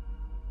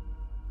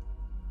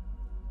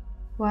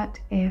 What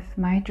if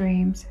my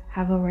dreams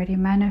have already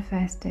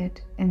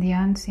manifested in the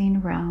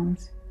unseen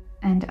realms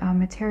and are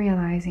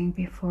materializing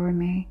before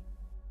me?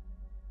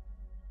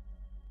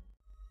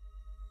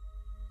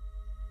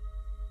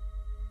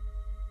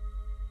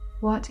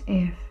 What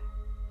if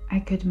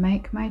I could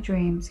make my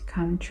dreams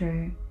come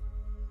true?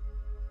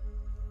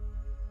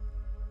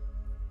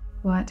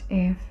 What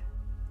if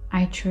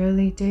I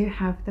truly do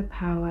have the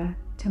power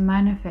to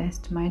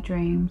manifest my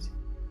dreams?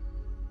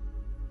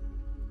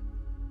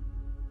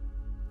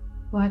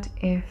 What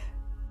if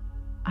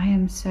I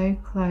am so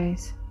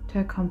close to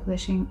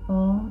accomplishing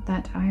all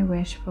that I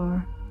wish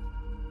for?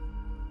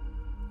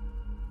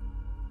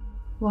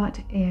 What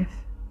if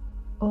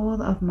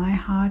all of my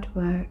hard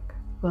work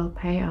will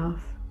pay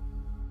off?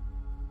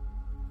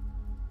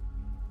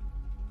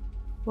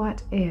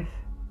 What if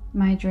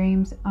my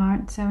dreams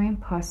aren't so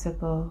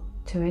impossible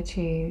to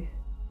achieve?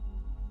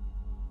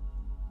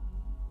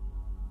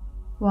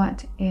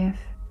 What if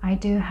I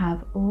do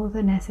have all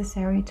the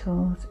necessary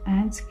tools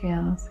and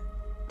skills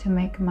to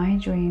make my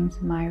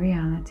dreams my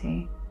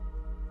reality?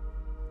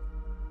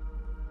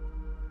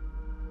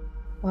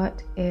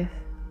 What if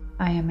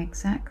I am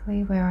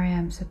exactly where I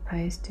am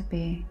supposed to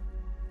be?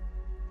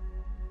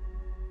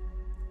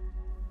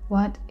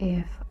 What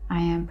if I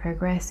am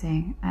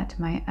progressing at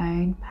my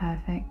own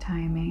perfect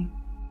timing?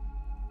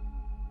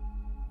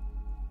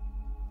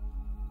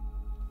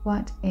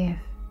 What if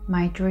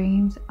my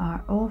dreams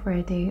are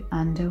already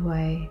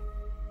underway?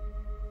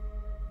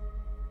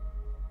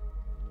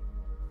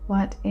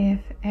 What if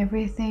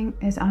everything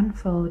is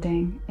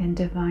unfolding in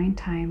divine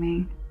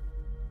timing?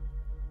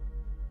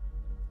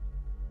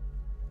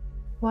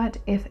 What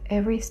if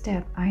every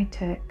step I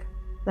took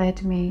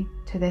led me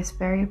to this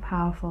very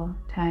powerful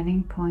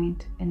turning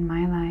point in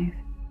my life?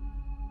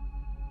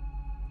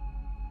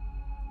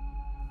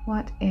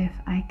 What if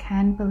I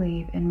can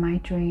believe in my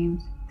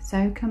dreams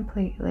so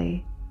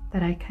completely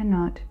that I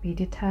cannot be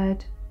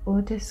deterred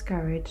or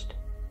discouraged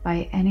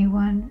by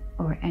anyone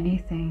or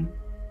anything?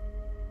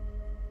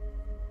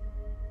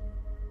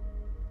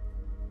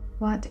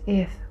 What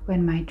if,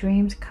 when my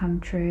dreams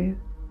come true,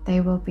 they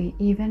will be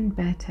even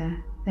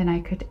better than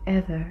I could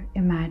ever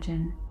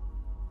imagine?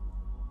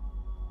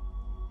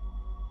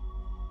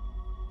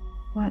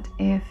 What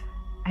if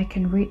I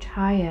can reach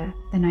higher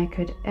than I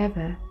could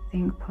ever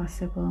think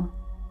possible?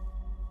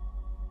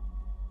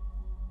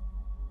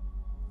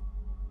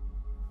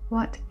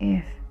 What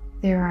if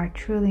there are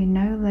truly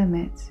no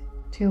limits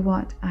to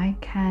what I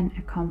can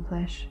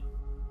accomplish?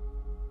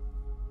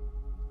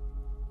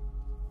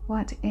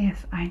 What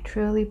if I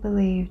truly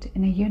believed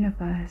in a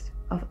universe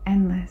of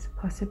endless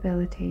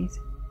possibilities?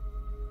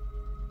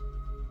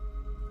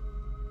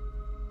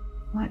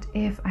 What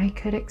if I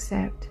could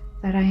accept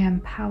that I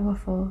am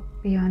powerful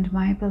beyond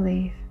my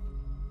belief?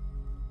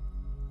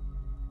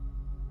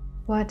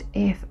 What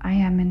if I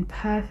am in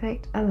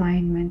perfect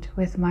alignment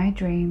with my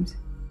dreams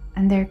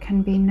and there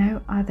can be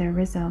no other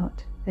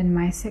result than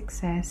my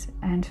success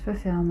and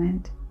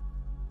fulfillment?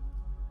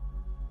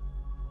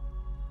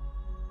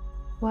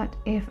 What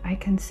if I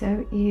can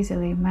so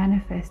easily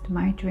manifest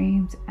my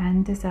dreams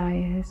and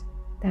desires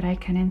that I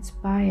can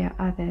inspire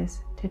others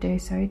to do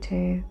so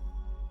too?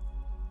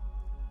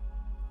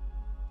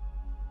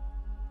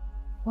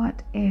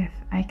 What if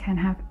I can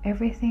have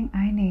everything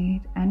I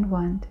need and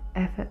want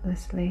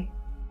effortlessly?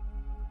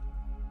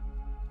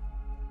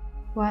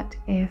 What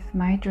if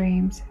my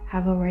dreams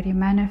have already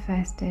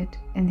manifested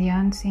in the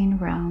unseen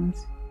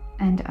realms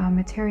and are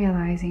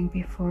materializing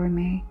before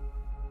me?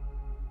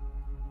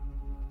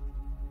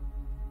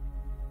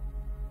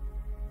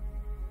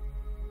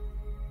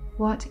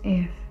 What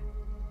if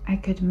I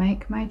could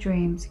make my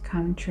dreams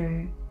come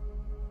true?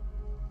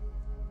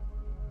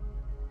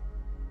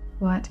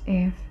 What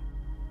if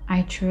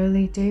I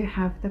truly do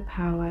have the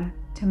power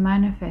to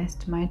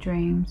manifest my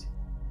dreams?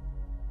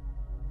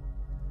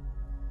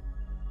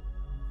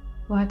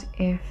 What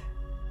if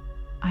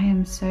I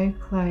am so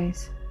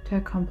close to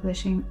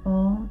accomplishing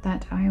all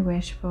that I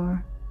wish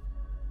for?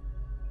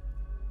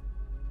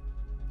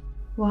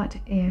 What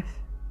if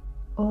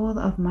all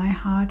of my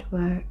hard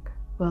work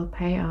will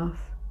pay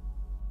off?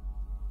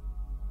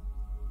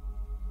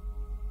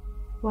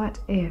 What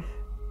if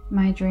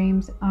my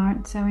dreams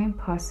aren't so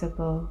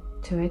impossible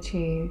to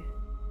achieve?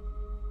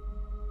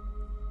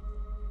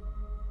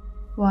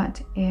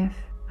 What if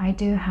I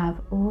do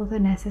have all the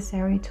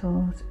necessary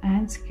tools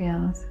and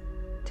skills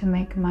to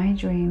make my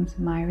dreams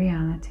my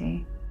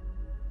reality?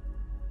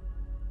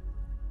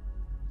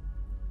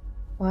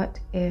 What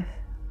if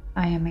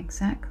I am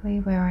exactly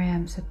where I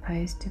am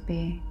supposed to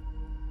be?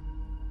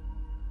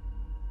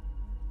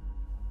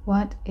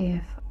 What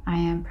if I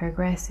am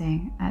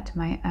progressing at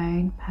my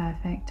own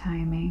perfect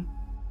timing?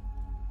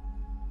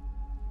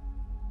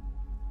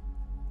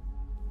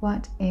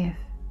 What if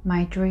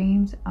my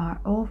dreams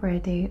are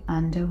already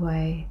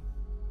underway?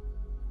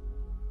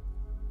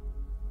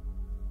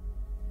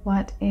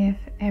 What if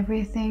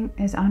everything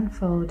is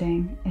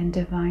unfolding in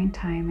divine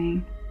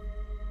timing?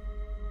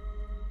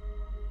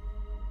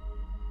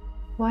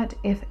 What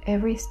if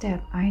every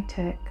step I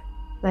took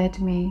led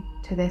me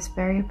to this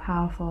very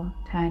powerful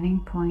turning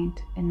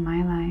point in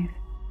my life?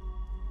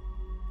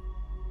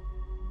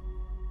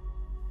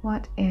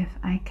 What if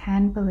I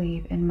can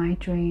believe in my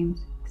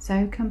dreams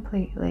so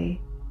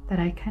completely that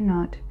I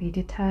cannot be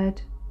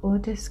deterred or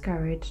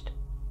discouraged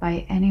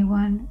by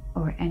anyone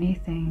or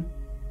anything?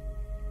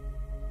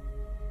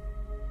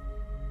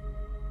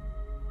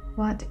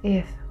 What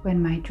if,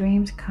 when my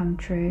dreams come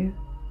true,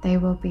 they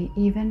will be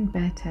even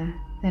better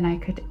than I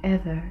could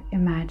ever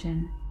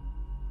imagine?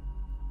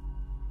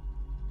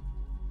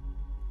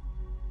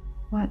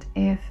 What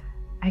if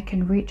I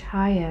can reach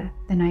higher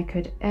than I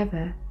could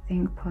ever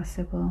think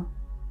possible?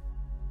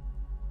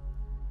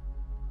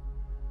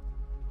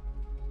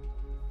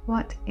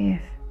 What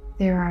if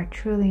there are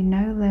truly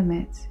no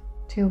limits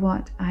to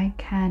what I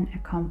can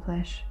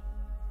accomplish?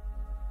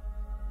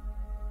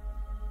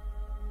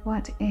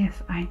 What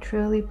if I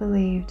truly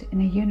believed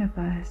in a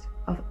universe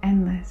of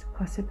endless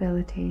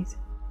possibilities?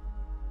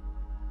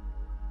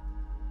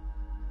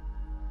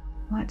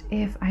 What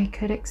if I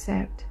could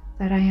accept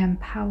that I am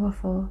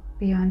powerful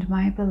beyond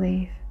my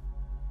belief?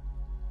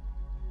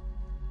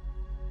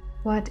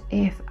 What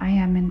if I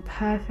am in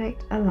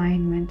perfect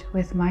alignment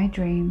with my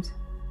dreams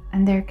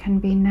and there can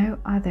be no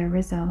other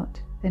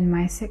result than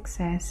my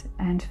success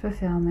and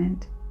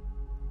fulfillment?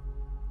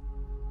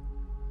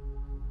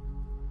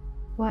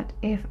 What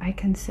if I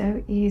can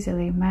so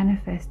easily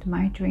manifest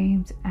my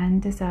dreams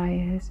and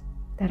desires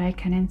that I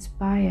can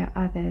inspire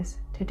others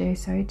to do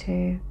so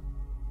too?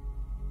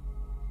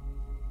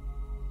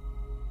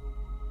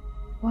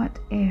 What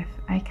if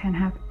I can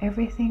have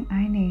everything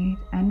I need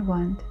and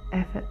want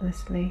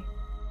effortlessly?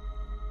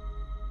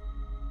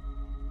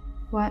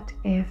 What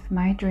if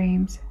my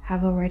dreams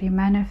have already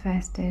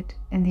manifested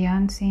in the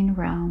unseen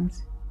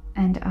realms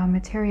and are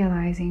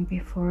materializing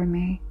before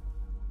me?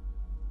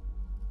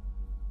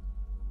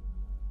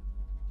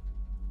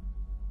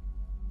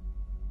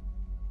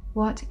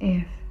 What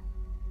if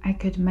I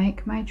could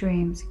make my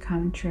dreams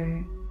come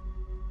true?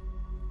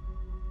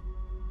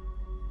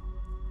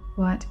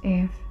 What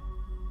if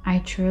I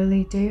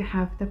truly do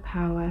have the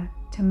power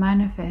to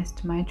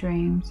manifest my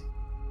dreams?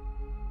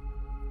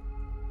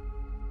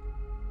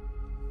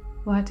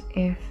 What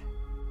if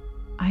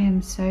I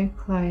am so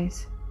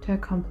close to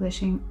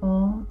accomplishing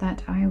all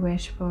that I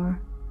wish for?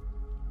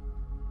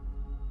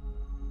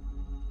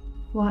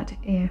 What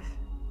if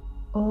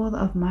all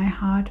of my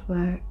hard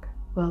work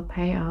will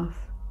pay off?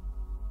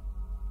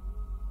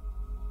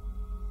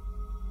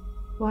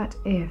 What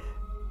if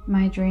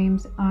my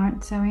dreams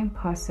aren't so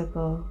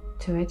impossible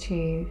to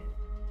achieve?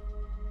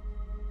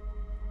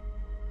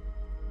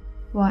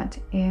 What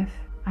if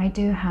I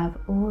do have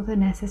all the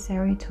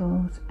necessary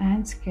tools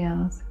and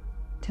skills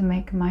to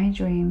make my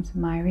dreams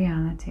my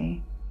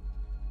reality?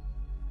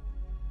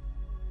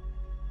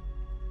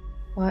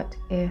 What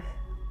if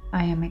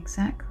I am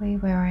exactly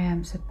where I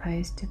am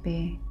supposed to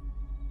be?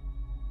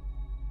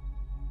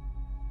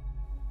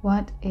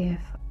 What if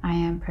I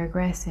am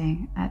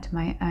progressing at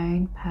my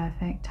own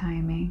perfect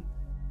timing?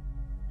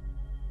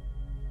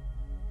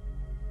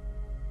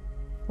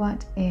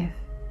 What if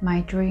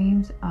my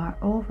dreams are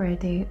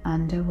already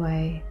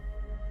underway?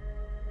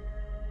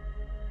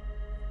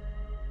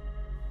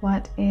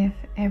 What if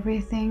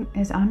everything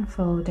is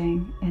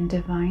unfolding in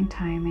divine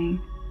timing?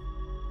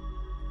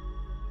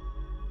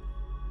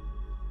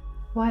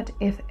 What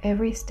if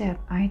every step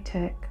I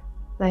took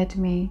led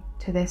me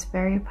to this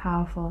very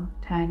powerful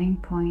turning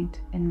point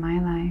in my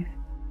life?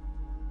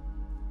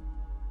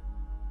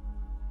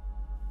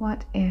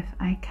 What if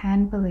I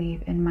can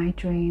believe in my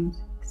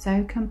dreams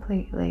so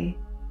completely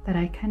that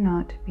I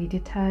cannot be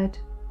deterred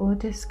or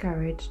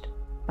discouraged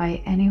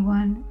by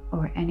anyone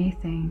or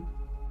anything?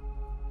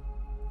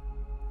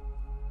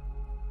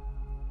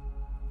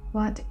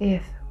 What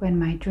if, when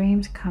my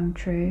dreams come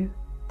true,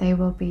 they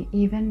will be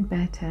even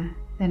better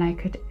than I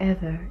could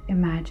ever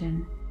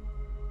imagine?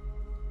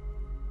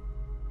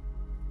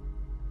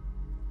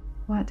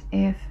 What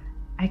if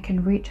I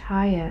can reach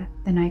higher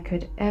than I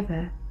could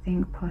ever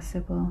think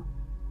possible?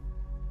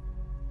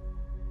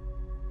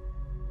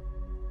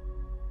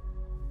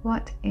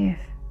 What if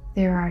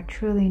there are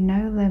truly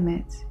no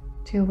limits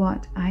to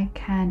what I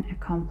can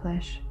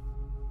accomplish?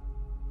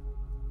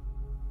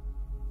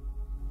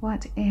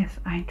 What if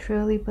I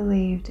truly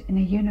believed in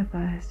a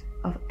universe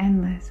of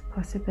endless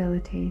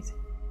possibilities?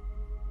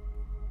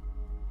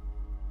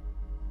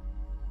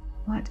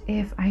 What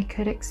if I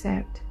could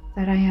accept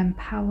that I am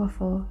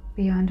powerful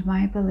beyond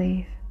my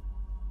belief?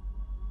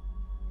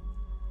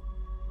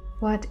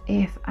 What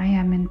if I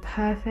am in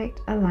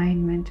perfect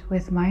alignment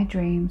with my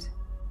dreams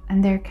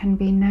and there can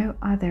be no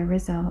other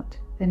result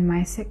than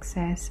my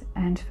success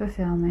and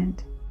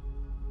fulfillment?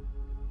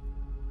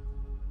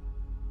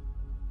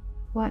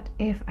 What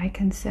if I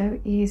can so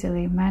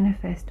easily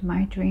manifest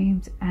my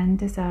dreams and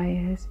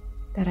desires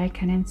that I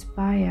can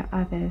inspire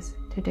others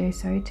to do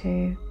so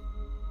too?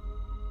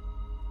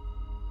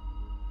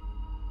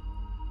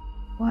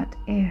 What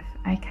if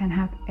I can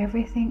have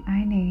everything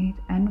I need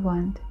and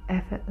want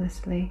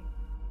effortlessly?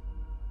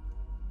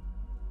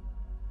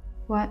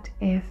 What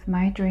if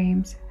my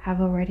dreams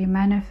have already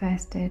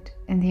manifested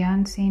in the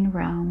unseen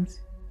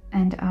realms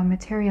and are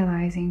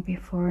materializing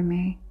before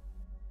me?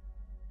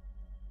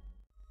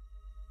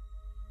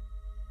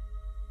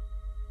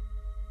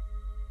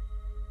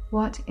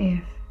 What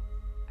if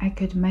I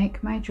could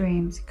make my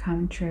dreams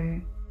come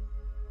true?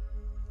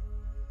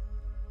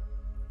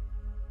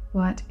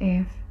 What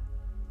if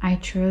I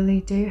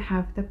truly do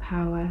have the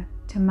power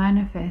to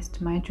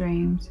manifest my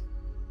dreams?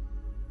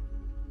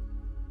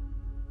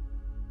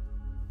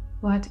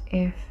 What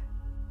if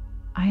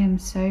I am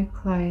so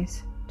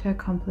close to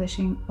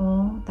accomplishing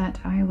all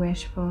that I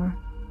wish for?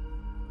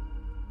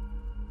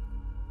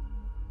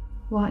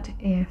 What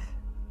if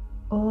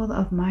all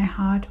of my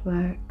hard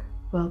work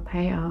will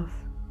pay off?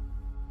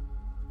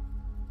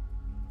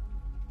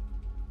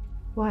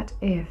 What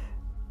if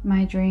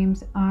my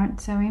dreams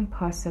aren't so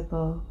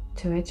impossible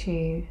to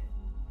achieve?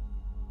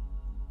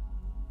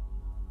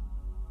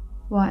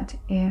 What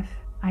if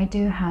I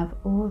do have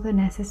all the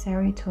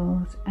necessary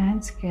tools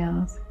and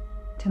skills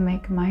to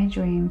make my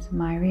dreams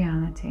my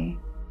reality?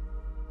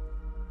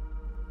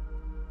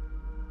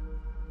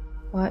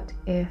 What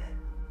if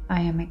I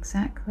am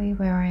exactly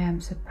where I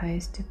am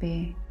supposed to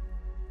be?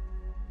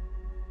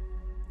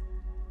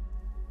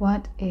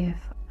 What if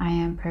I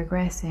am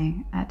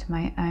progressing at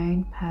my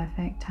own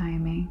perfect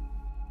timing?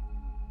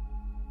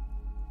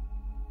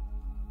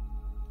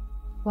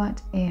 What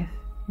if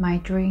my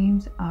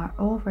dreams are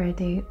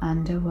already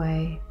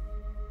underway?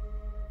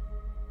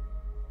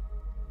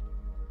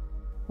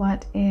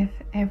 What if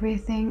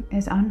everything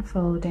is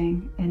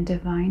unfolding in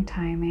divine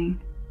timing?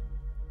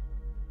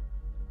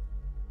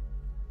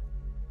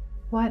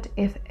 What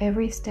if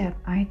every step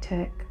I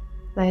took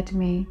led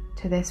me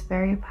to this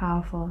very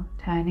powerful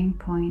turning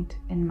point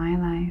in my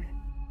life?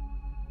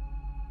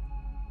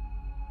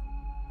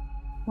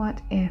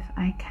 What if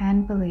I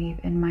can believe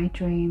in my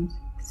dreams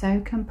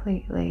so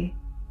completely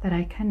that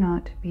I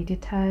cannot be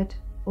deterred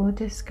or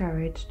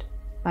discouraged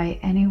by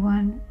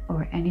anyone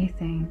or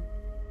anything?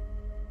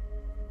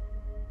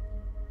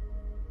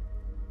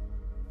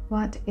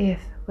 What if,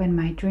 when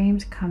my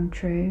dreams come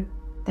true,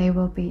 they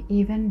will be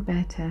even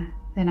better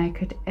than I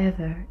could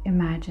ever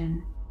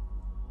imagine?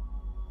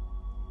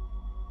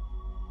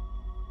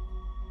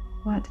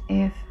 What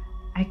if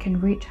I can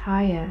reach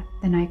higher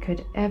than I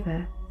could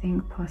ever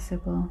think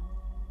possible?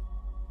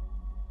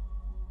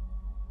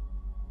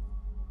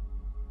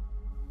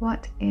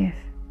 What if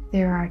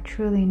there are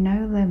truly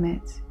no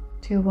limits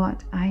to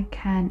what I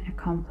can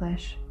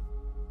accomplish?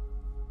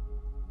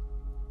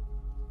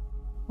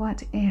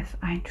 What if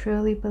I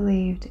truly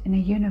believed in a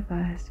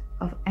universe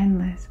of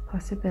endless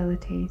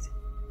possibilities?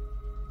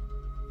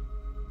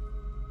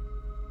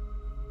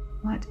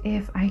 What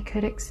if I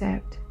could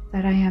accept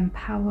that I am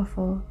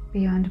powerful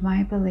beyond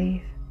my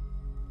belief?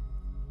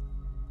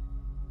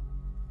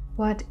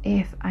 What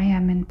if I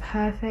am in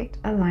perfect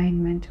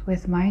alignment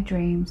with my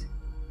dreams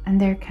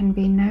and there can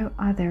be no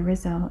other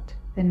result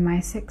than my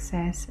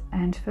success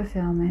and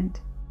fulfillment?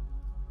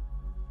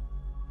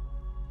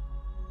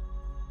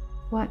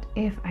 What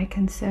if I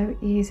can so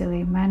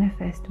easily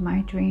manifest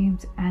my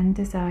dreams and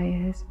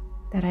desires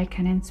that I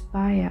can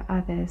inspire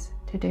others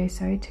to do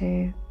so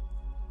too?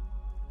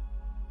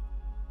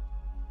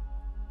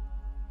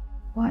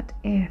 What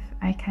if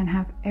I can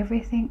have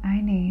everything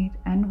I need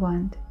and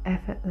want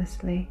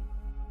effortlessly?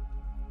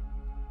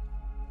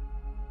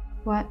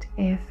 What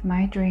if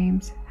my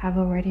dreams have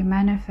already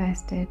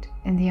manifested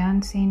in the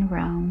unseen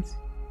realms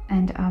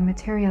and are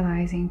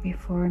materializing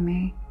before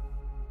me?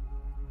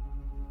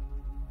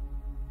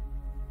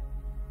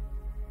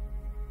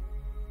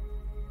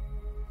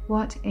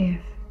 What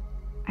if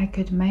I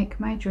could make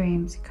my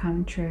dreams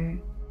come true?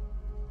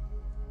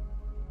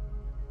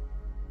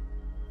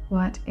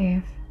 What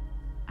if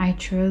I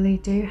truly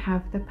do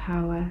have the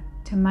power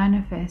to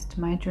manifest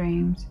my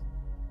dreams?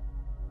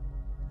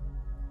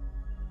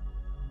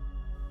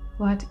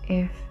 What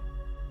if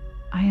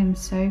I am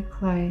so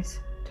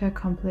close to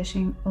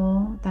accomplishing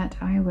all that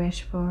I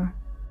wish for?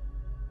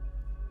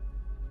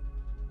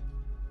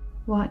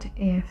 What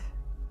if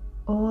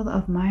all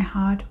of my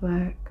hard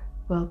work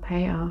will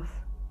pay off?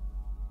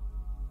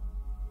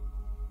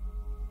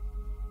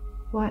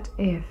 What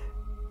if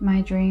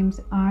my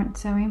dreams aren't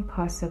so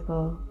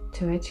impossible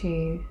to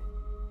achieve?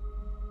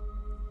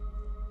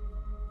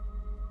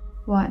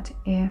 What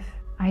if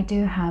I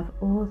do have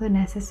all the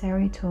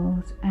necessary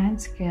tools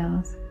and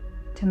skills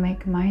to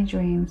make my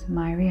dreams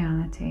my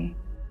reality?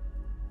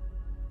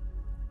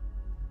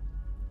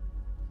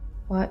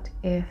 What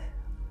if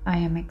I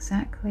am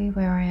exactly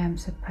where I am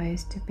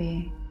supposed to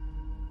be?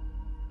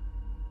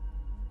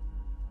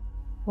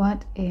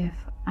 What if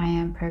I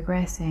am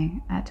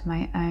progressing at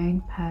my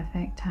own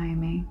perfect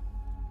timing?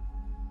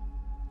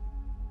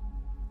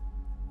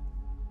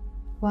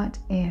 What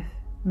if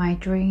my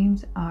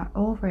dreams are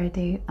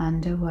already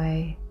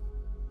underway?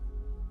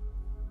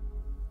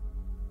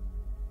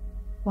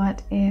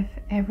 What if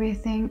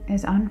everything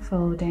is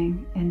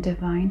unfolding in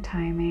divine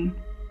timing?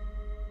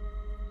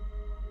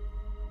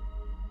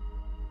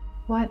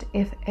 What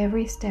if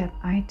every step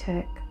I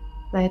took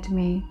led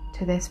me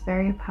to this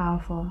very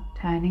powerful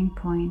turning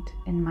point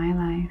in my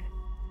life?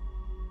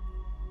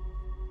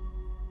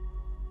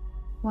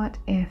 What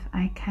if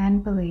I can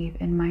believe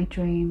in my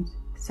dreams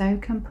so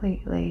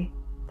completely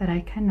that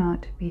I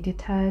cannot be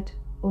deterred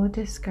or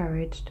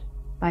discouraged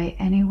by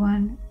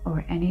anyone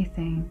or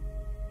anything?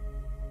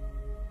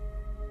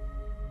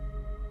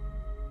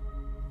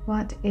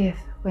 What if,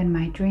 when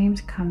my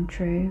dreams come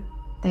true,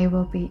 they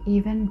will be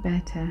even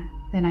better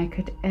than I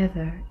could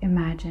ever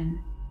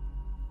imagine?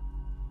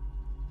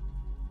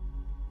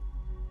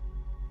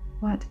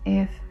 What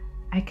if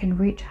I can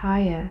reach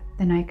higher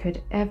than I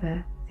could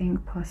ever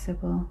think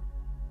possible?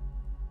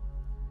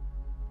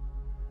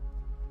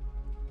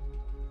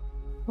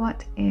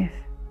 What if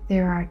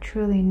there are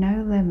truly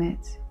no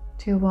limits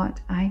to what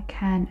I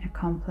can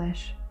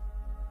accomplish?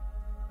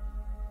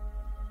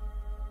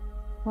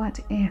 What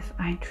if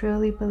I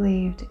truly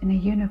believed in a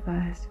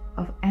universe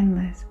of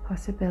endless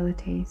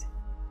possibilities?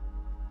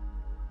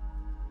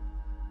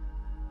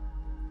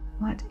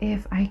 What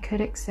if I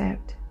could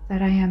accept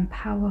that I am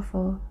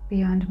powerful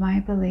beyond my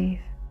belief?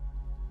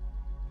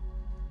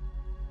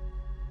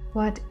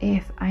 What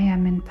if I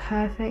am in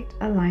perfect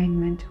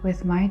alignment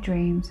with my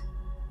dreams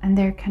and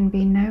there can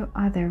be no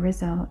other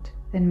result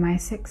than my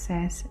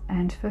success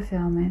and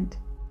fulfillment?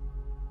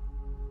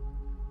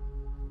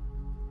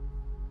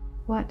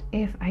 What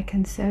if I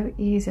can so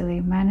easily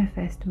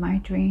manifest my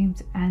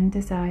dreams and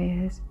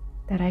desires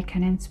that I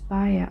can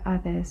inspire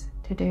others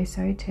to do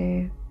so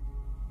too?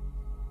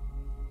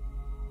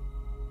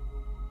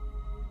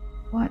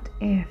 What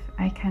if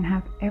I can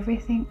have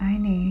everything I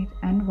need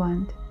and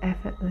want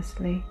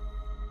effortlessly?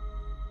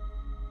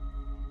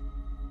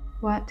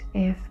 What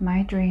if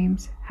my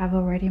dreams have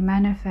already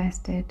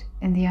manifested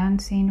in the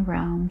unseen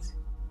realms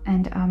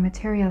and are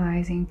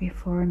materializing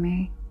before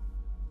me?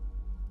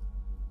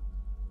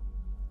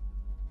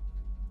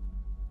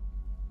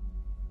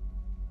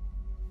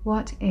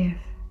 What if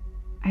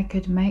I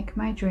could make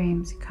my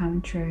dreams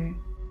come true?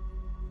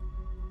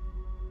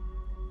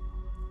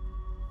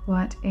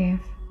 What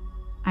if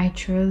I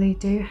truly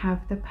do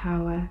have the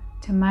power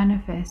to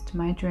manifest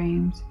my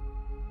dreams?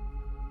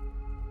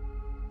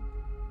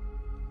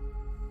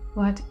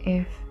 What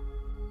if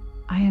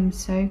I am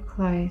so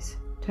close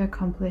to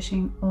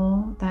accomplishing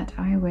all that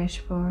I wish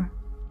for?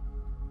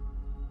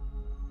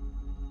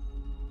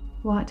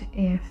 What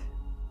if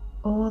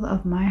all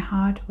of my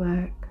hard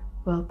work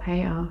will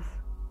pay off?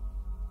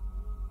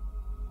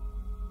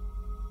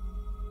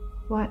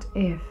 What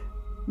if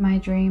my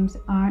dreams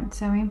aren't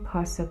so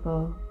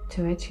impossible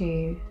to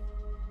achieve?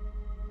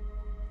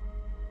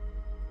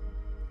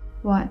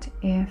 What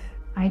if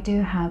I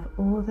do have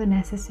all the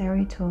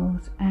necessary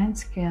tools and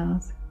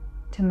skills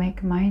to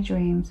make my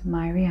dreams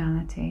my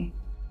reality?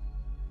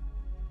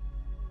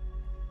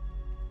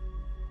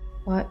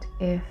 What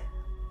if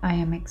I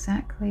am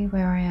exactly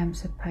where I am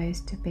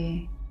supposed to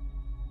be?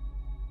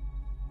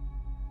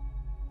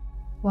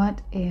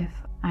 What if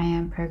I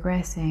am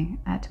progressing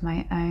at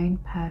my own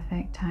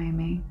perfect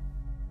timing?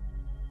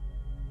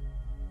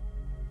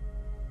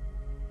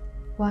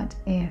 What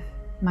if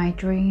my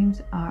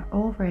dreams are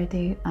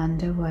already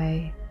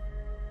underway?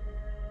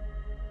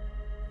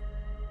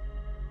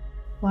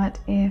 What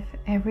if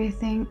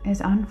everything is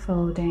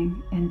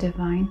unfolding in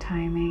divine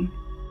timing?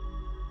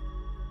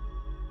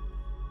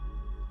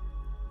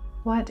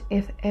 What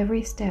if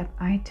every step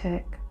I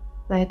took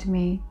led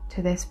me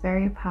to this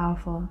very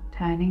powerful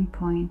turning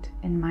point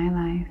in my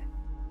life?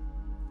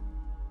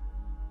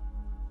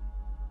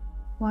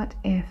 What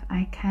if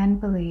I can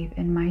believe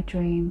in my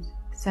dreams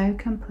so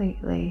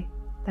completely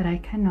that I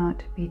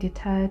cannot be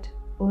deterred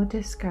or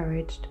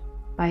discouraged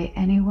by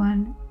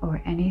anyone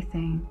or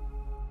anything?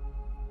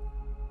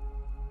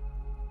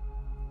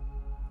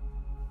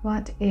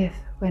 What if,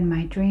 when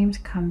my dreams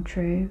come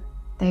true,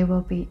 they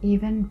will be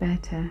even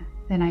better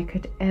than I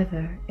could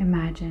ever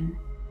imagine?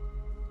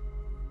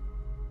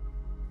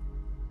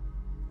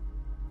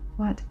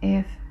 What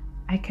if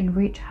I can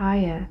reach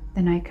higher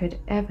than I could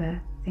ever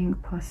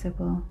think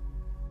possible?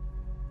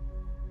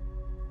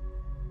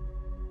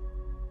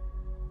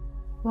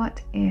 What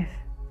if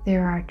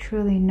there are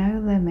truly no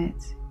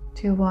limits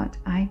to what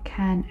I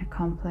can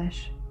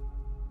accomplish?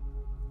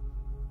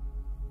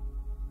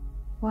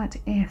 What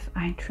if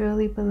I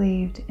truly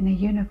believed in a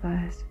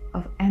universe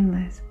of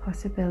endless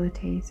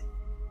possibilities?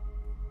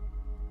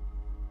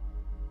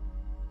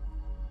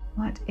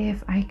 What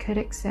if I could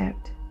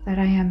accept that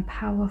I am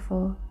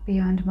powerful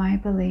beyond my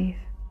belief?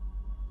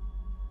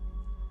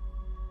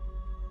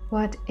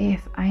 What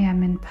if I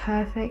am in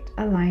perfect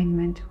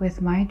alignment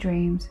with my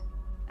dreams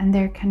and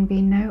there can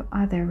be no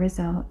other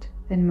result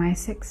than my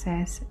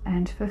success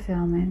and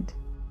fulfillment?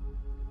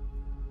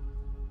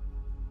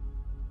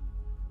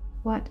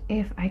 What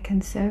if I can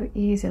so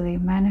easily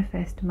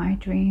manifest my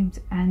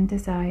dreams and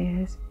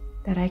desires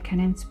that I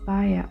can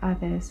inspire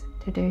others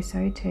to do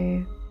so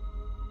too?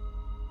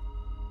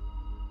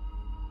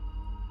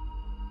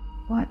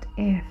 What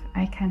if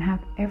I can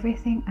have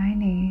everything I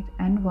need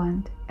and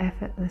want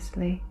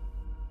effortlessly?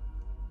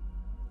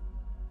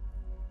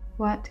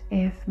 What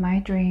if my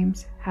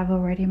dreams have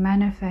already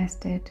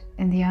manifested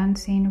in the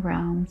unseen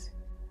realms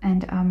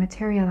and are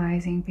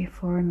materializing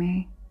before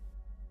me?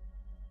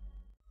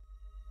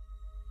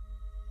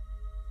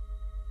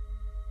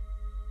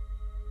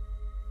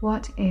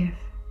 What if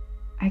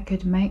I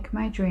could make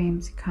my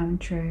dreams come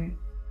true?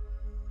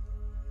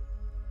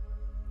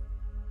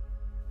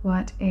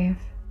 What if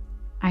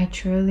I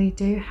truly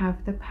do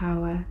have the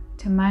power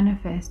to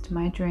manifest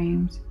my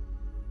dreams?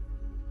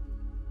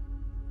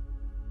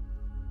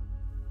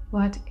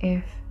 What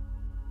if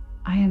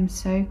I am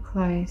so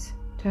close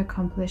to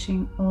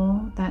accomplishing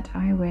all that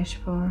I wish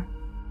for?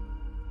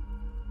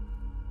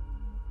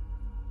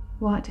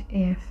 What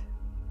if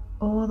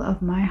all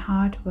of my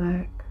hard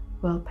work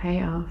will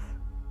pay off?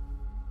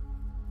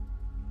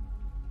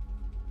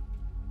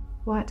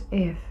 What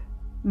if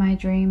my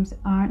dreams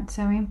aren't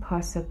so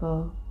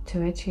impossible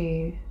to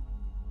achieve?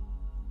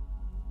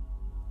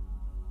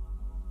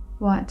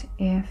 What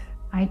if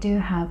I do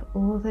have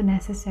all the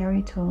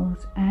necessary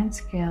tools and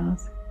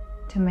skills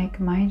to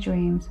make my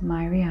dreams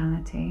my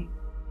reality?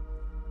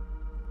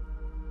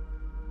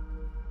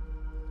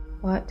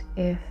 What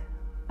if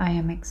I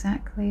am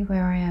exactly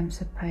where I am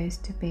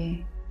supposed to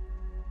be?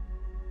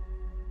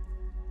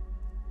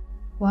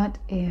 What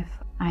if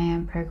I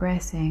am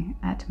progressing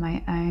at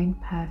my own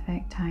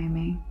perfect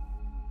timing?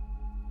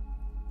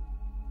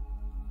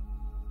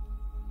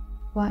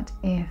 What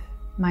if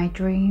my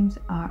dreams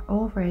are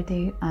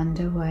already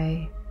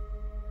underway?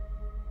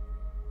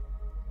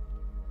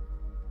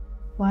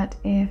 What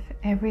if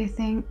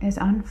everything is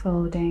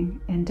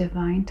unfolding in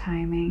divine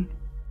timing?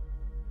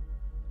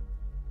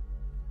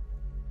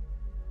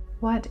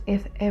 What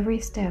if every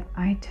step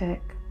I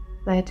took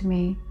led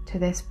me to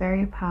this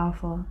very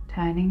powerful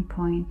turning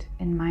point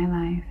in my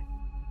life?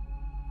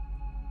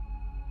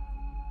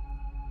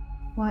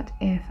 What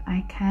if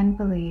I can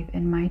believe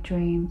in my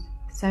dreams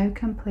so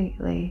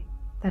completely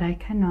that I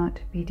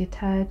cannot be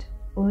deterred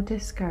or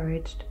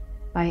discouraged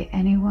by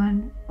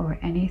anyone or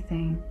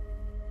anything?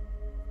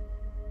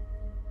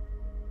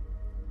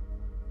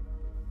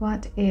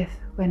 What if,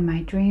 when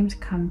my dreams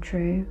come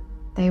true,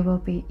 they will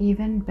be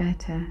even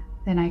better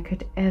than I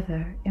could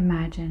ever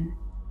imagine?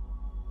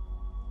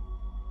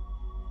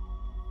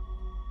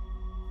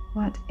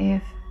 What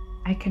if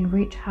I can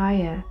reach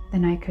higher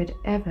than I could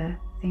ever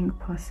think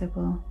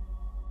possible?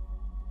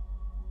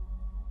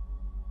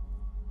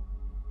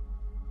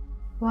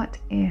 What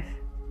if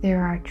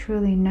there are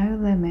truly no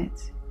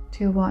limits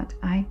to what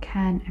I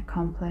can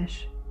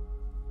accomplish?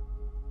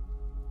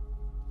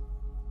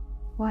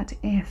 What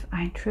if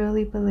I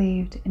truly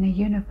believed in a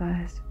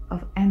universe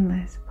of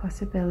endless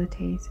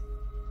possibilities?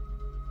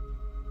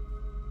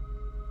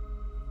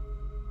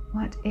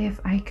 What if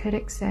I could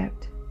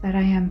accept that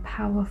I am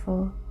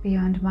powerful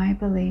beyond my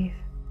belief?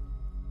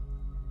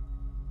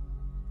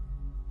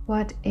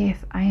 What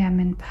if I am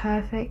in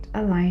perfect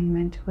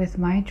alignment with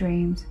my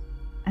dreams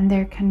and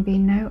there can be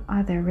no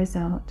other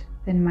result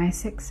than my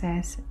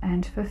success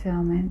and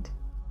fulfillment?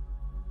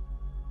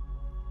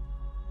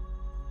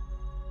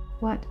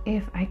 What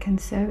if I can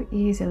so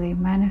easily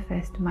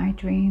manifest my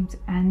dreams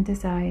and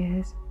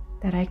desires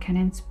that I can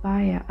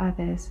inspire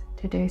others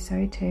to do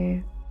so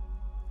too?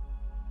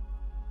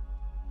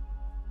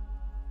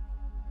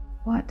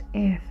 What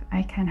if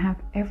I can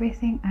have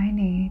everything I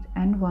need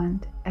and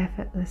want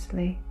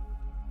effortlessly?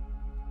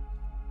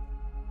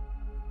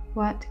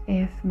 What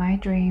if my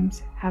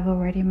dreams have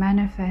already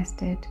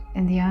manifested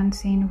in the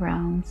unseen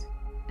realms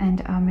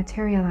and are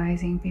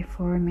materializing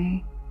before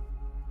me?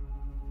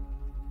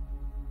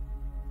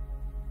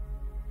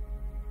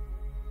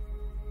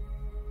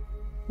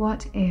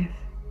 What if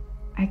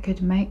I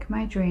could make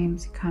my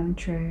dreams come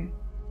true?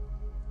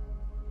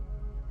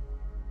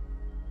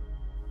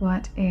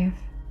 What if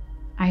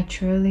I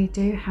truly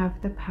do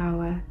have the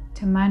power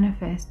to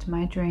manifest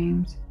my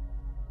dreams?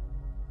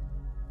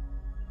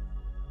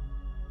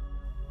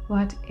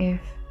 What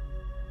if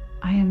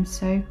I am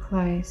so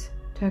close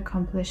to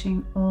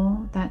accomplishing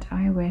all that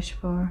I wish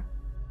for?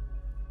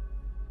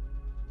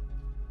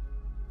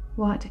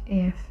 What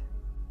if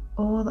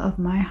all of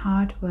my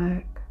hard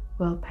work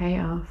will pay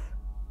off?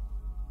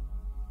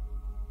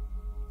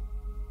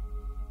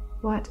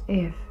 What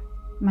if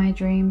my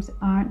dreams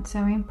aren't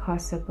so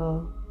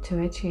impossible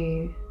to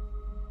achieve?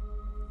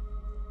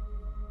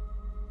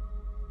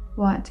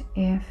 What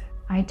if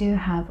I do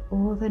have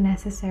all the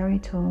necessary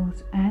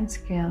tools and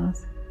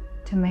skills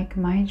to make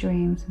my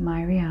dreams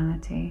my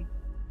reality?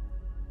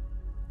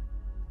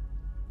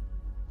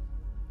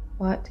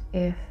 What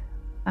if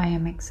I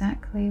am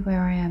exactly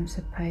where I am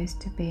supposed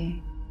to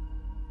be?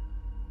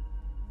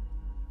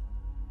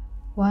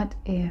 What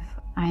if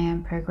I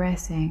am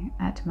progressing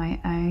at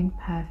my own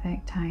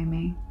perfect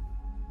timing?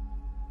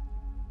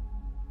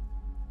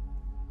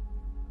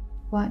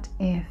 What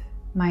if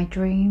my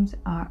dreams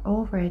are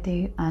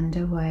already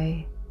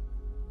underway?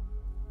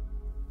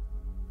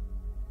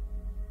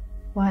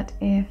 What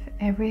if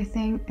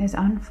everything is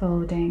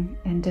unfolding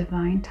in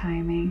divine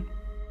timing?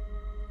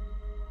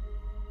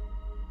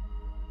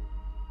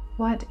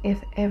 What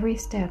if every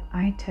step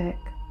I took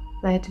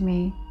led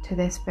me to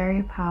this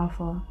very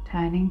powerful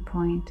turning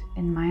point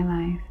in my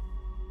life?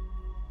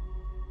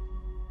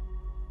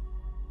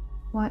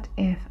 What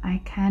if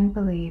I can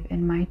believe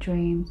in my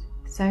dreams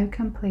so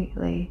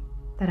completely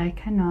that I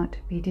cannot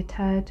be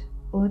deterred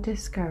or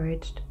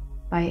discouraged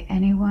by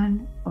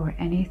anyone or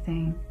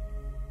anything?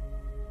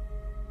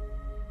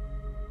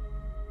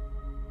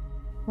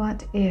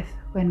 What if,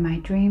 when my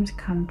dreams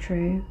come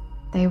true,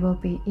 they will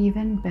be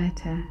even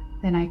better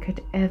than I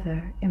could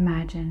ever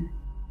imagine?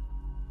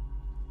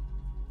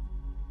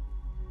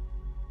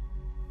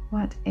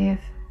 What if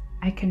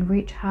I can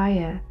reach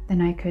higher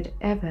than I could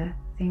ever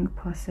think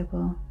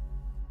possible?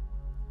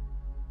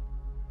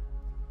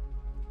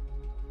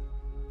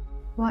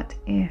 What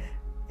if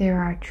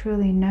there are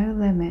truly no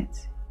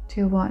limits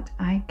to what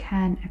I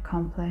can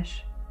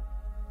accomplish?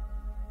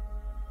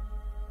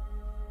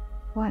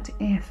 What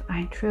if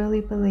I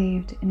truly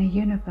believed in a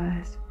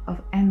universe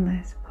of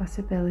endless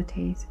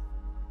possibilities?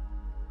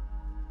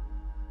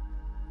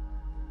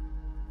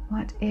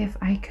 What if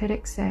I could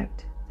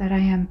accept that I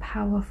am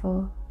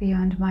powerful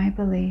beyond my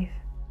belief?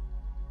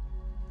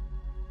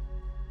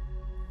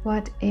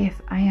 What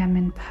if I am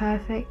in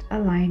perfect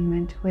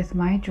alignment with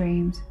my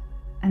dreams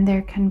and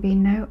there can be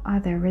no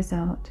other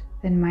result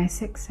than my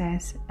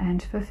success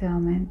and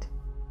fulfillment?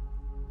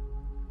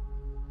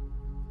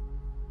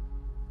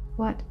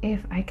 What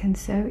if I can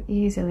so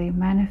easily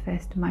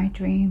manifest my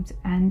dreams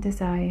and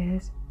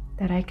desires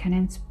that I can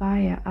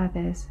inspire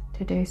others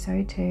to do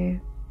so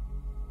too?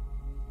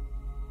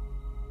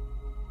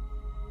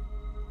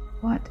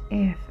 What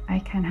if I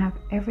can have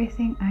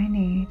everything I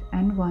need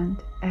and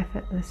want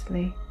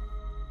effortlessly?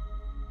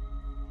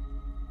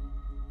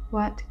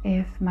 What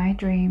if my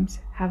dreams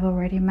have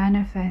already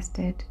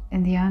manifested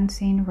in the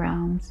unseen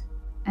realms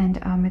and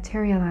are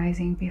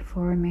materializing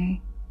before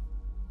me?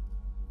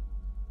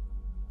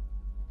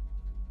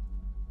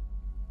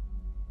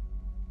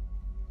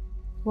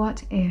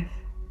 What if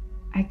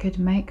I could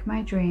make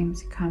my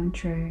dreams come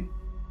true?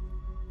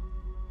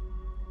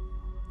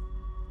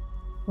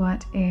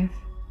 What if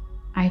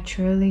I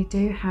truly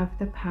do have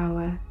the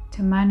power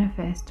to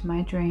manifest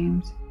my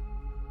dreams?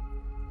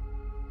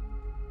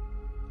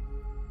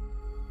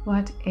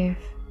 What if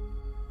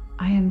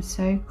I am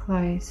so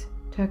close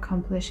to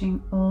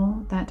accomplishing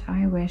all that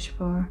I wish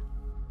for?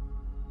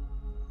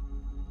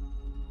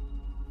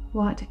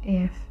 What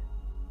if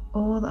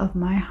all of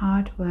my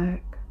hard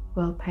work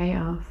will pay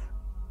off?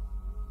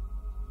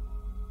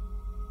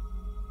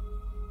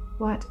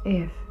 What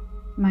if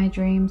my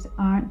dreams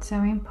aren't so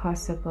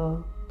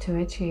impossible to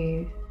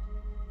achieve?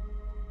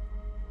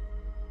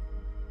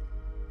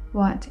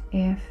 What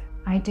if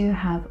I do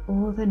have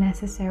all the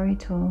necessary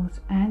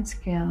tools and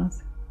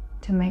skills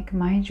to make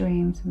my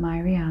dreams my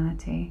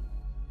reality?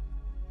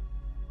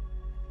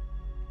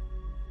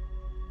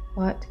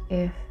 What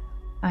if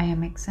I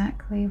am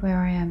exactly where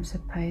I am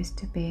supposed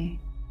to be?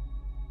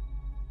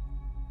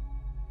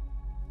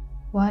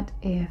 What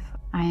if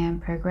I am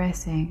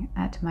progressing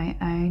at my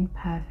own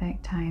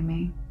perfect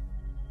timing?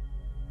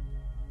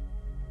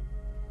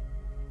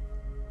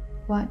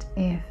 What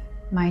if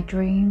my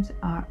dreams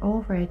are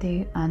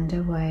already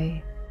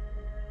underway?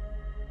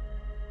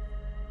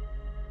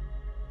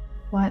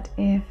 What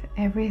if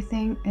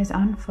everything is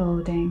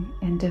unfolding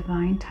in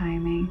divine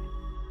timing?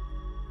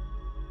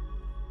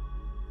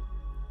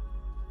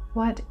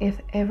 What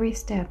if every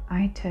step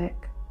I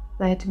took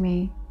led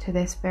me to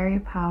this very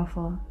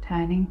powerful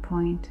turning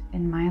point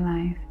in my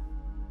life?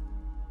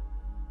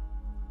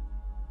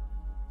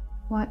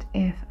 What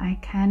if I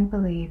can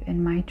believe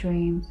in my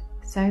dreams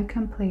so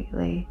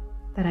completely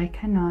that I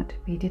cannot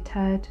be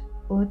deterred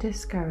or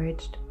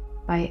discouraged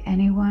by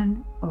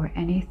anyone or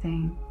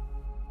anything?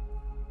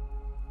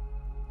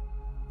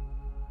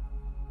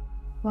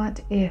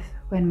 What if,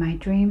 when my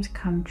dreams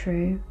come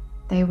true,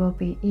 they will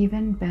be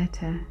even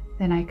better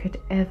than I could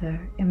ever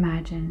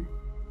imagine?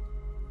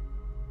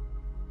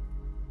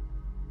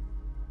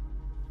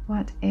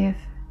 What if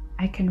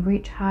I can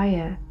reach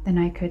higher than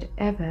I could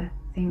ever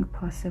think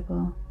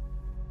possible?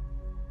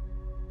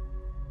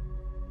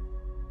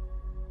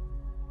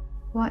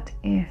 What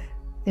if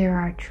there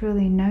are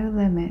truly no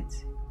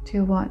limits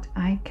to what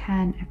I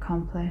can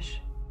accomplish?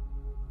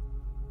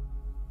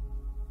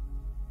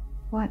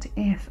 What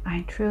if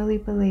I truly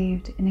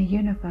believed in a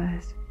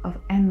universe of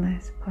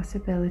endless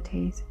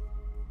possibilities?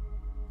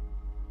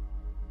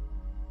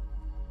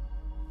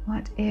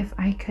 What if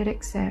I could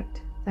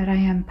accept that I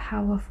am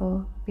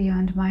powerful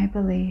beyond my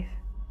belief?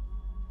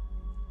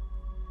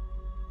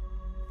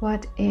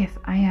 What if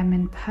I am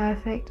in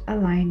perfect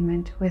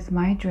alignment with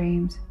my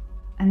dreams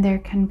and there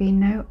can be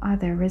no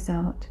other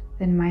result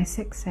than my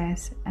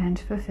success and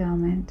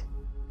fulfillment?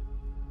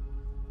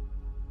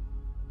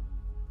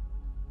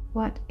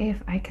 What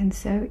if I can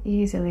so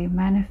easily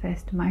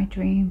manifest my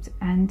dreams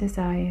and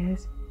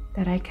desires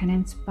that I can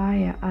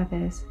inspire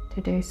others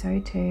to do so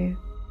too?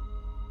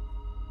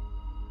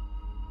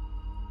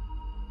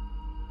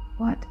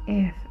 What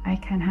if I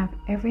can have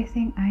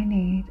everything I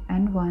need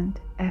and want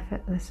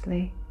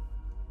effortlessly?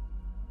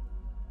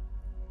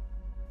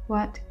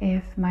 What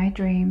if my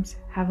dreams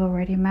have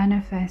already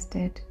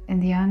manifested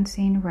in the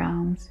unseen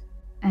realms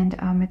and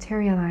are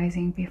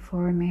materializing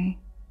before me?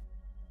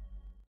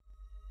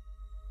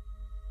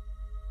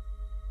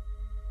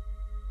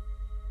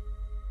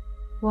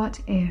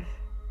 What if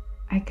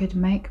I could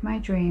make my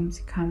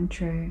dreams come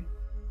true?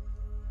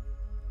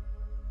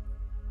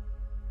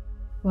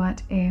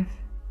 What if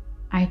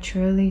I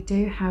truly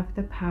do have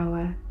the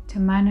power to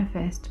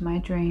manifest my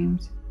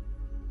dreams?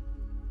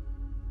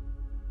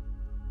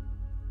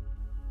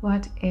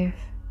 What if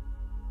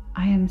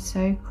I am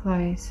so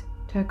close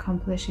to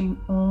accomplishing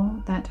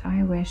all that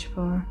I wish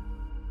for?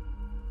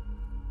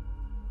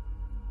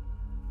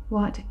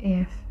 What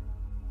if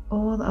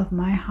all of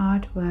my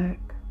hard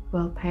work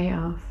will pay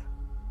off?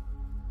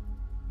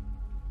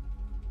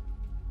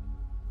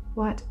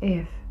 What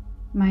if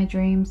my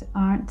dreams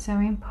aren't so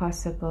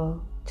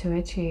impossible to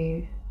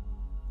achieve?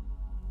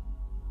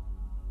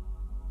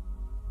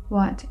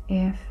 What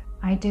if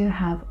I do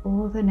have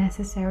all the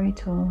necessary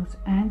tools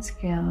and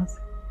skills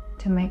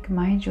to make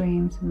my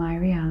dreams my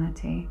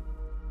reality?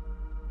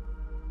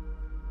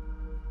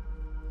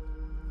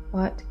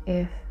 What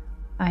if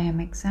I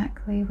am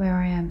exactly where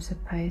I am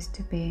supposed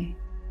to be?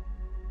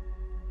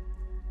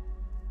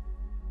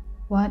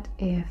 What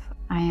if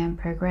I am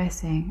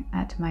progressing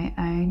at my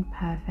own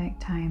perfect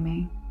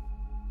timing?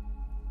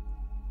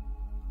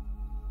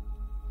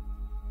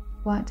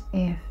 What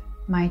if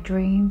my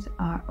dreams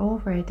are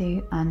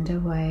already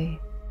underway?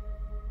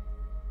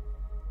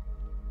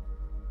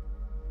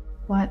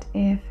 What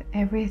if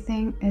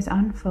everything is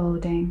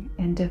unfolding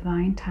in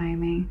divine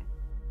timing?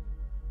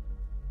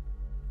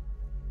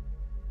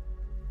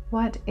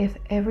 What if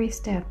every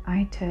step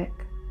I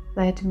took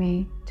led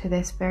me to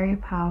this very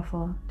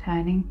powerful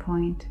turning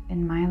point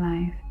in my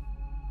life?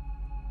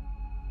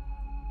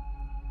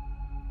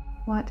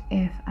 What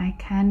if I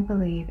can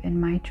believe in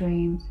my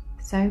dreams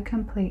so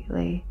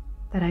completely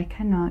that I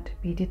cannot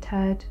be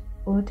deterred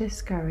or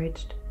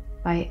discouraged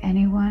by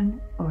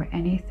anyone or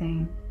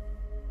anything?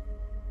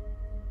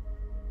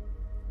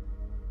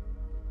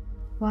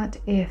 What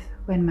if,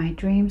 when my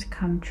dreams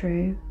come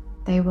true,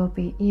 they will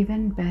be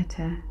even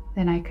better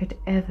than I could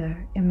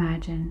ever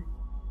imagine?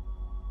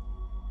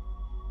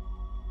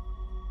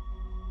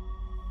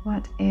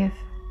 What if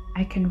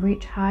I can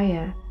reach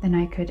higher than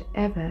I could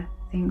ever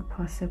think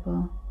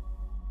possible?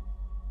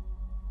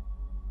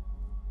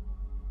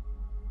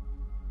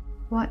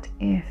 What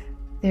if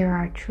there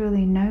are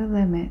truly no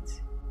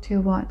limits to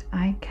what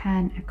I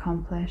can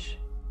accomplish?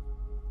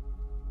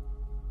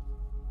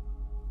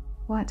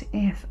 What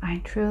if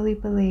I truly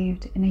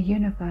believed in a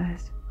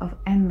universe of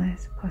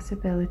endless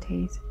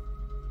possibilities?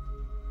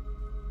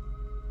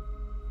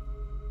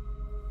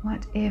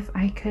 What if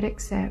I could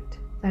accept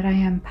that I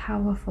am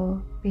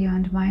powerful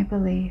beyond my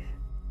belief?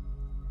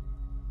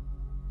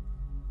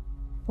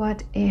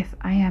 What if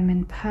I am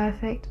in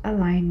perfect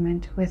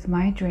alignment with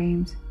my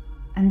dreams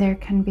and there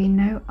can be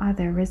no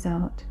other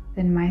result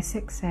than my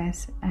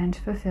success and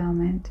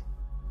fulfillment?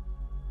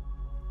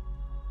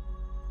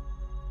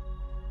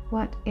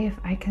 What if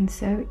I can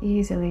so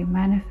easily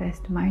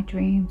manifest my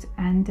dreams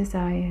and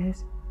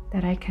desires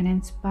that I can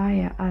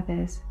inspire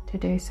others to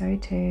do so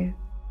too?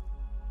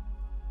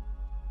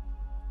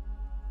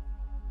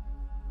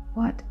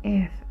 What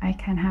if I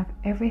can have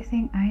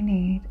everything I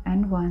need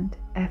and want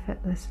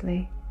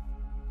effortlessly?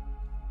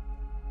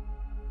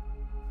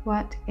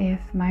 What if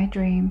my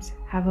dreams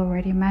have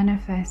already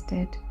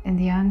manifested in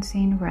the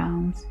unseen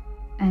realms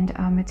and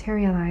are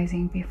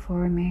materializing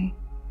before me?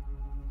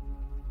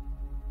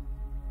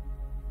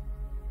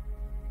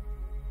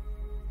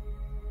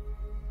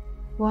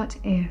 What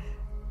if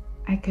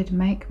I could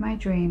make my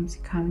dreams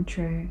come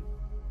true?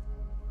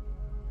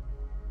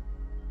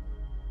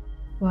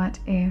 What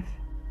if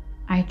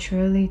I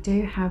truly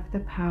do have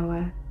the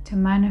power to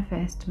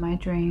manifest my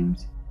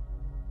dreams?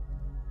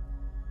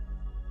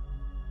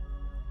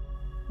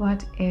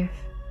 What if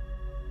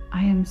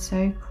I am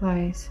so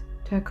close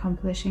to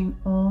accomplishing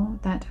all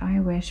that I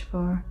wish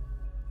for?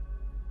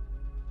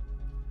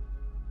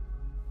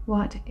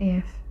 What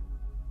if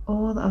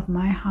all of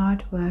my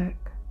hard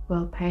work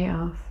will pay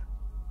off?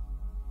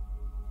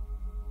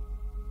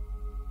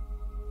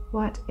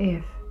 What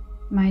if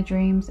my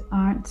dreams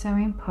aren't so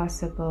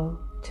impossible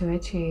to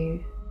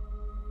achieve?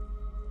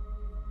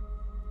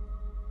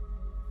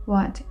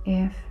 What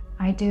if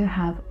I do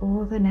have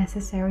all the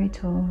necessary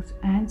tools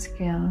and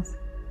skills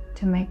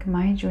to make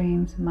my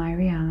dreams my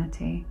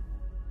reality?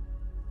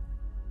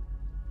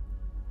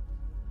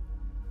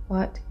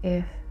 What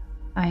if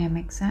I am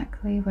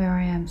exactly where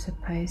I am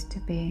supposed to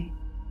be?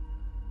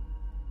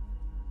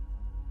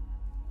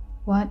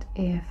 What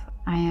if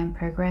I am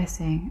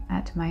progressing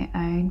at my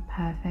own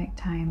perfect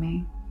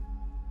timing?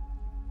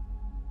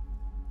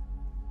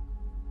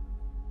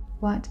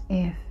 What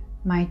if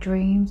my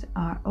dreams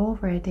are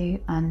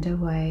already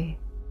underway?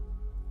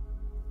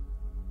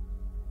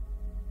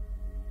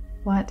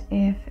 What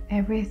if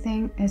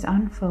everything is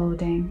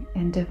unfolding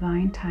in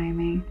divine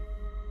timing?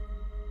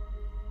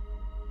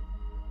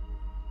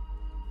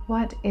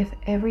 What if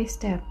every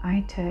step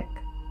I took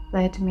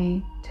led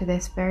me to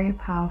this very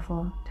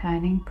powerful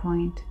turning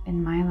point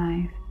in my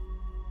life?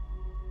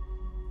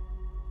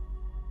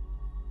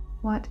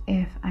 What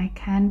if I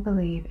can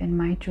believe in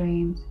my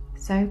dreams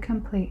so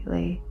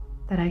completely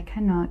that I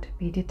cannot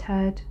be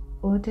deterred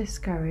or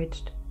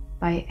discouraged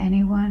by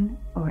anyone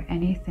or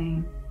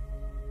anything?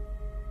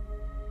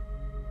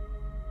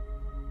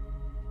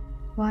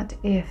 What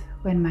if,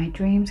 when my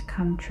dreams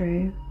come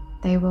true,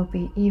 they will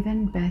be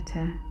even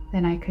better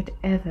than I could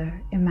ever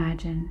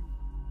imagine?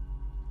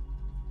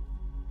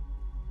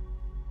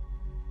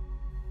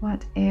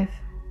 What if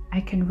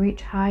I can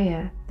reach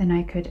higher than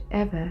I could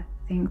ever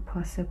think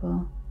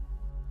possible?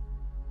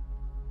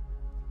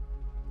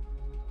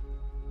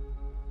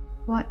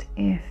 What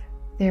if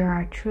there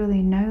are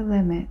truly no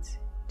limits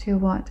to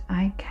what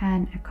I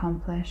can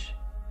accomplish?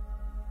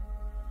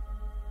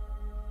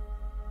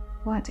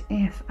 What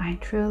if I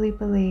truly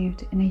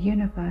believed in a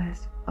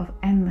universe of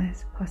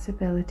endless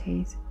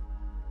possibilities?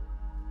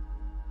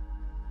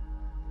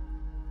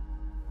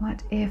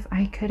 What if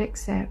I could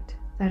accept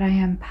that I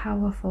am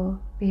powerful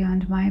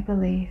beyond my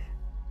belief?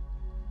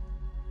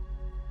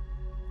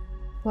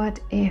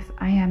 What if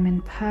I am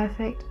in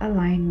perfect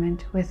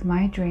alignment with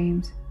my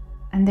dreams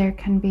and there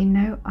can be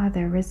no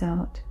other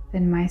result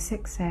than my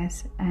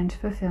success and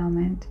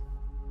fulfillment?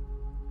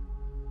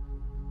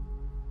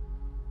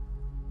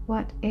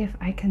 What if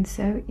I can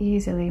so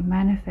easily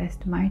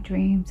manifest my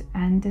dreams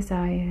and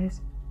desires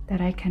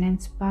that I can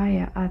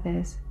inspire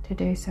others to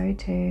do so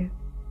too?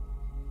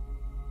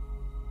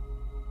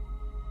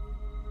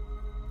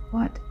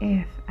 What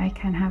if I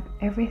can have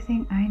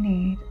everything I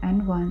need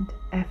and want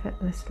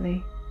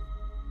effortlessly?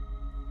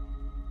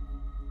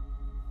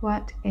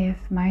 What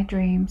if my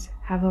dreams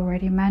have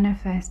already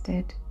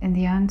manifested in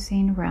the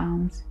unseen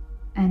realms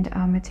and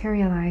are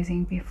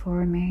materializing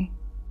before me?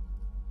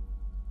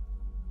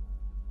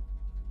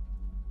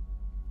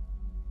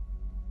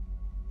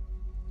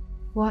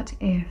 What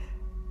if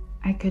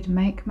I could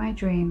make my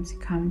dreams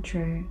come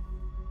true?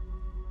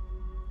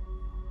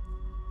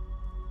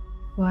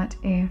 What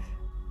if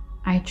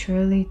I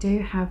truly do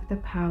have the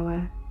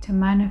power to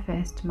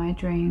manifest my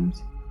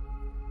dreams?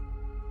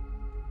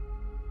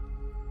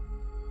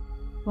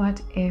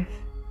 What if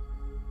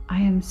I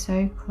am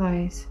so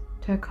close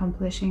to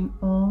accomplishing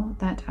all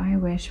that I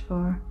wish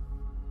for?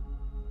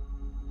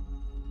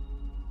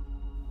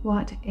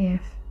 What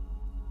if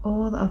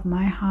all of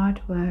my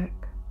hard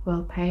work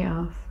will pay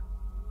off?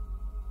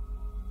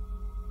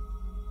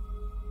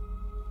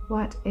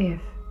 What if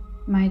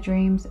my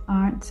dreams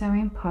aren't so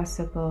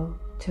impossible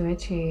to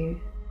achieve?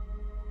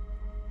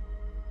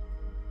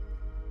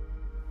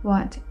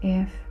 What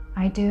if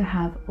I do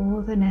have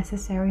all the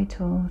necessary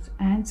tools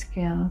and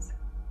skills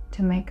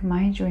to make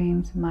my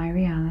dreams my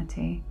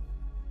reality?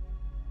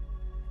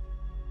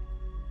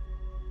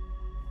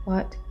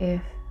 What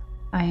if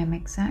I am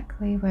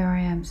exactly where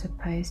I am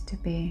supposed to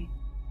be?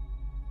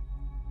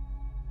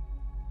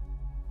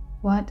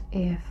 What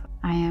if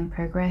I am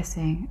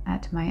progressing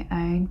at my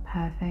own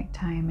perfect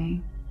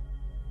timing?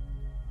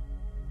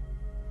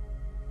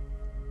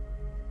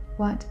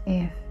 What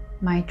if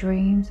my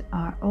dreams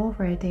are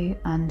already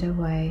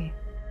underway?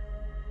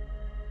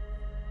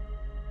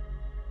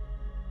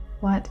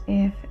 What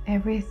if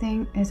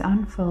everything is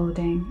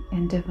unfolding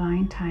in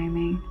divine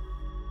timing?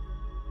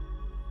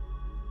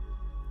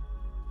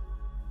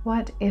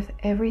 What if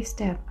every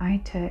step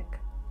I took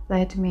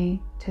led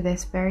me to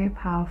this very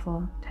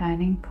powerful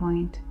turning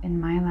point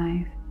in my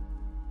life?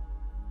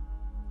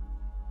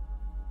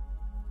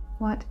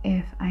 What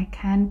if I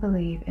can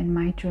believe in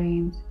my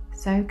dreams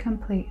so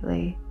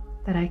completely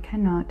that I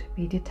cannot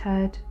be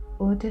deterred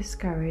or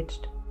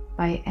discouraged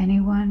by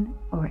anyone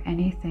or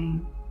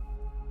anything?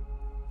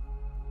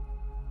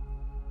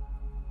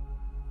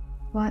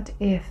 What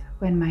if,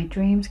 when my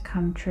dreams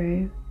come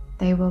true,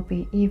 they will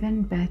be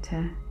even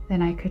better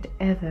than I could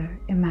ever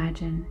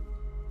imagine?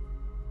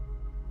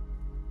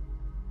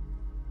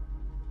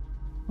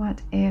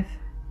 What if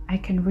I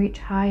can reach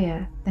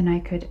higher than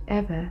I could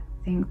ever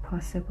think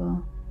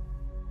possible?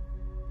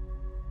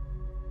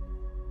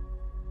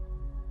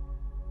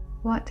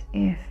 What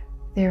if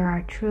there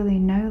are truly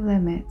no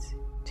limits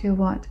to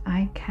what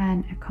I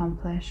can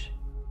accomplish?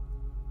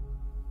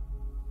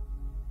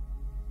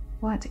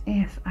 What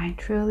if I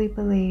truly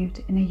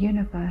believed in a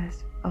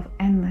universe of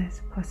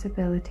endless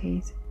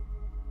possibilities?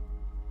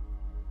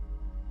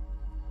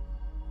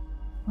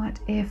 What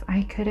if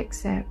I could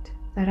accept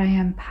that I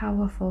am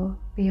powerful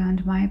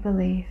beyond my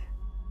belief?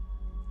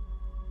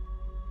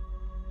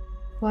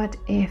 What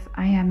if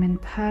I am in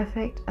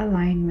perfect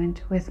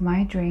alignment with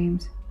my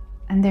dreams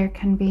and there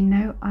can be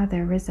no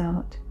other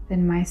result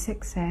than my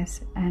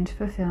success and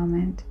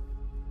fulfillment?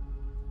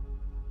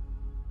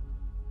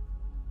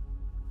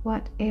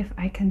 What if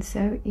I can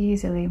so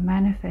easily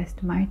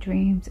manifest my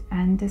dreams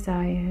and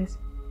desires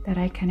that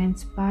I can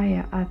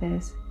inspire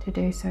others to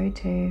do so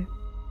too?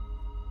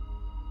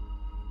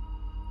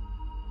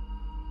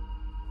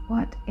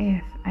 What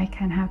if I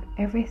can have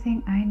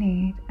everything I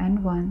need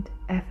and want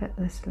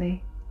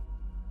effortlessly?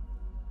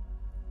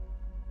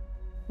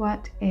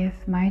 What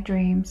if my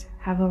dreams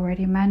have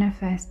already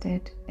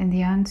manifested in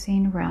the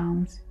unseen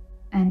realms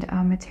and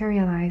are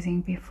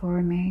materializing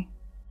before me?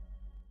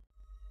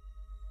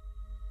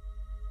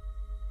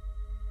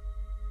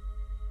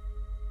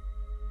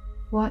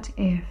 What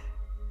if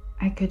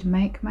I could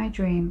make my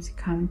dreams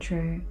come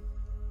true?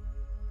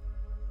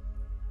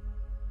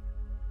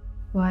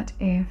 What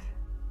if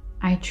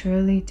I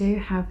truly do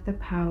have the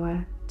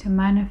power to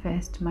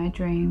manifest my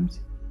dreams?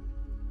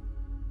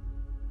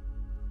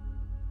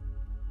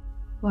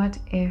 What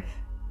if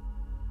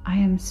I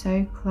am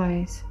so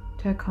close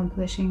to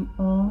accomplishing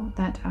all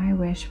that I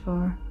wish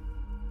for?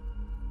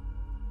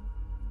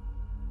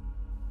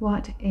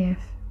 What if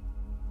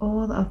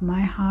all of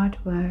my hard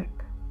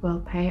work will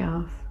pay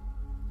off?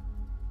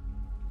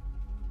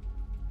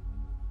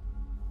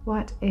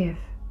 What if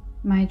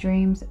my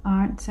dreams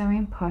aren't so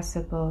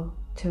impossible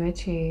to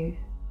achieve?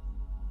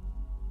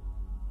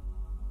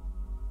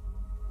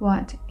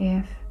 What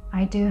if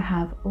I do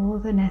have all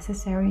the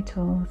necessary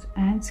tools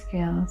and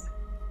skills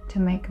to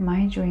make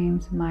my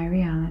dreams my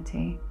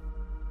reality?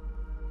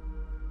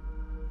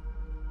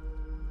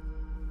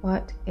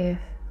 What if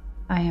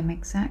I am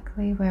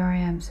exactly where I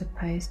am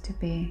supposed to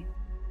be?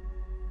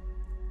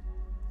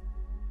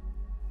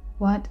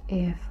 What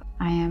if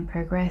I am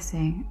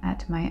progressing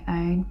at my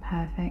own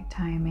perfect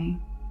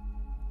timing?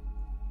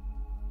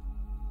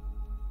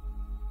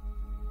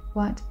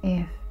 What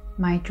if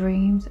my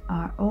dreams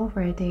are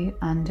already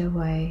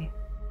underway?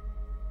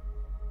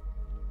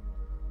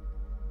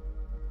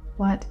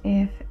 What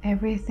if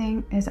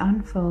everything is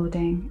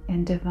unfolding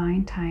in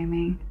divine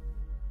timing?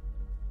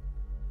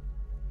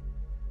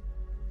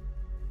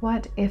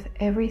 What if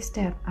every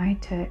step I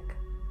took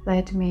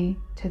led me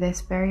to this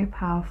very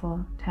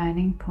powerful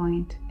turning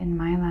point in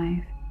my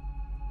life?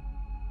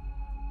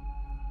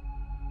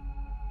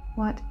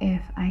 What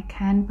if I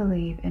can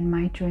believe in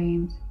my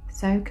dreams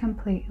so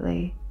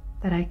completely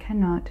that I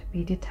cannot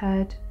be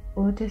deterred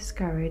or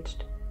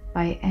discouraged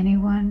by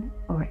anyone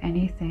or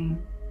anything?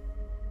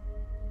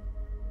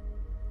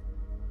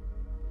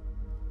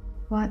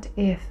 What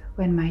if,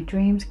 when my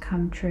dreams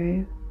come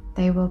true,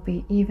 they will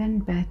be even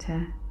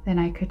better than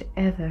I could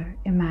ever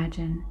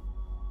imagine?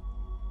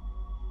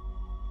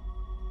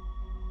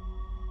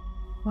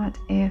 What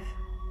if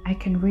I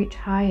can reach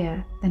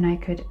higher than I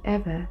could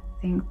ever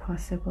think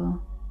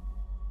possible?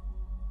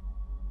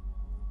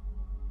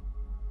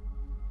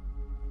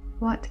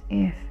 What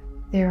if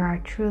there are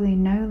truly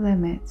no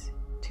limits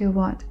to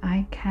what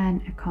I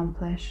can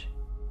accomplish?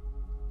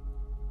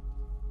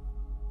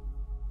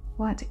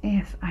 What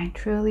if I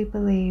truly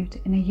believed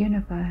in a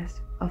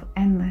universe of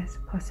endless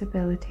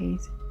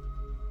possibilities?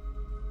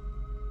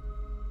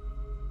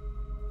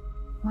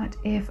 What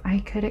if I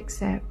could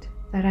accept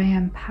that I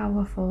am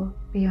powerful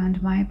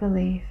beyond my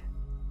belief?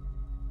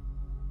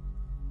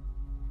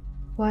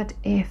 What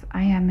if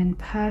I am in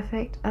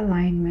perfect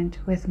alignment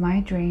with my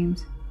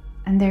dreams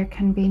and there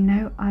can be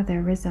no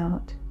other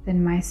result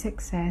than my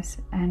success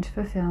and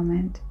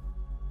fulfillment?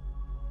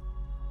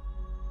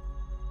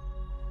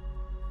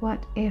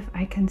 What if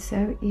I can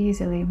so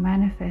easily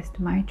manifest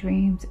my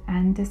dreams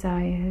and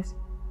desires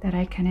that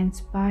I can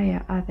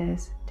inspire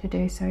others to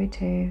do so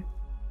too?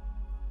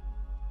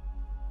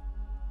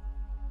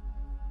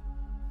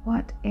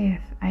 What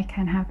if I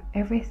can have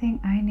everything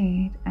I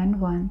need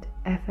and want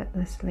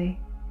effortlessly?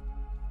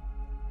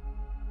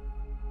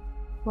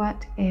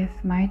 What if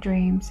my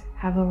dreams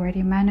have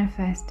already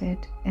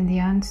manifested in the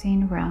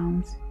unseen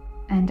realms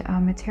and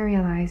are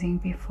materializing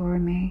before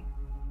me